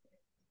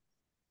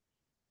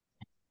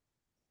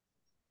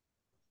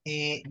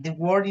 The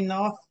word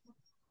enough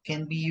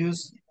can be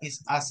used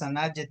as an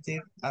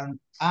adjective and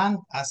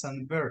as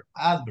an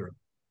adverb.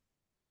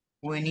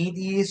 When it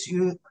is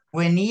used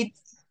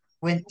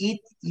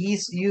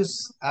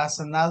as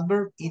an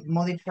adverb, it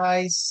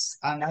modifies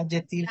an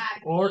adjective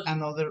or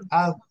another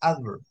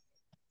adverb.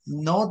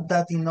 Note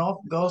that enough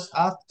goes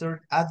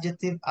after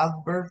adjective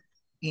adverb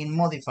in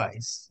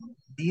modifies.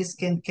 This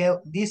can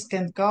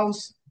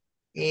cause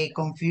a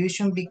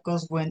confusion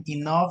because when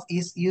enough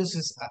is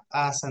used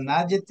as an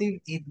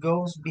adjective, it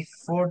goes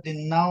before the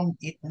noun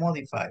it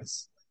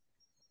modifies.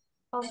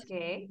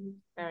 Okay,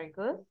 very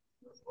good.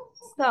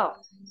 So,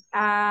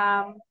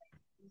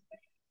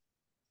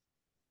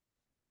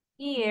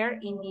 here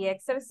in the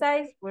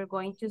exercise, we're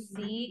going to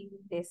see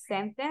the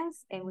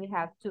sentence and we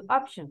have two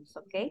options,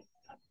 okay?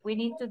 We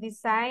need to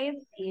decide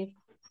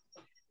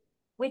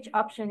which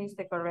option is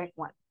the correct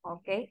one,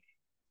 okay?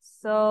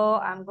 So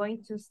I'm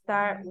going to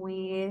start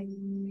with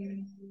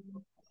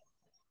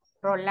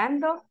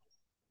Rolando.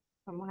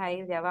 Vamos a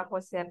ir de abajo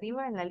hacia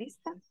arriba en la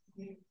lista.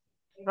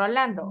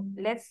 Rolando,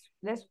 let's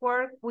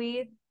work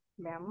with,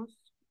 veamos.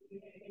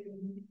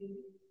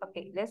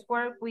 Okay, let's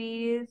work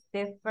with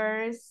the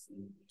first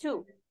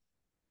two.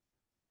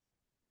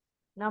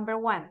 Number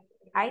one,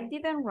 I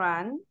didn't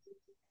run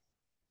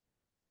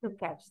to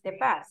catch the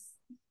bus.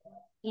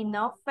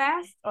 Enough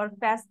fast or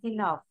fast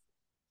enough?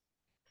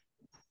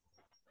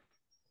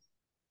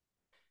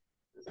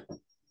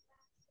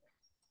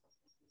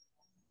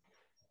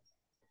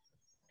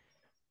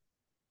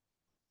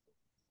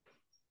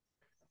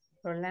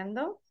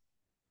 Rolando?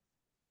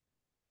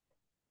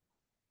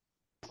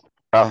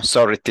 Oh,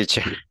 sorry,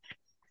 teacher.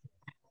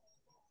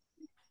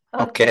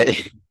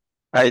 Okay.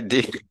 I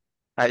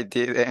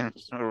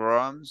didn't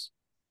run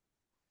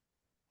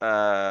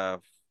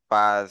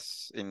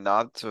fast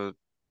enough to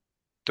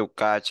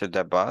catch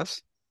the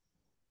bus.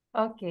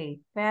 Okay,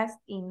 fast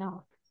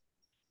enough.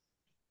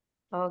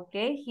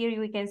 Okay, here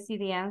we can see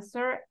the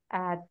answer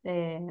at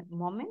the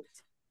moment.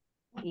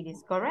 It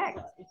is correct.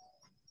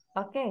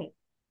 Okay,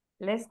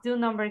 let's do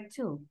number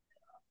two.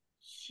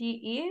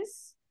 She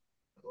is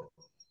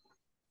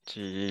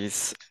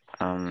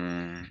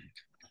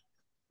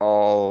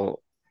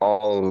all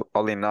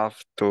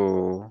enough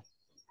to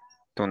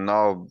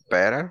know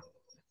better.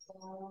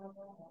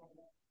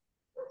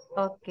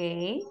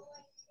 okay.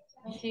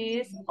 She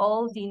is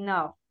old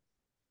enough.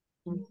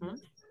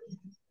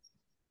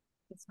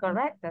 It's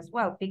correct as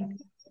well.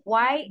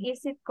 Why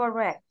is it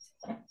correct?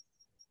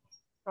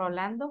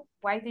 Rolando,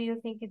 why do you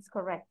think it's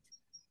correct?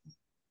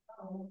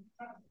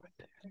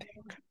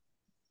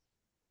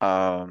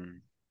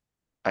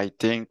 I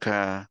think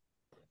the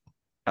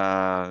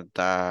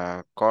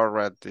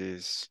correct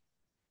is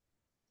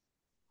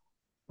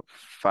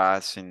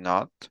fast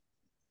enough.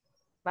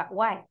 But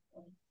why?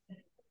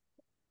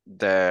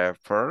 The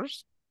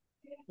first.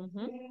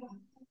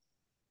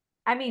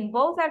 I mean,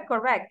 both are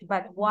correct,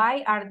 but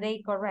why are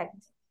they correct?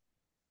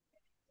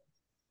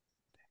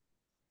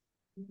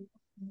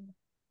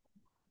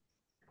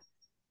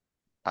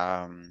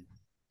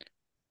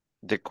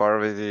 The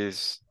correct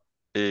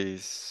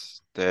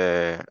is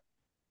the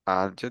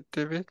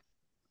adjective?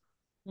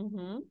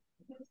 Mm-hmm.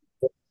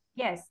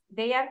 Yes,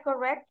 they are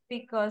correct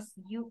because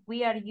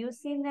we are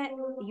using it,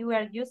 you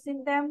are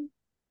using them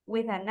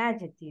with an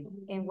adjective.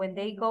 And when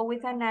they go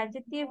with an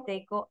adjective,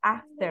 they go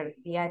after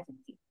the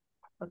adjective.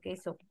 Okay,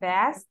 so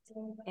fast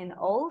and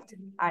old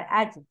are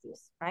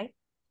adjectives, right?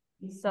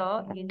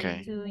 So you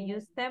need to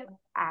use them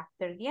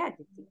after the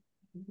adjective.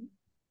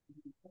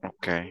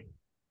 Okay.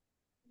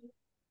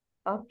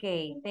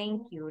 Okay,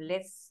 thank you.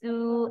 Let's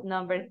do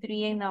number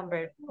 3 and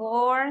number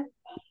 4.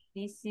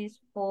 This is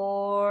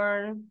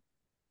for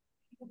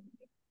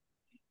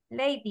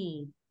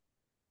lady.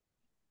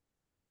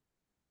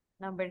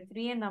 Number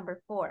 3 and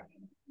number 4.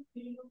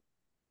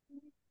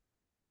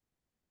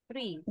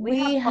 3.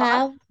 We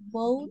have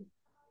both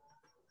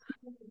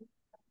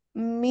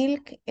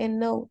milk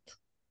and oat.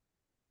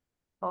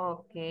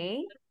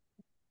 Okay.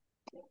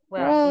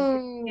 Well,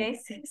 Wrong. in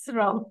this case, it's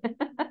wrong.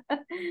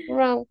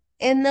 Wrong.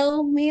 And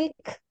no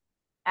milk.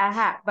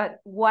 But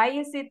why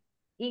is it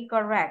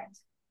incorrect,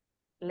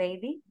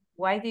 lady?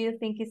 Why do you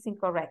think it's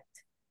incorrect?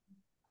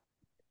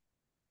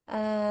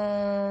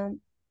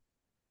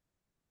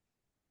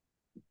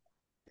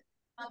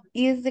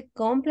 Is the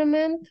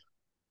complement?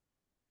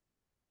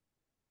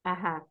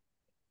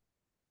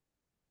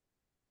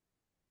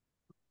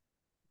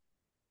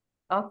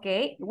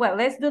 Okay, well,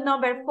 let's do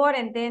number 4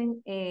 and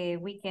then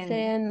we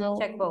can No.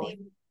 check both.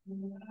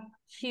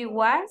 She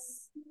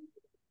was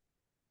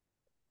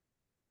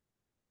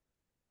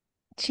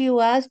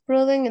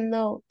prudent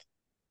enough.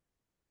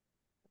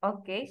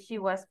 Okay, she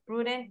was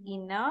prudent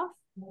enough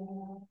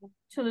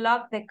to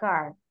lock the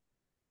car.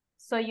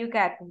 So you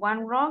got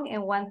 1 wrong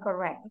and 1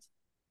 correct.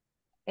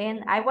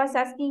 And I was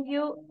asking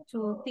you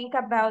to think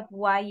about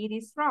why it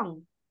is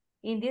wrong.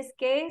 In this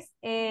case,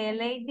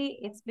 lady,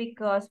 it's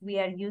because we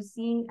are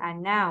using a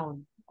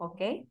noun,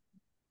 okay?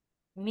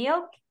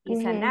 Milk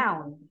is a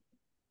noun.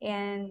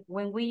 And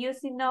when we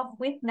use enough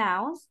with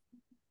nouns,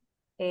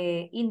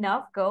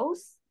 enough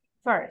goes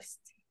first,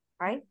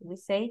 right? We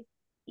say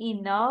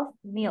enough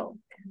milk.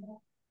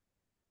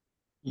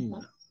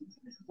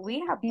 We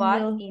have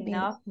bought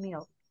enough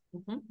milk.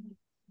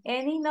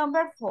 And in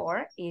number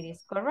 4, it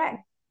is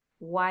correct.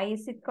 Why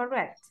is it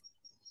correct?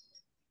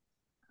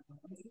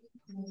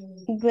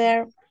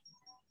 Verb.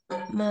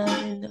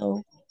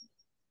 No.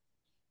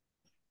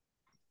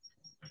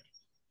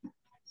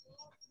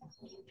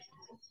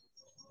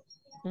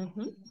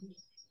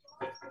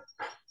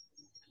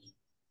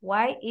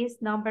 Why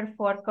is number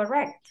 4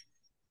 correct?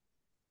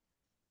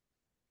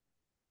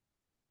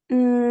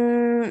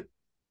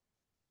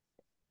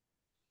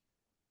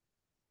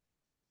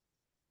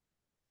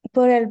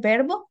 Por el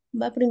verbo,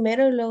 va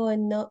primero y luego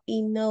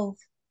enough.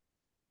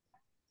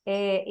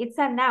 It's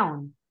a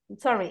noun.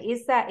 Sorry,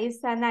 it's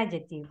an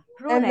adjective.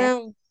 Prudent.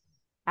 Noun.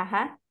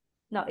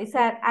 No, it's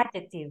an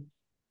adjective.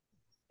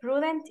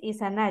 Prudent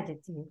is an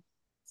adjective.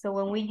 So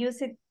when we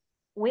use it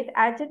with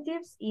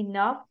adjectives,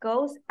 enough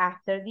goes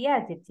after the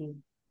adjective.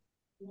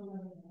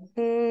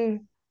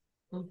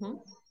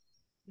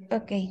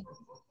 Ok.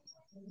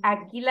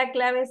 Aquí la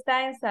clave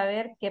está en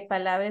saber qué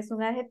palabra es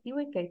un adjetivo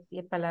y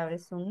qué palabra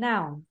es un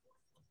noun.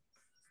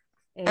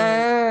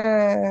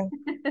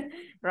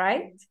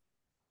 Right?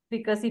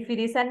 Because if it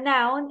is a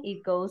noun,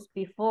 it goes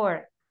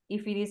before.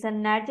 If it is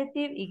an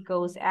adjective, it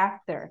goes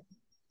after.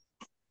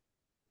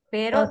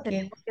 Pero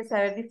tenemos que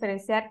saber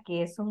diferenciar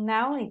qué es un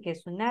noun y qué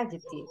es un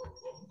adjective.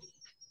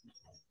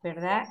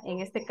 ¿Verdad?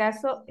 En este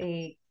caso,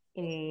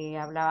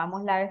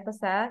 hablábamos la vez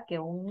pasada que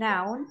un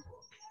noun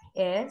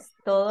es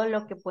todo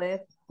lo que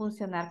puede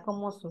funcionar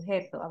como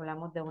sujeto.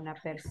 Hablamos de una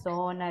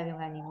persona, de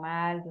un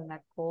animal, de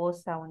una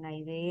cosa, una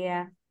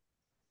idea.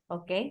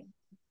 ¿Ok?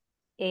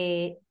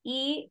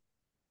 Y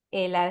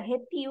el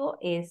adjetivo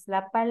es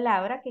la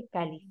palabra que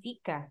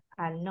califica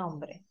al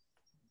nombre.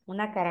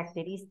 Una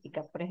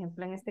característica. Por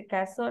ejemplo, en este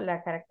caso,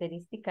 la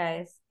característica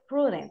es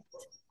prudent.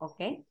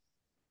 ¿Ok?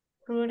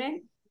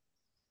 Prudent.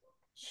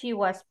 She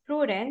was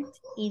prudent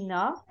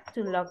enough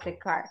to lock the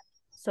car.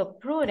 So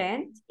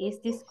prudent is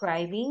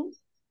describing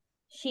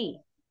she,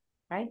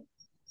 right?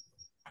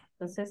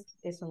 Entonces,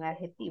 es un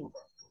adjetivo.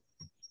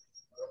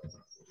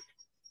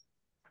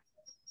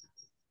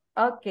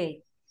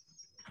 Okay.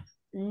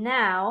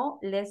 Now,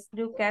 let's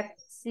look at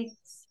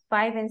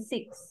 5 and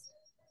 6.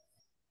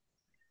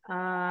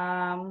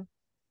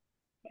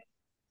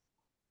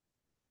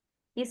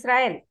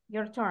 Israel,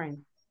 your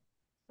turn.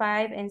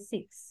 5 and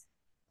 6.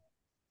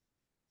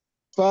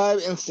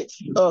 5 and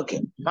 6.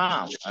 Okay,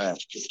 mom.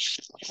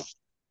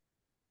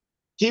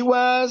 She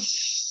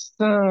was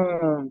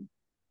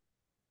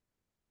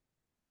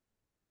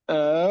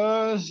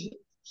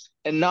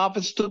enough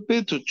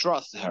stupid to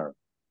trust her.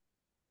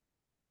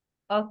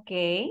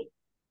 Okay.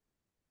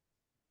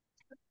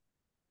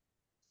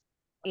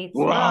 It's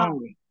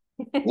wrong.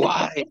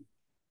 Why?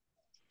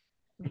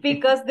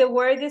 Because the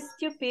word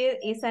stupid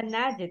is an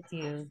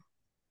adjective.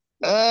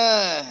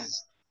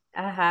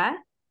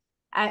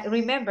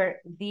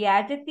 Remember, the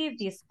adjective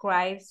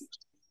describes,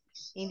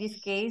 in this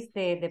case,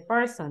 the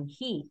person,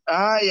 he.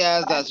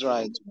 Yes, that's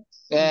right.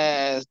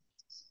 Yes.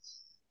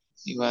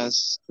 He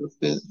was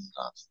stupid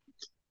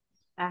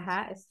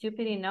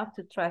stupid enough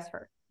to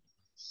transfer.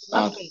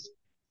 not. Okay,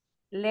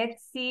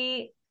 let's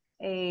see.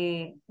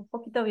 Un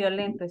poquito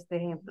violento este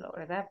ejemplo,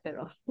 ¿verdad?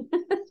 Pero,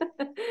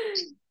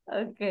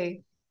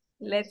 okay,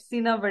 let's see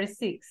number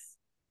 6.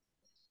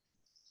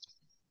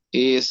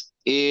 Is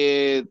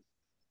it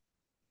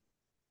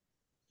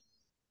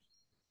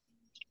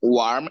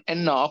warm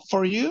enough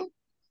for you?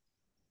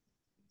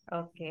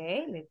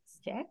 Okay, let's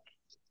check.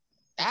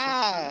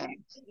 Ah,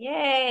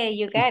 Yay,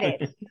 you got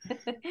it.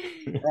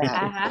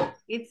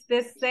 It's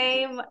the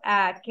same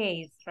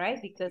case,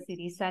 right? Because it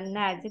is an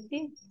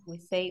adjective. We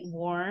say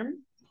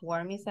warm.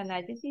 Warm is an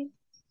adjective.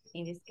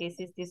 In this case,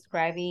 it's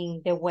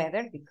describing the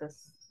weather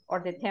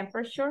or the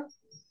temperature,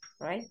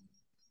 right?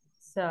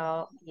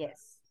 So,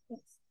 yes,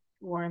 it's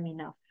warm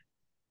enough.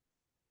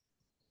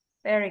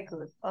 Very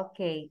good.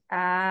 Okay,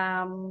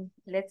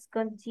 let's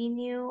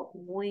continue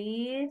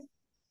with,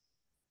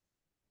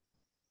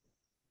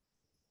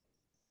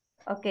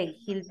 okay,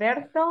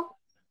 Gilberto.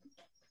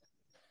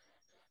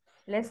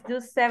 Let's do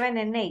 7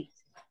 and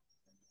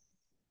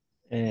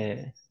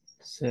 8.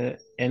 So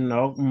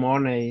enough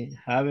money.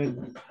 Have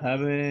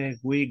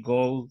we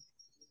got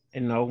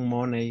enough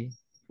money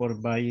for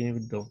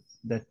buying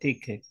the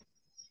ticket?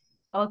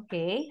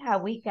 Okay,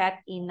 have we got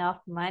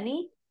enough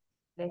money?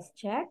 Let's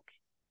check.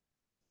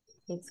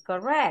 It's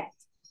correct.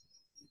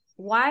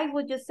 Why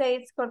would you say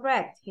it's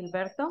correct,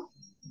 Gilberto?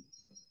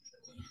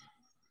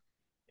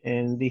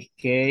 In this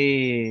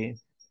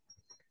case,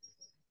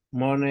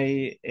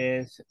 money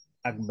is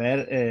el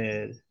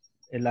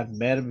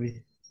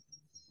adverbio.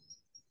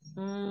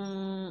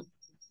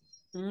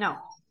 No.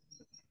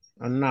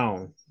 A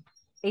noun.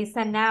 It's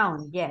a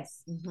noun,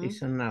 yes.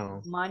 It's a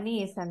noun.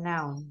 Money is a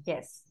noun,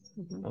 yes.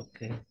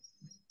 Okay.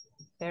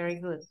 Very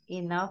good.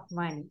 Enough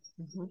money.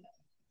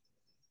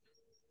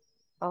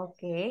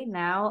 Okay,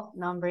 now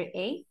number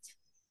 8.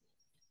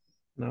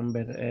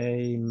 Number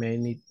 8,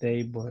 many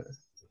table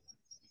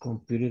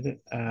computers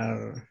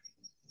are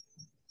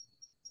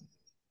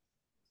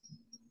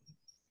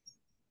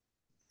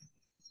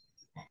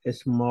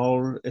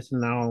small is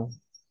now.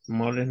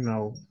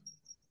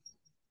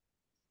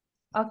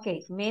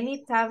 Okay,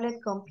 many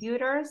tablet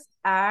computers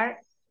are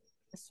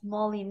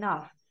small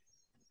enough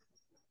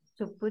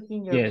to put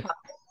in your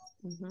pocket.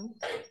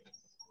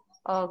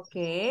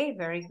 Okay,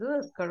 very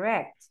good,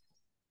 correct.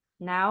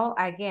 Now,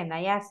 again,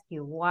 I ask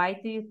you, why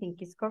do you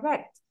think it's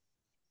correct?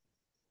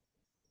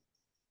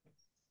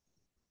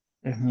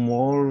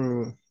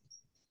 Small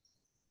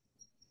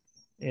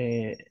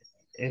is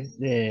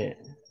the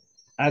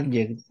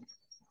adjective.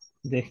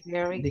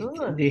 Very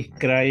good.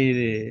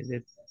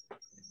 Describe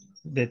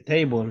the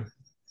table.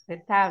 The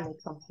tablet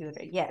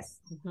computer, yes.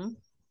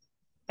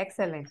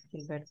 Excellent,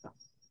 Gilberto.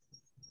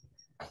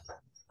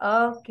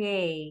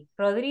 Okay,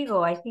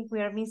 Rodrigo, I think we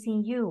are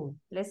missing you.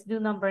 Let's do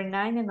number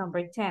 9 and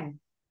number 10.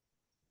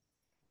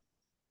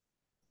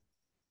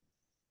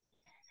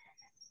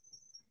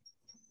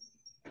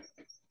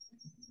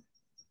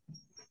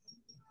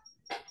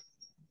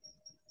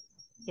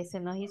 ¿Qué se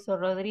nos hizo,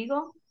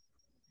 Rodrigo?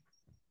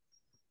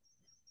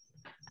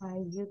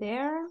 Are you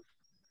there?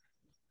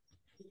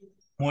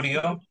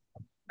 Murió,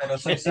 pero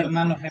soy su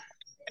hermano.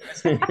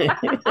 Es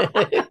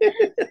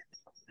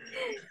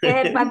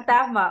el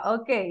fantasma,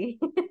 ok.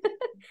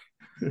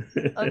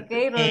 Ok,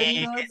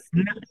 Rodrigo's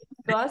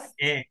ghost.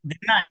 The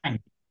 9.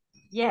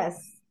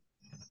 Yes.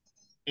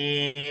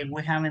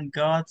 We haven't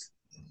got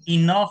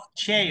enough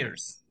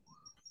chairs.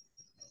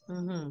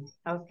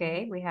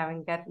 Okay, we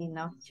haven't got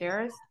enough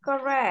chairs.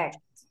 Correct.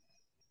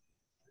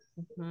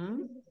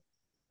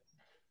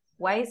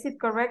 Why is it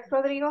correct,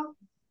 Rodrigo?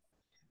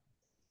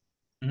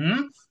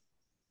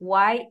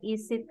 Why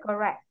is it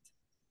correct?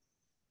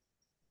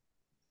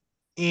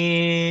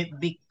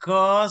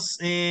 Because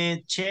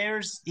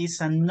chairs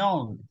is a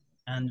noun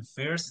and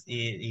first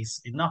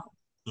is enough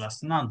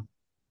plus none.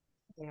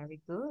 Very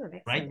good.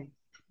 Excellent. Right?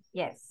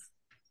 Yes.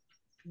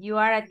 You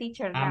are a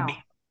teacher now.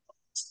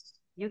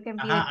 You can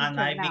be a teacher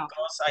now.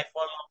 Because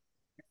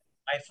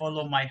I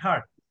follow my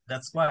heart.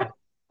 That's why.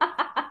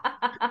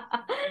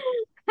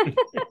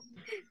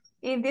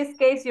 In this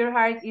case, your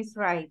heart is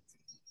right.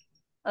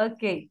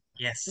 Okay.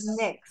 Yes.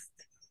 Next.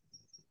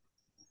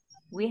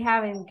 We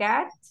haven't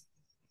got.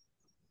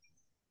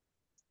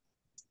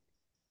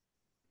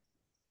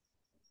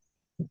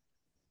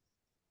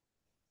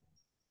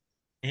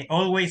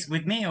 Always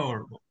with me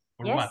or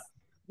Yes. what?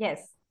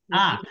 Yes.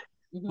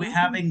 We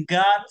haven't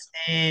got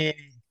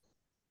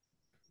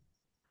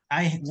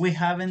we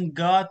haven't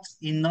got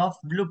enough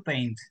blue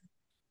paint.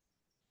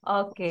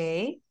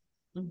 Okay.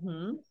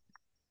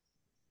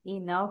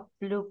 Enough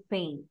blue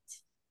paint.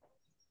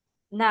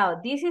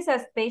 Now, this is a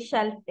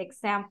special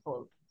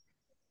example.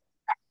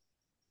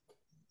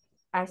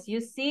 As you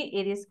see,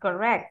 it is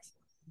correct,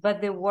 but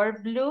the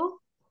word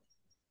blue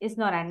is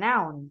not a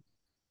noun.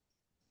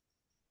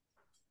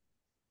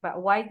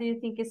 But why do you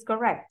think it's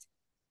correct?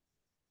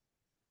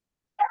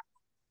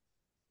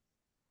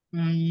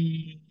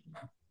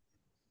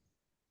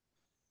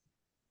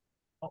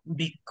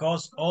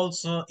 Because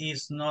also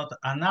is not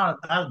an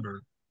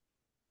adverb.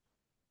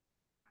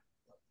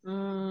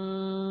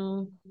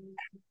 Mm,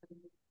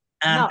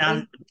 And, no.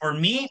 and for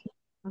me,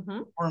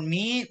 Mhm.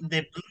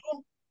 the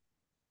blue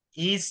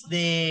is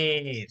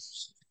the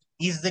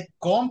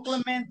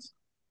complement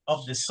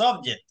of the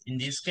subject. In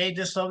this case,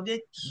 the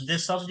subject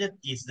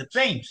is the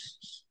paint.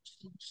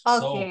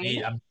 So,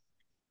 Okay.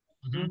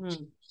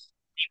 Mhm.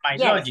 my Yes.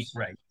 logic,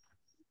 right?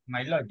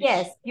 My logic.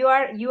 Yes, you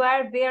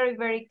are very,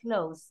 very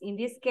close. In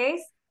this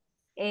case,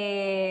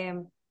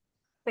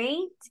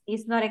 paint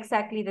is not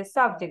exactly the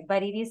subject,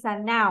 but it is a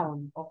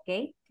noun,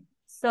 okay?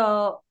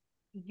 So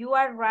you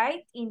are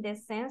right in the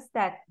sense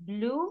that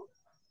blue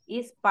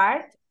is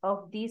part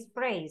of this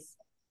phrase.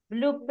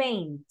 Blue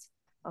paint,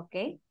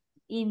 okay?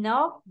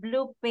 Enough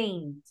blue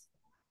paint.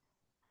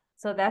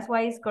 So that's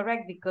why it's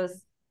correct,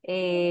 because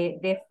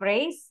the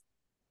phrase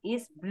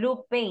is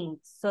blue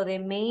paint. So the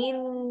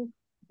main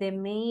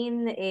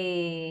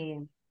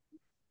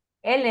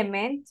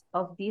element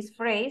of this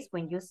phrase,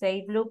 when you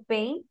say blue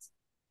paint,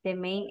 the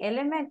main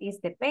element is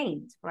the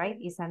paint, right?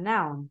 It's a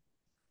noun.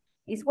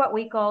 It's what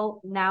we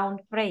call noun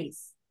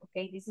phrase.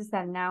 Okay, this is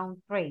a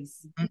noun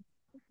phrase.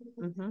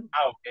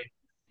 Okay.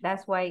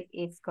 That's why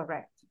it's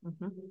correct.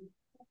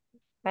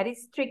 But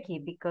it's tricky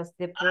because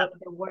the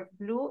word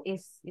blue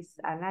is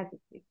an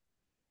adjective,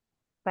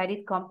 but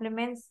it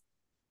complements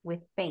with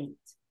paint,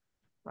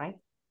 right?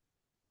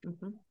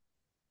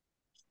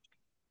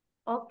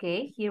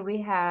 Okay, here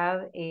we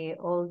have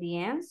all the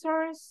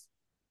answers,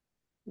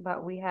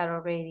 but we had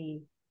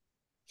already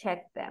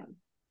checked them.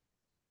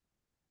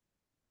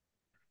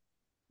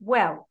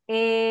 Well,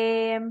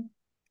 these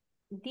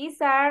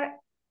are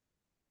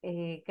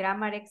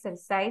grammar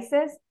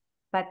exercises,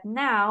 but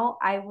now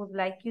I would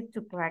like you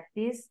to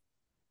practice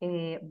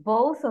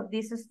both of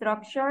these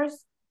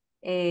structures.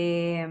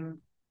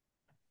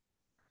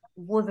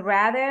 Would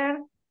rather,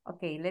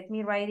 okay, let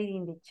me write it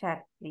in the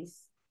chat,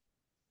 please.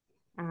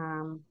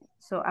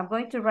 So I'm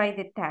going to write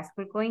the task.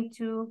 We're going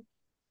to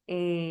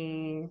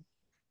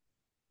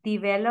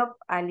develop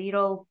a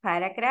little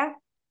paragraph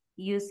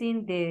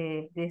using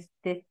the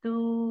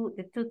two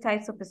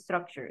types of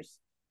structures,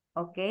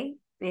 okay?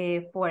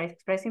 For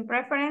expressing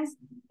preference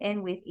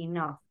and with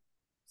enough.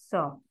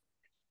 So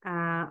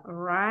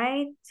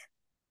write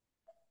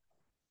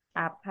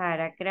a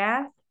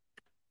paragraph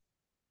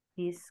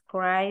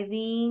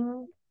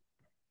describing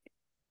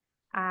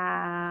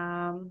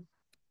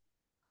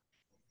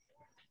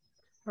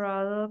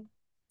products.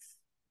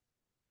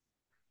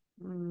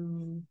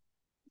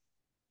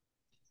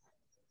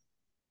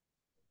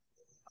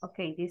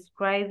 Okay,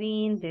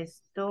 describing the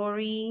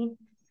story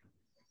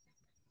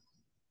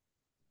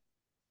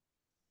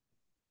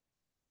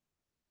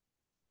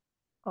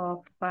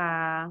of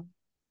a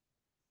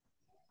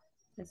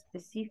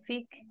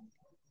specific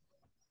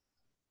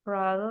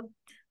product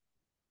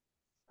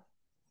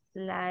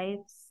life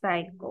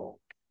cycle.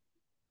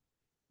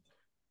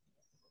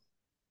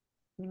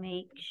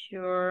 Make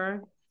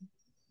sure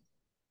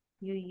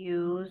you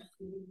use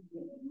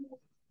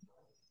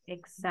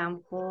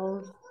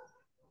examples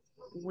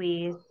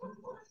with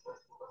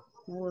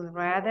would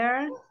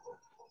rather,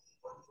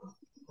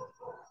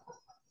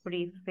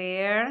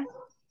 prefer,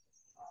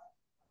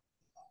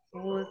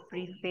 would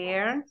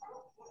prefer,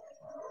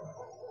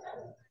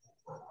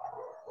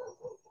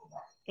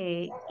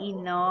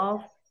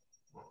 enough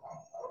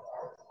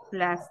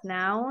plus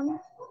noun,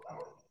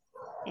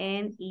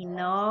 and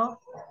enough,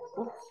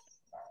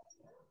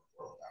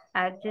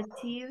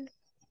 adjective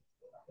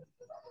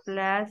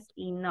plus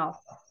enough.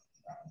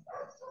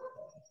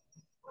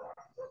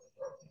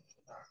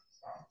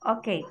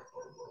 Okay,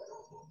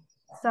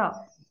 so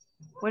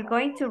we're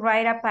going to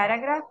write a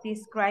paragraph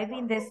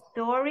describing the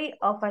story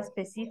of a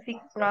specific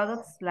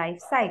product's life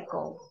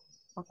cycle,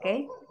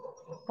 okay?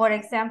 For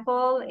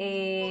example,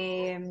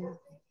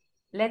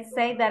 let's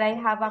say that I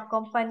have a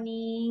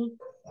company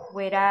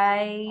where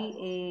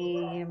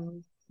I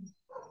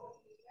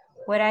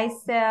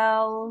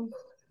sell,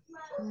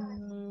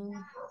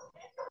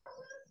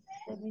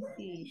 let me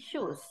see,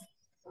 shoes,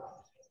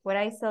 where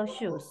I sell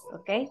shoes,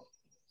 okay?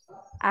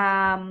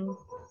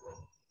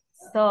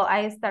 So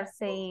I start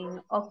saying,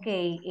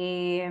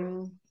 okay,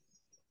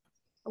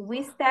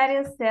 we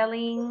started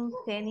selling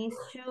tennis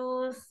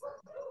shoes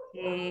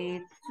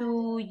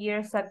 2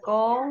 years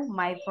ago.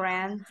 My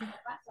brand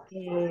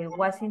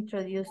was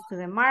introduced to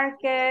the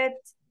market,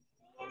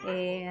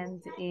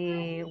 and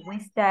we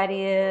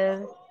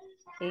started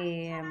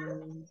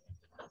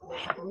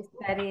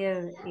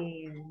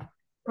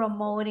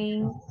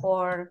promoting,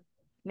 or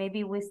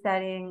maybe we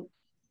started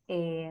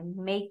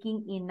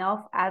making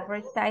enough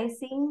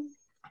advertising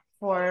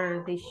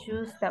for the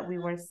shoes that we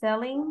were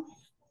selling.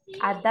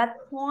 At that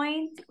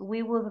point,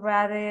 we would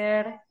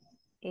rather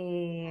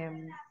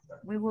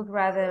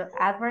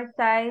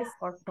advertise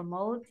or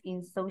promote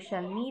in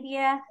social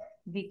media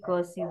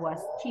because it was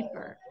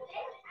cheaper,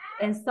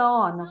 and so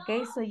on.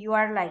 Okay, so you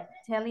are like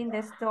telling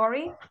the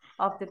story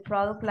of the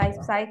product life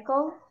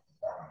cycle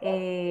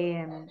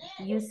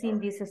using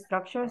these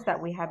structures that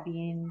we have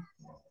been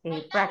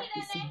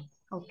practicing.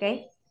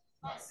 Okay,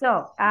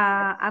 so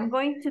I'm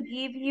going to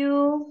give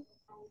you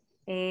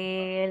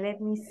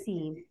Let me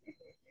see.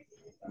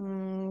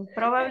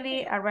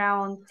 Probably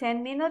around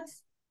 10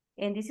 minutes,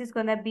 and this is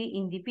gonna be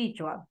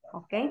individual,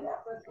 okay?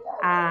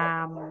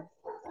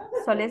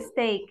 So let's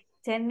take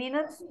 10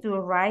 minutes to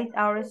write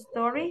our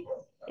story,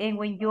 and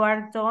when you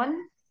are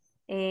done,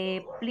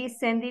 please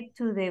send it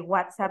to the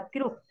WhatsApp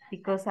group,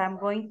 because I'm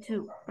going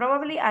to,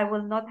 probably I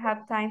will not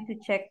have time to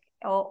check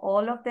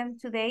all of them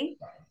today,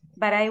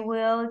 but I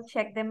will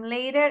check them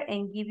later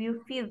and give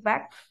you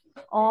feedback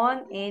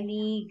on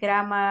any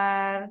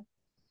grammar,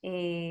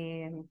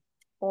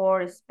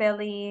 or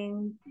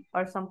spelling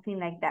or something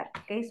like that.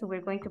 Okay, so we're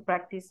going to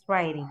practice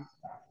writing.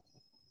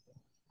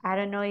 I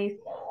don't know if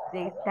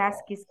the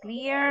task is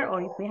clear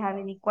or if we have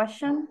any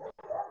question.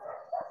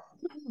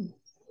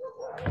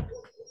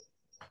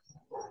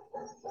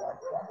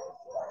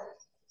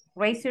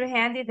 Raise your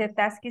hand if the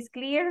task is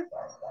clear,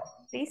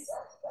 please.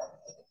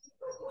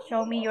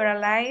 Show me you're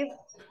alive.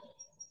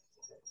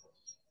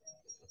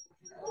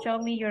 Show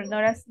me you're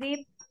not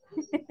asleep.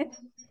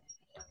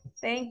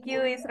 Thank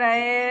you,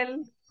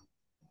 Israel.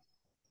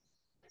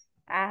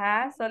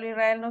 Ajá, solo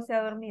Israel no se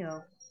ha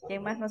dormido.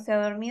 ¿Quién más no se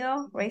ha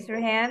dormido? Raise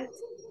your hand.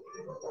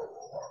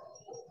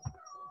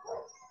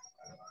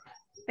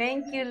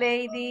 Thank you,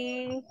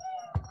 lady.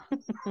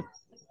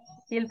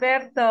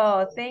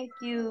 Gilberto, thank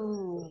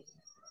you.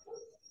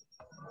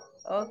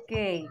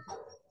 Okay.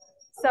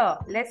 So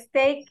let's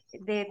take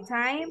the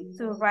time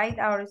to write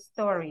our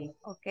story,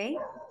 okay?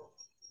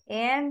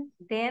 And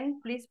then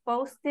please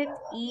post it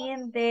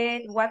in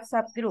the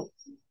WhatsApp group.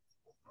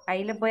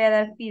 Ahí les voy a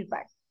dar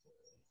feedback.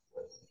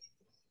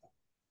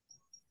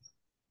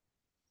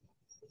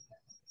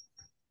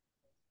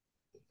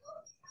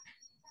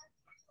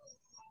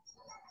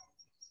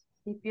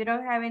 If you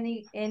don't have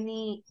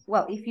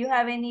well, if you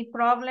have any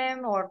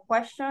problem or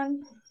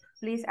question,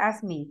 please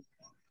ask me.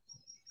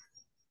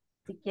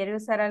 Si quiere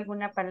usar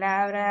alguna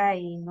palabra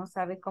y no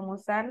sabe cómo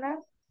usarla,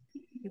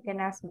 you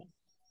can ask me.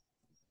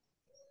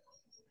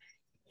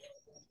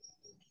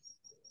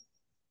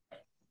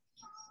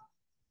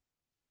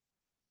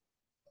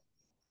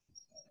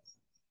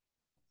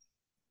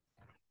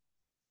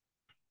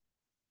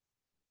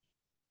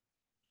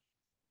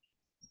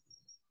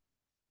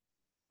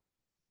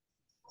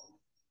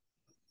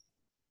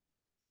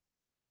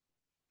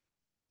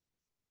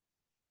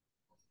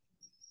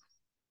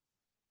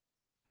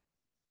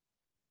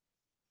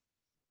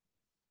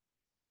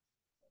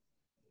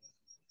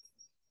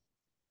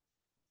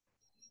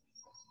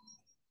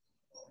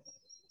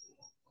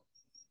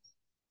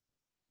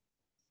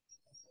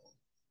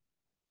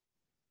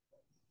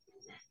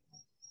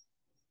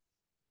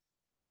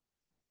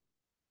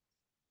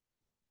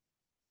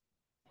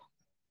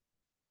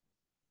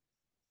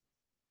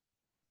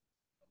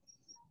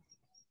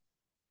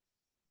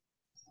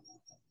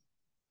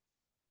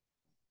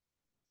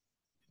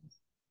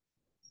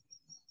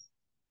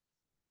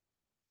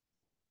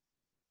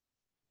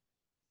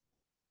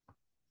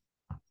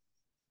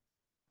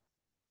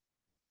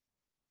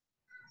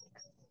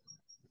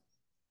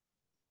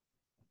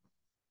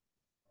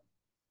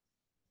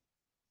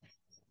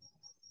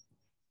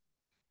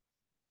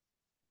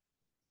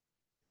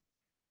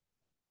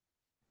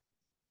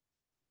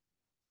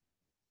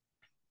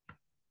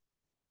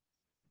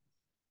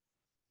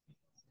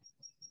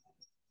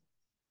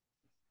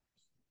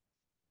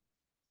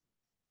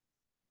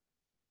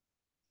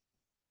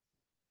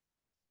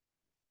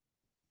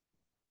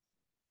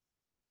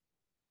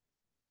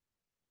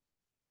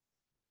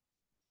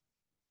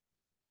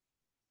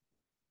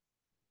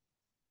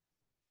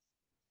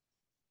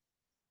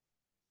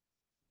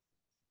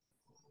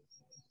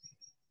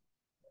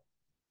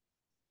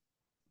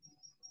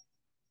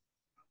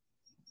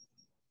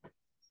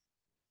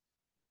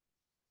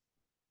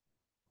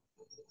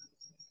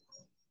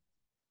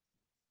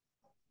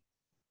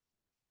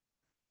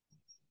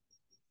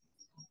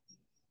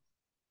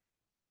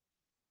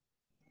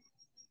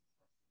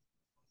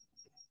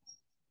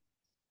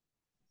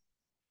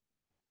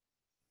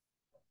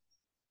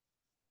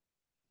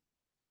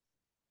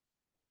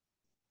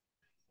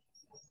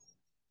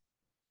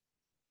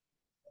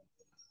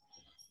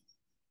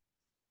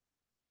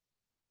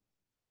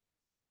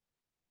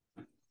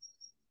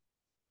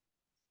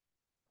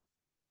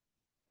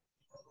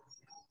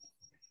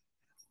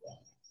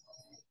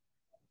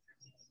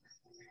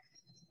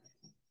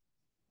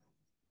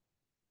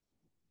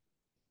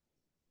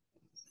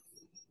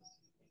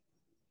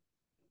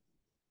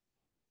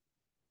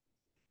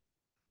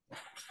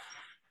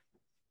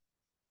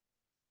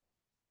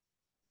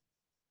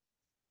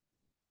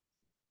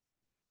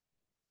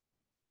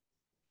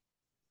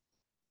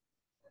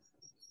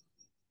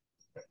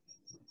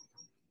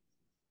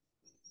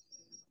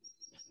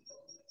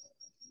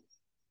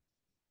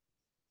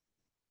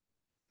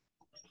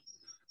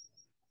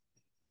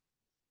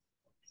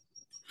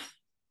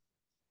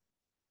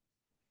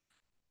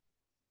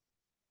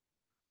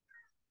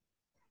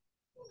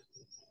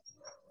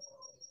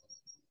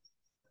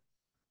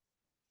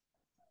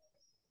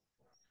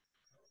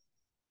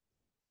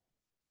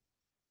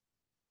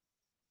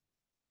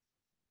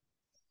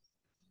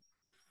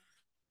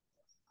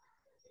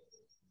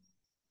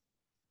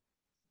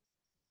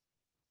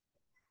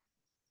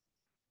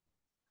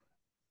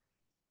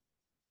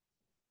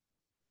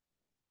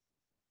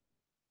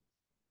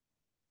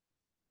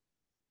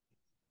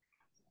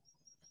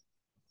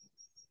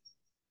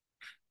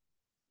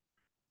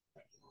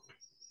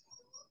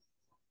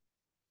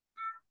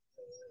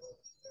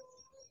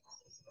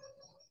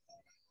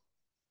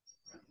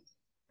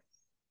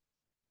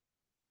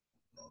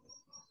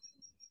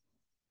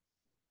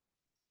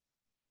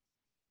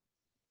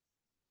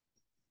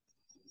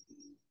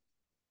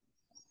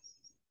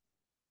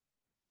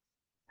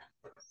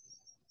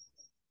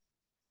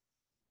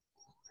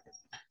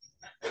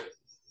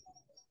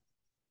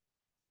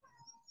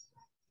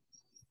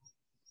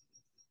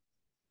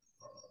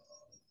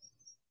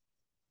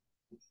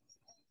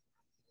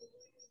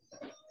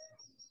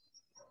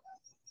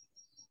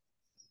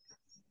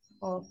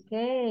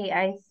 Okay,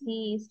 I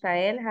see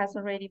Israel has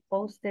already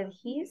posted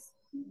his.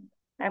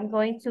 I'm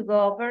going to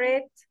go over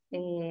it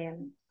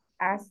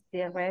as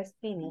the rest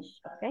finish,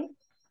 okay?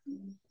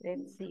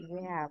 Let's see,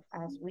 we have,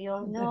 as we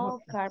all know,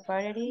 car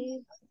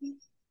battery.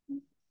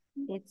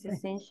 It's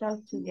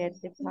essential to get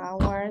the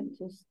power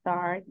to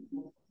start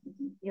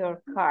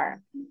your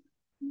car.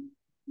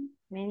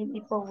 Many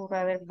people would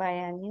rather buy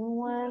a new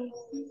one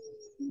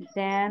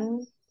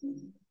than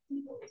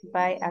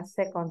buy a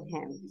second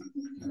hand.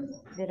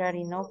 There are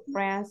enough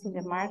brands in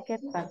the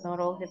market, but not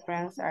all the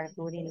brands are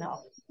good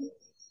enough.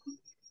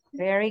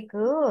 Very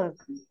good.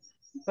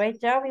 Great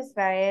job,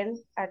 Israel,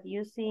 at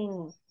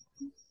using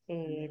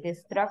the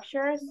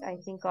structures. I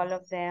think all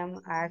of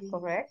them are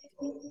correct.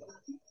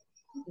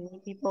 Many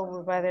people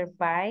would rather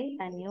buy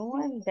a new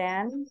one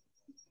than,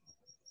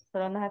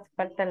 solo nos hace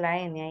falta la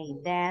N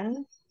ahí,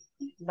 than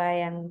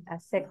buy a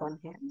second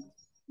hand.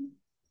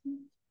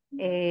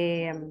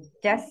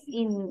 Just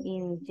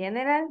in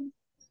general,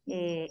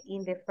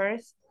 in the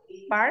first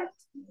part,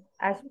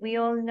 as we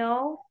all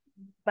know,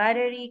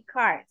 battery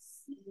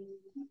cars.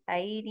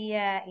 Ahí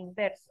iría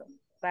inverso.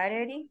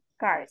 Battery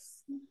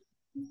cars.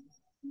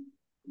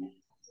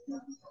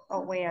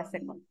 Oh, wait a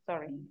second,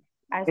 sorry.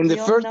 As In the we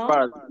all first know,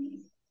 part.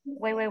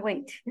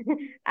 wait.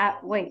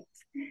 Wait.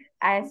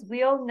 As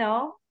we all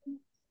know,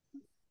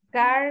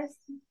 cars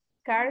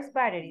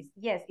batteries.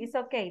 Yes, it's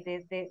okay.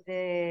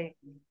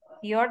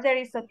 The order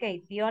is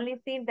okay. The only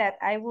thing that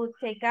I would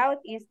take out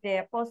is the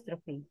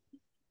apostrophe.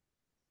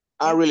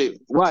 Ah, really?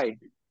 Why?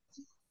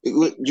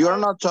 You're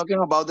not talking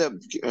about the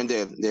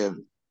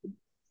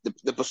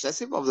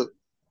possessive of the,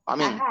 I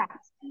mean.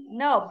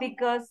 No,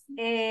 because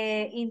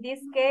in this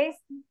case,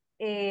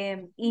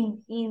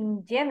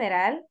 in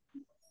general,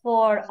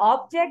 for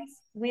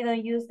objects, we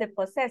don't use the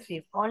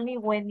possessive, only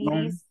when it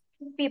is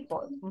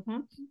people,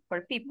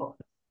 for people.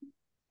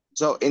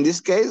 So in this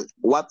case,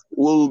 what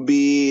will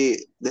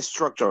be the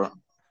structure?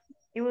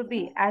 It will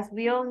be, as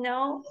we all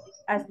know,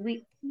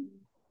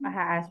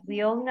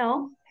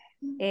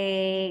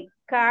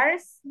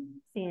 cars,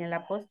 sin el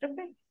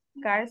apóstrofe,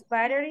 cars,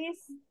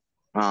 batteries.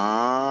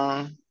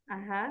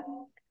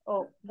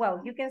 Oh,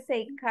 well, you can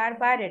say car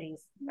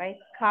batteries, right?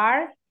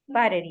 Car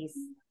batteries,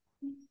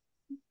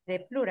 the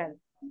plural.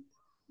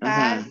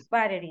 Car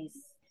batteries.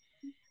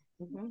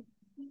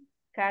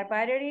 Car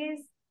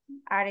batteries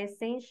are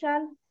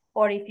essential,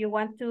 or if you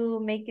want to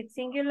make it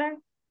singular,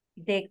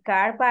 the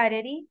car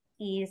battery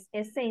is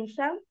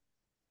essential.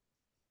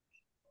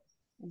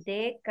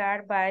 The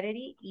car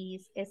battery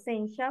is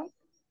essential,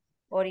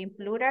 or in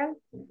plural,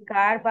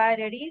 car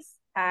batteries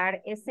are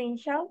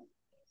essential.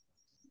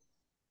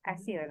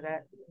 Así,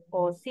 ¿verdad?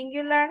 O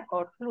singular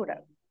or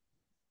plural.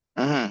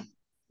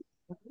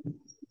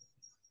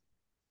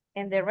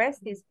 And the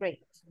rest is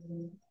great.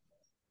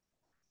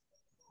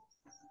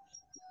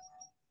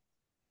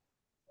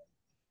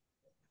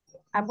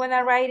 I'm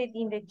gonna write it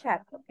in the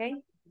chat, okay?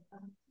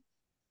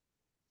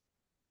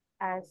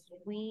 As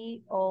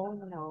we all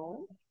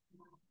know,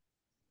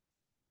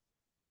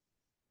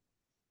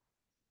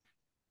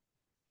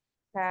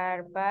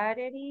 car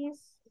batteries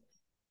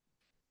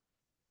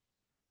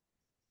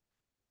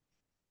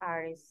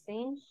are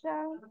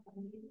essential.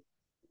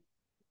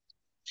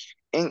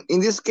 And in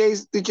this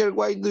case, teacher,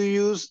 why do you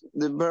use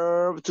the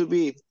verb to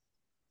be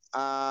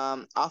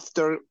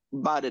after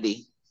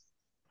battery?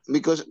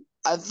 Because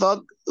I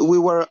thought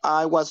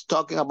I was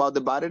talking about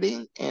the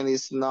battery, and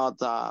it's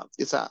not.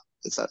 It's a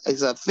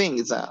thing.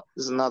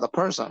 It's not a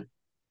person.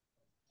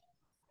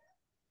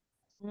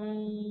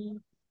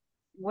 When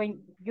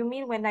you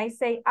mean when I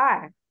say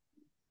are?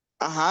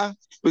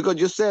 Because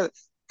you said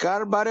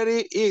car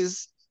battery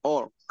is,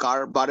 or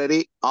car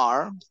battery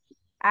are.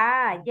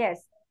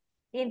 Yes.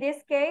 In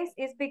this case,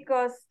 it's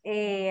because,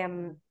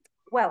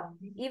 well,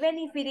 even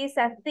if it is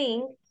a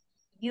thing,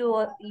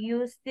 you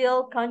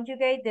still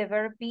conjugate the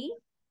verb be.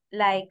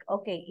 Like,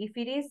 okay, if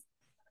it is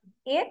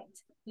it,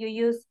 you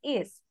use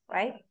is,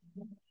 right?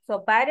 So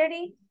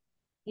battery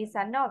is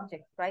an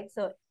object, right?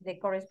 So the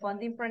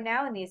corresponding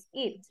pronoun is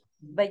it,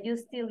 but you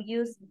still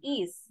use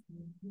is.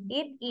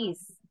 It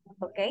is,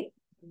 okay?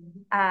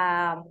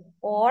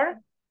 Or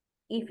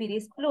if it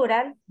is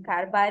plural,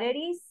 car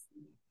batteries,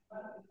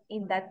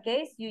 in that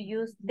case, you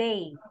use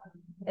they.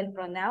 El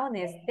pronoun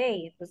es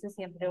they. Entonces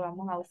siempre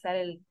vamos a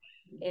usar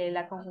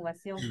la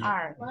conjugación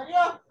are.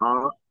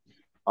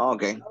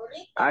 Okay.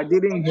 I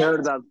didn't hear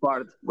that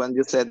part when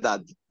you said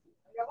that.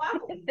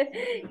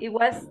 It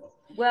was,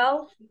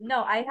 well,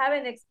 no, I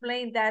haven't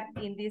explained that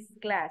in this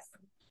class.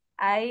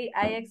 I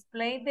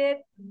explained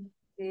it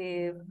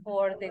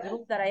for the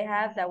group that I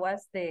had that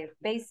was the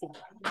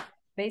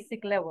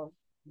basic level.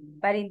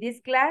 But in this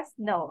class,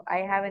 no, I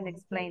haven't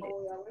explained it.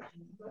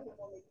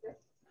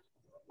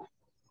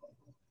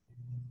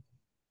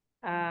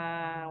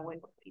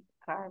 Wait,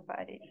 car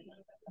battery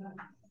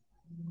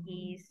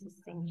is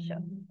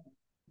essential.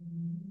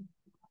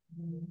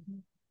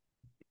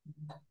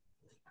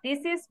 This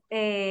is,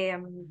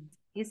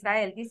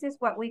 Israel, this is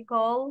what we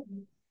call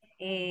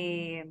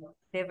the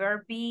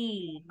verb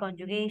be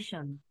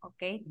conjugation,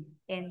 okay?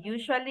 And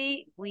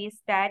usually we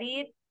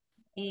study it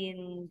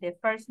in the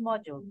first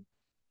module.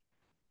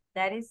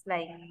 That is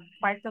like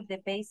part of the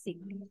basic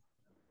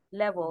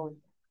level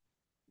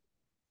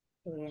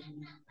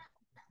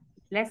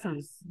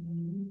lessons.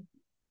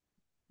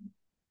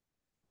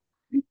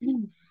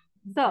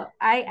 So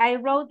I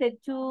wrote the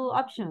two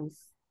options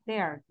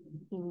there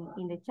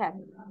in the chat.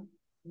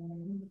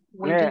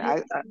 When you use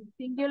it in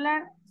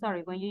singular,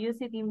 sorry, when you use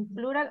it in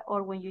plural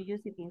or when you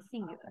use it in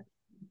singular.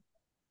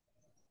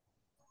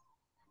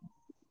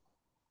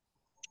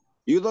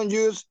 You don't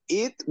use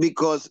it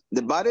because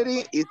the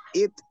battery is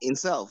it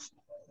itself.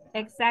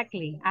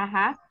 Exactly,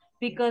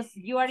 because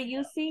you are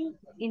using,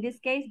 in this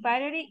case,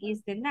 battery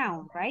is the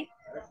noun, right?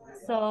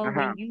 So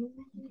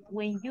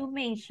when you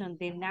mention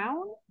the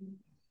noun,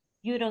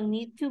 you don't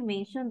need to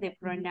mention the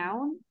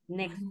pronoun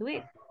next to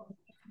it.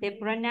 The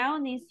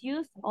pronoun is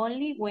used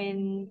only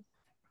when,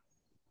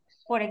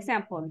 for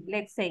example,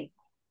 let's say,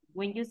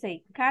 when you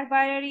say car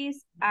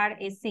batteries are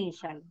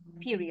essential,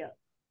 period.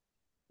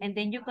 And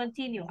then you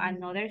continue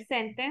another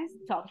sentence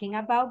talking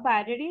about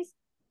batteries,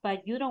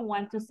 but you don't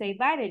want to say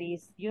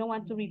batteries. You don't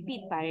want to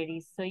repeat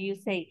batteries. So you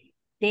say,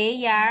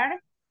 they are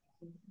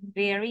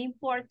very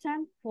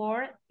important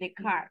for the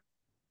car.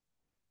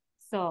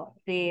 So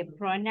the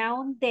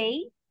pronoun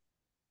they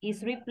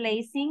is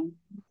replacing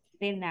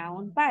the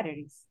noun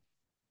batteries.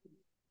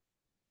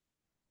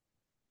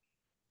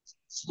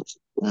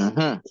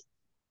 Got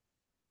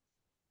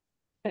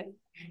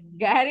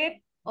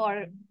it?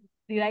 Or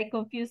did I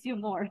confuse you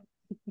more?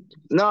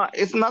 No,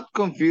 it's not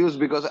confused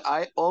because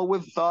I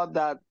always thought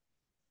that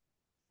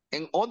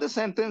in all the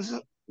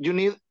sentences you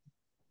need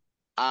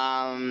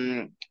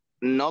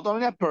not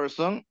only a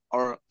person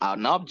or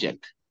an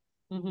object.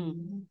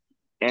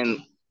 And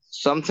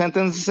some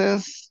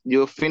sentences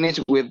you finish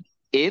with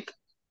it,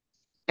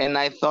 and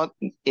I thought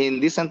in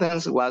this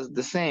sentence was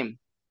the same.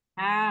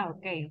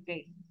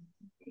 Okay.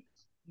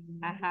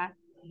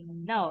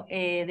 No,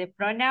 the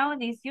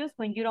pronoun is used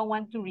when you don't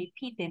want to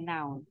repeat the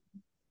noun.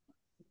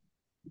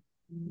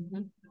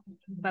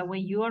 But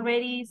when you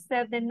already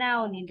said the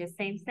noun in the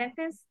same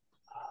sentence,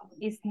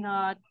 it's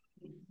not,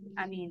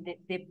 I mean,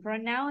 the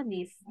pronoun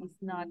is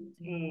not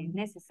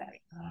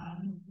necessary.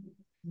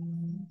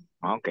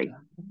 Okay.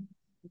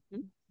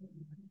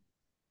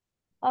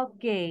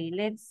 Okay,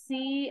 let's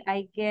see.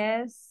 I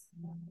guess,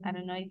 I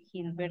don't know if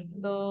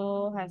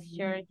Gilberto has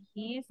shared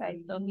his. I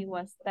thought he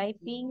was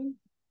typing.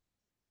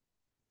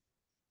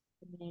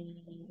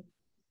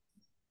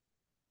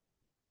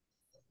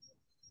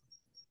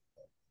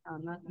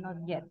 No, not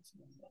yet.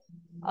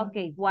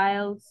 Okay,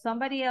 while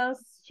somebody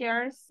else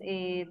shares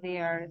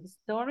their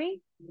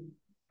story,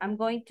 I'm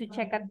going to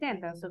check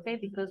attendance, okay?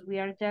 Because we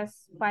are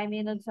just 5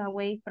 minutes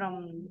away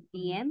from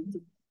the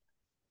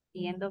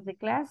end of the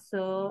class.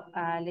 So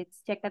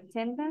let's check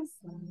attendance.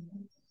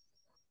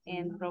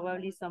 And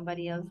probably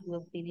somebody else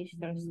will finish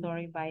their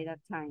story by that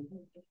time.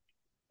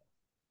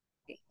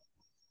 Okay.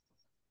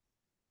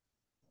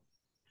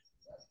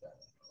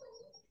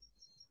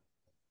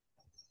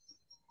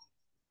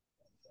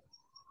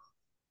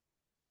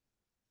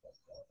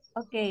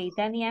 Ok,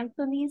 Dani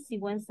Anthony,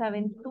 Sigüenza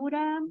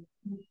Ventura.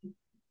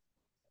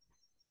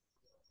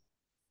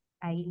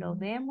 Ahí lo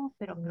vemos,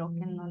 pero creo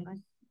que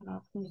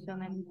no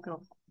funciona el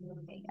micrófono.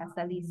 Okay,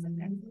 hasta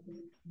listener.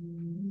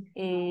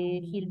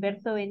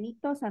 Gilberto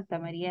Benito, Santa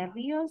María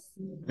Ríos.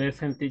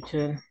 Present,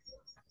 teacher.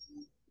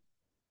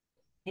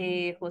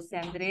 José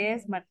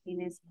Andrés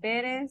Martínez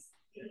Pérez.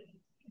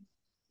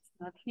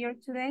 Not here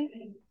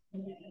today.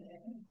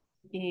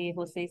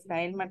 José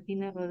Israel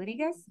Martínez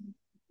Rodríguez.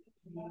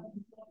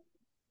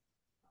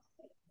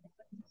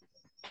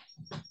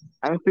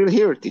 I'm still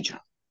here, teacher.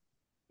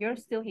 You're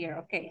still here,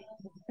 okay.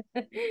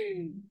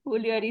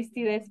 Julio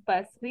Aristides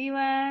Paz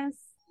Rivas,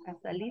 as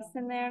a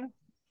listener.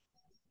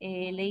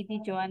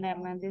 Lady Joana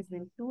Hernández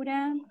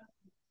Ventura.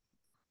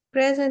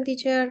 Present,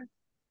 teacher.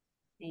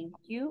 Thank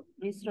you.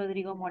 Luis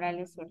Rodrigo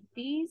Morales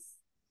Ortiz.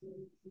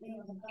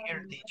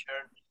 Here,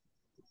 teacher.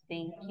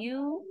 Thank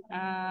you.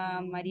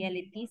 María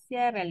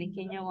Leticia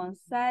Realequeño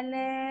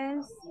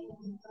González.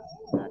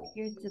 Not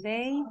here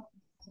today.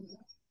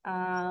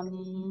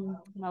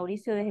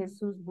 Mauricio de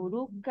Jesús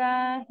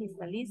Buruca, he's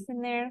a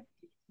listener.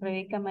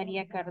 Rebeca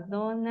María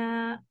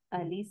Cardona,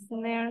 a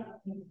listener.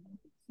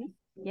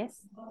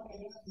 Yes.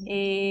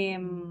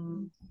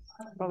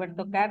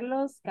 Roberto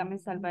Carlos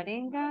Gámez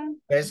Alvarenga.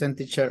 Present,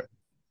 teacher.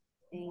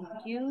 Thank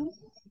you.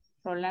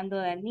 Rolando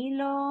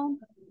Danilo.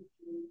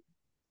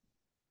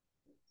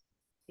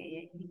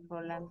 Okay, I think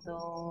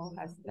Rolando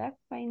has left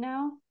by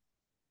now.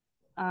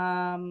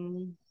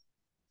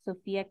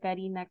 Sofía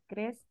Karina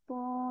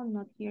Crespo,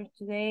 not here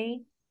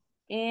today.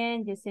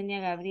 And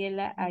Yesenia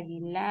Gabriela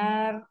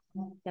Aguilar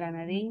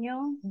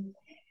Granadeño,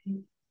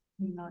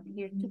 not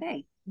here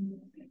today.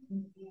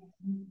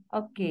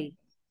 Okay,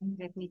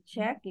 let me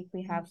check if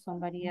we have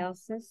somebody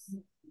else's.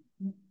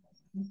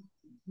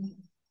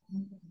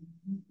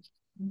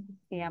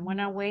 Okay, I'm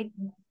gonna wait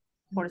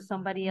for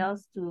somebody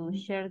else to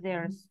share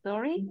their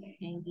story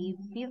and give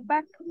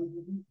feedback.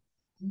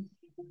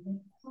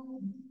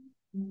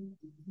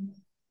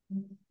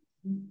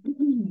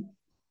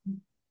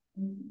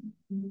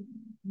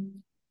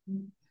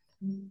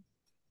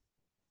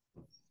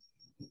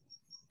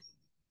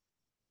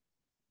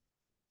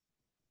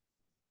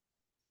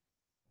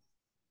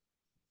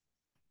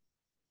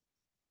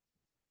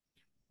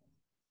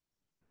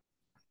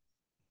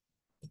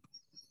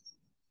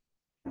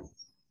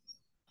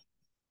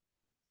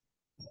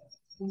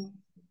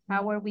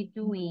 How are we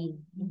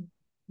doing?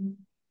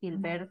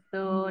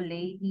 Gilberto,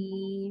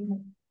 Lady.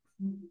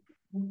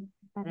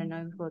 I don't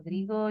know if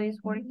Rodrigo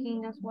is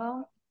working as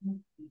well.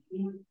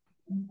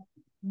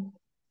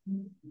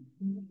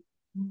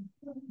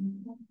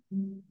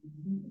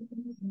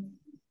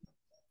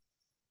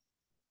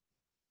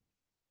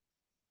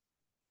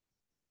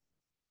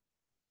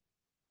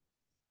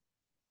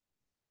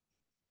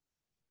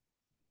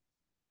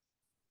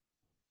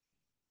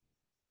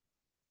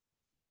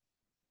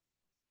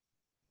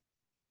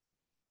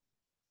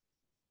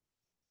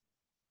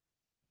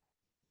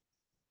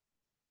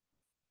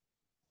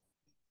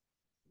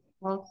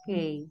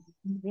 Okay,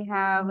 we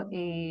have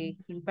a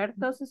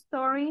Gilberto's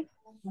story.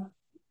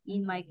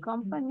 In my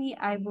company,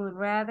 I would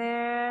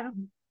rather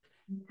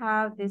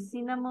have the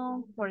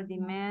cinnamon for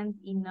demand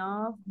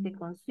enough the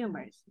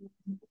consumers.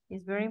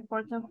 It's very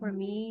important for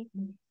me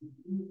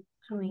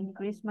to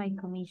increase my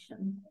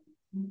commission.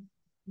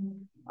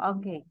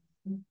 Okay.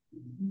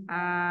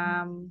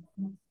 I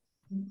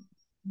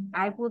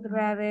would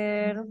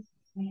rather,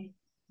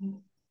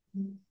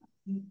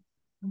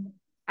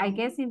 I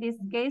guess in this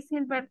case,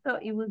 Gilberto,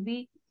 it would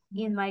be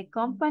in my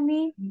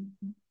company,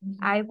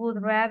 I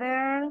would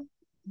rather,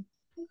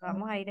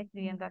 vamos a ir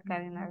escribiendo acá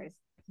de una vez.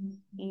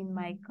 In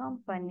my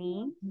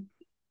company,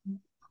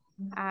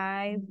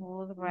 I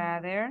would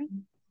rather,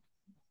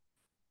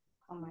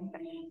 oh my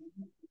gosh,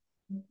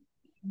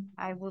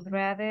 I would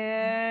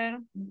rather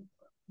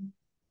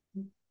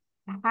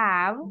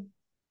have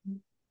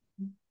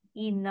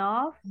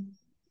enough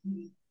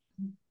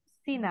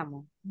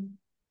cinnamon.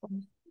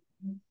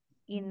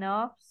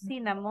 Enough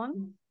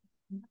cinnamon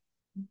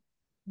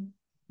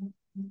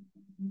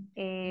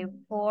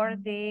for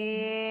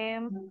the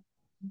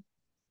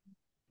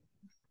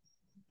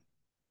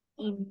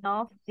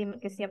enough,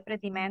 que siempre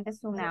demand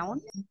es un noun,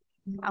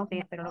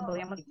 aunque, pero lo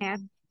podríamos decir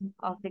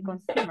of the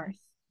consumers.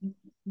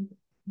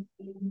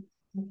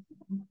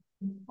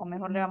 O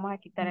mejor le vamos a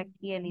quitar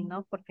aquí el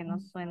enough porque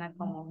no suena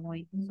como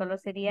muy, solo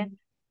sería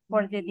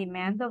for the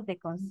demand of the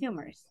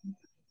consumers.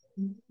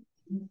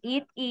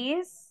 It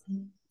is,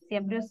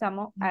 siempre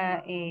usamos,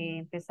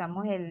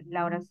 empezamos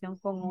la oración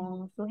con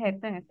un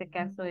sujeto, en este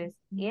caso es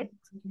it.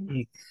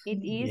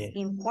 It is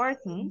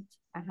important,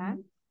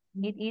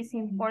 it is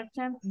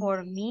important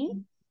for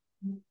me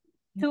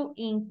to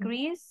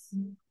increase,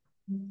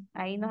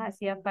 ahí nos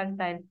hacía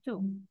falta el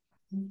to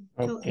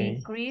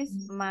increase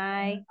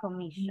my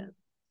commission.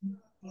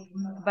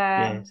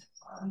 But,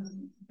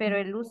 pero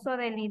el uso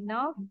del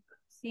enough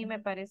sí me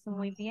parece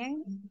muy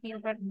bien,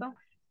 Gilberto.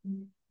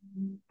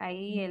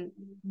 Ahí el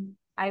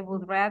I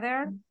would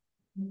rather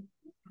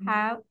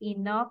have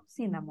enough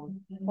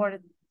cinnamon for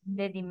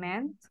the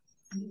demand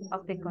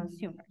of the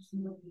consumers.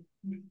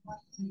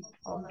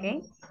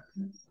 Okay.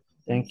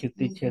 Thank you,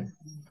 teacher.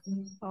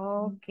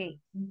 Okay.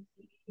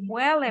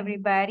 Well,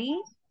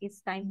 everybody, it's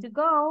time to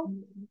go.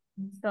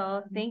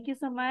 So thank you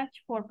so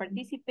much for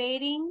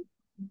participating.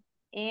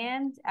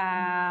 And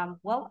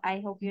well,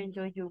 I hope you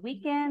enjoyed your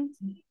weekend.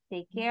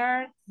 Take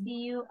care.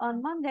 See you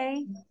on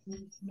Monday.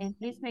 And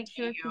please make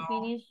sure to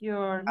finish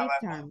your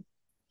midterm.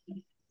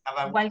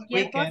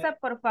 Cualquier cosa,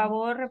 por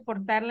favor,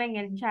 reportarla en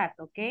el chat,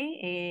 ¿ok?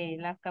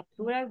 Las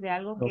capturas de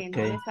algo que no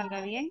le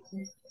salga bien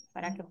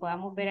para que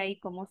podamos ver ahí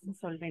cómo se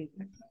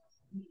solventa.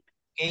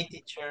 Okay,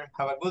 teacher.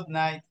 Have a good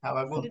night. Have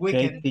a good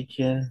weekend.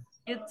 Teacher.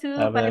 You too.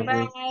 Have a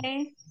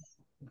Bye-bye.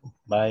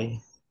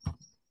 Bye.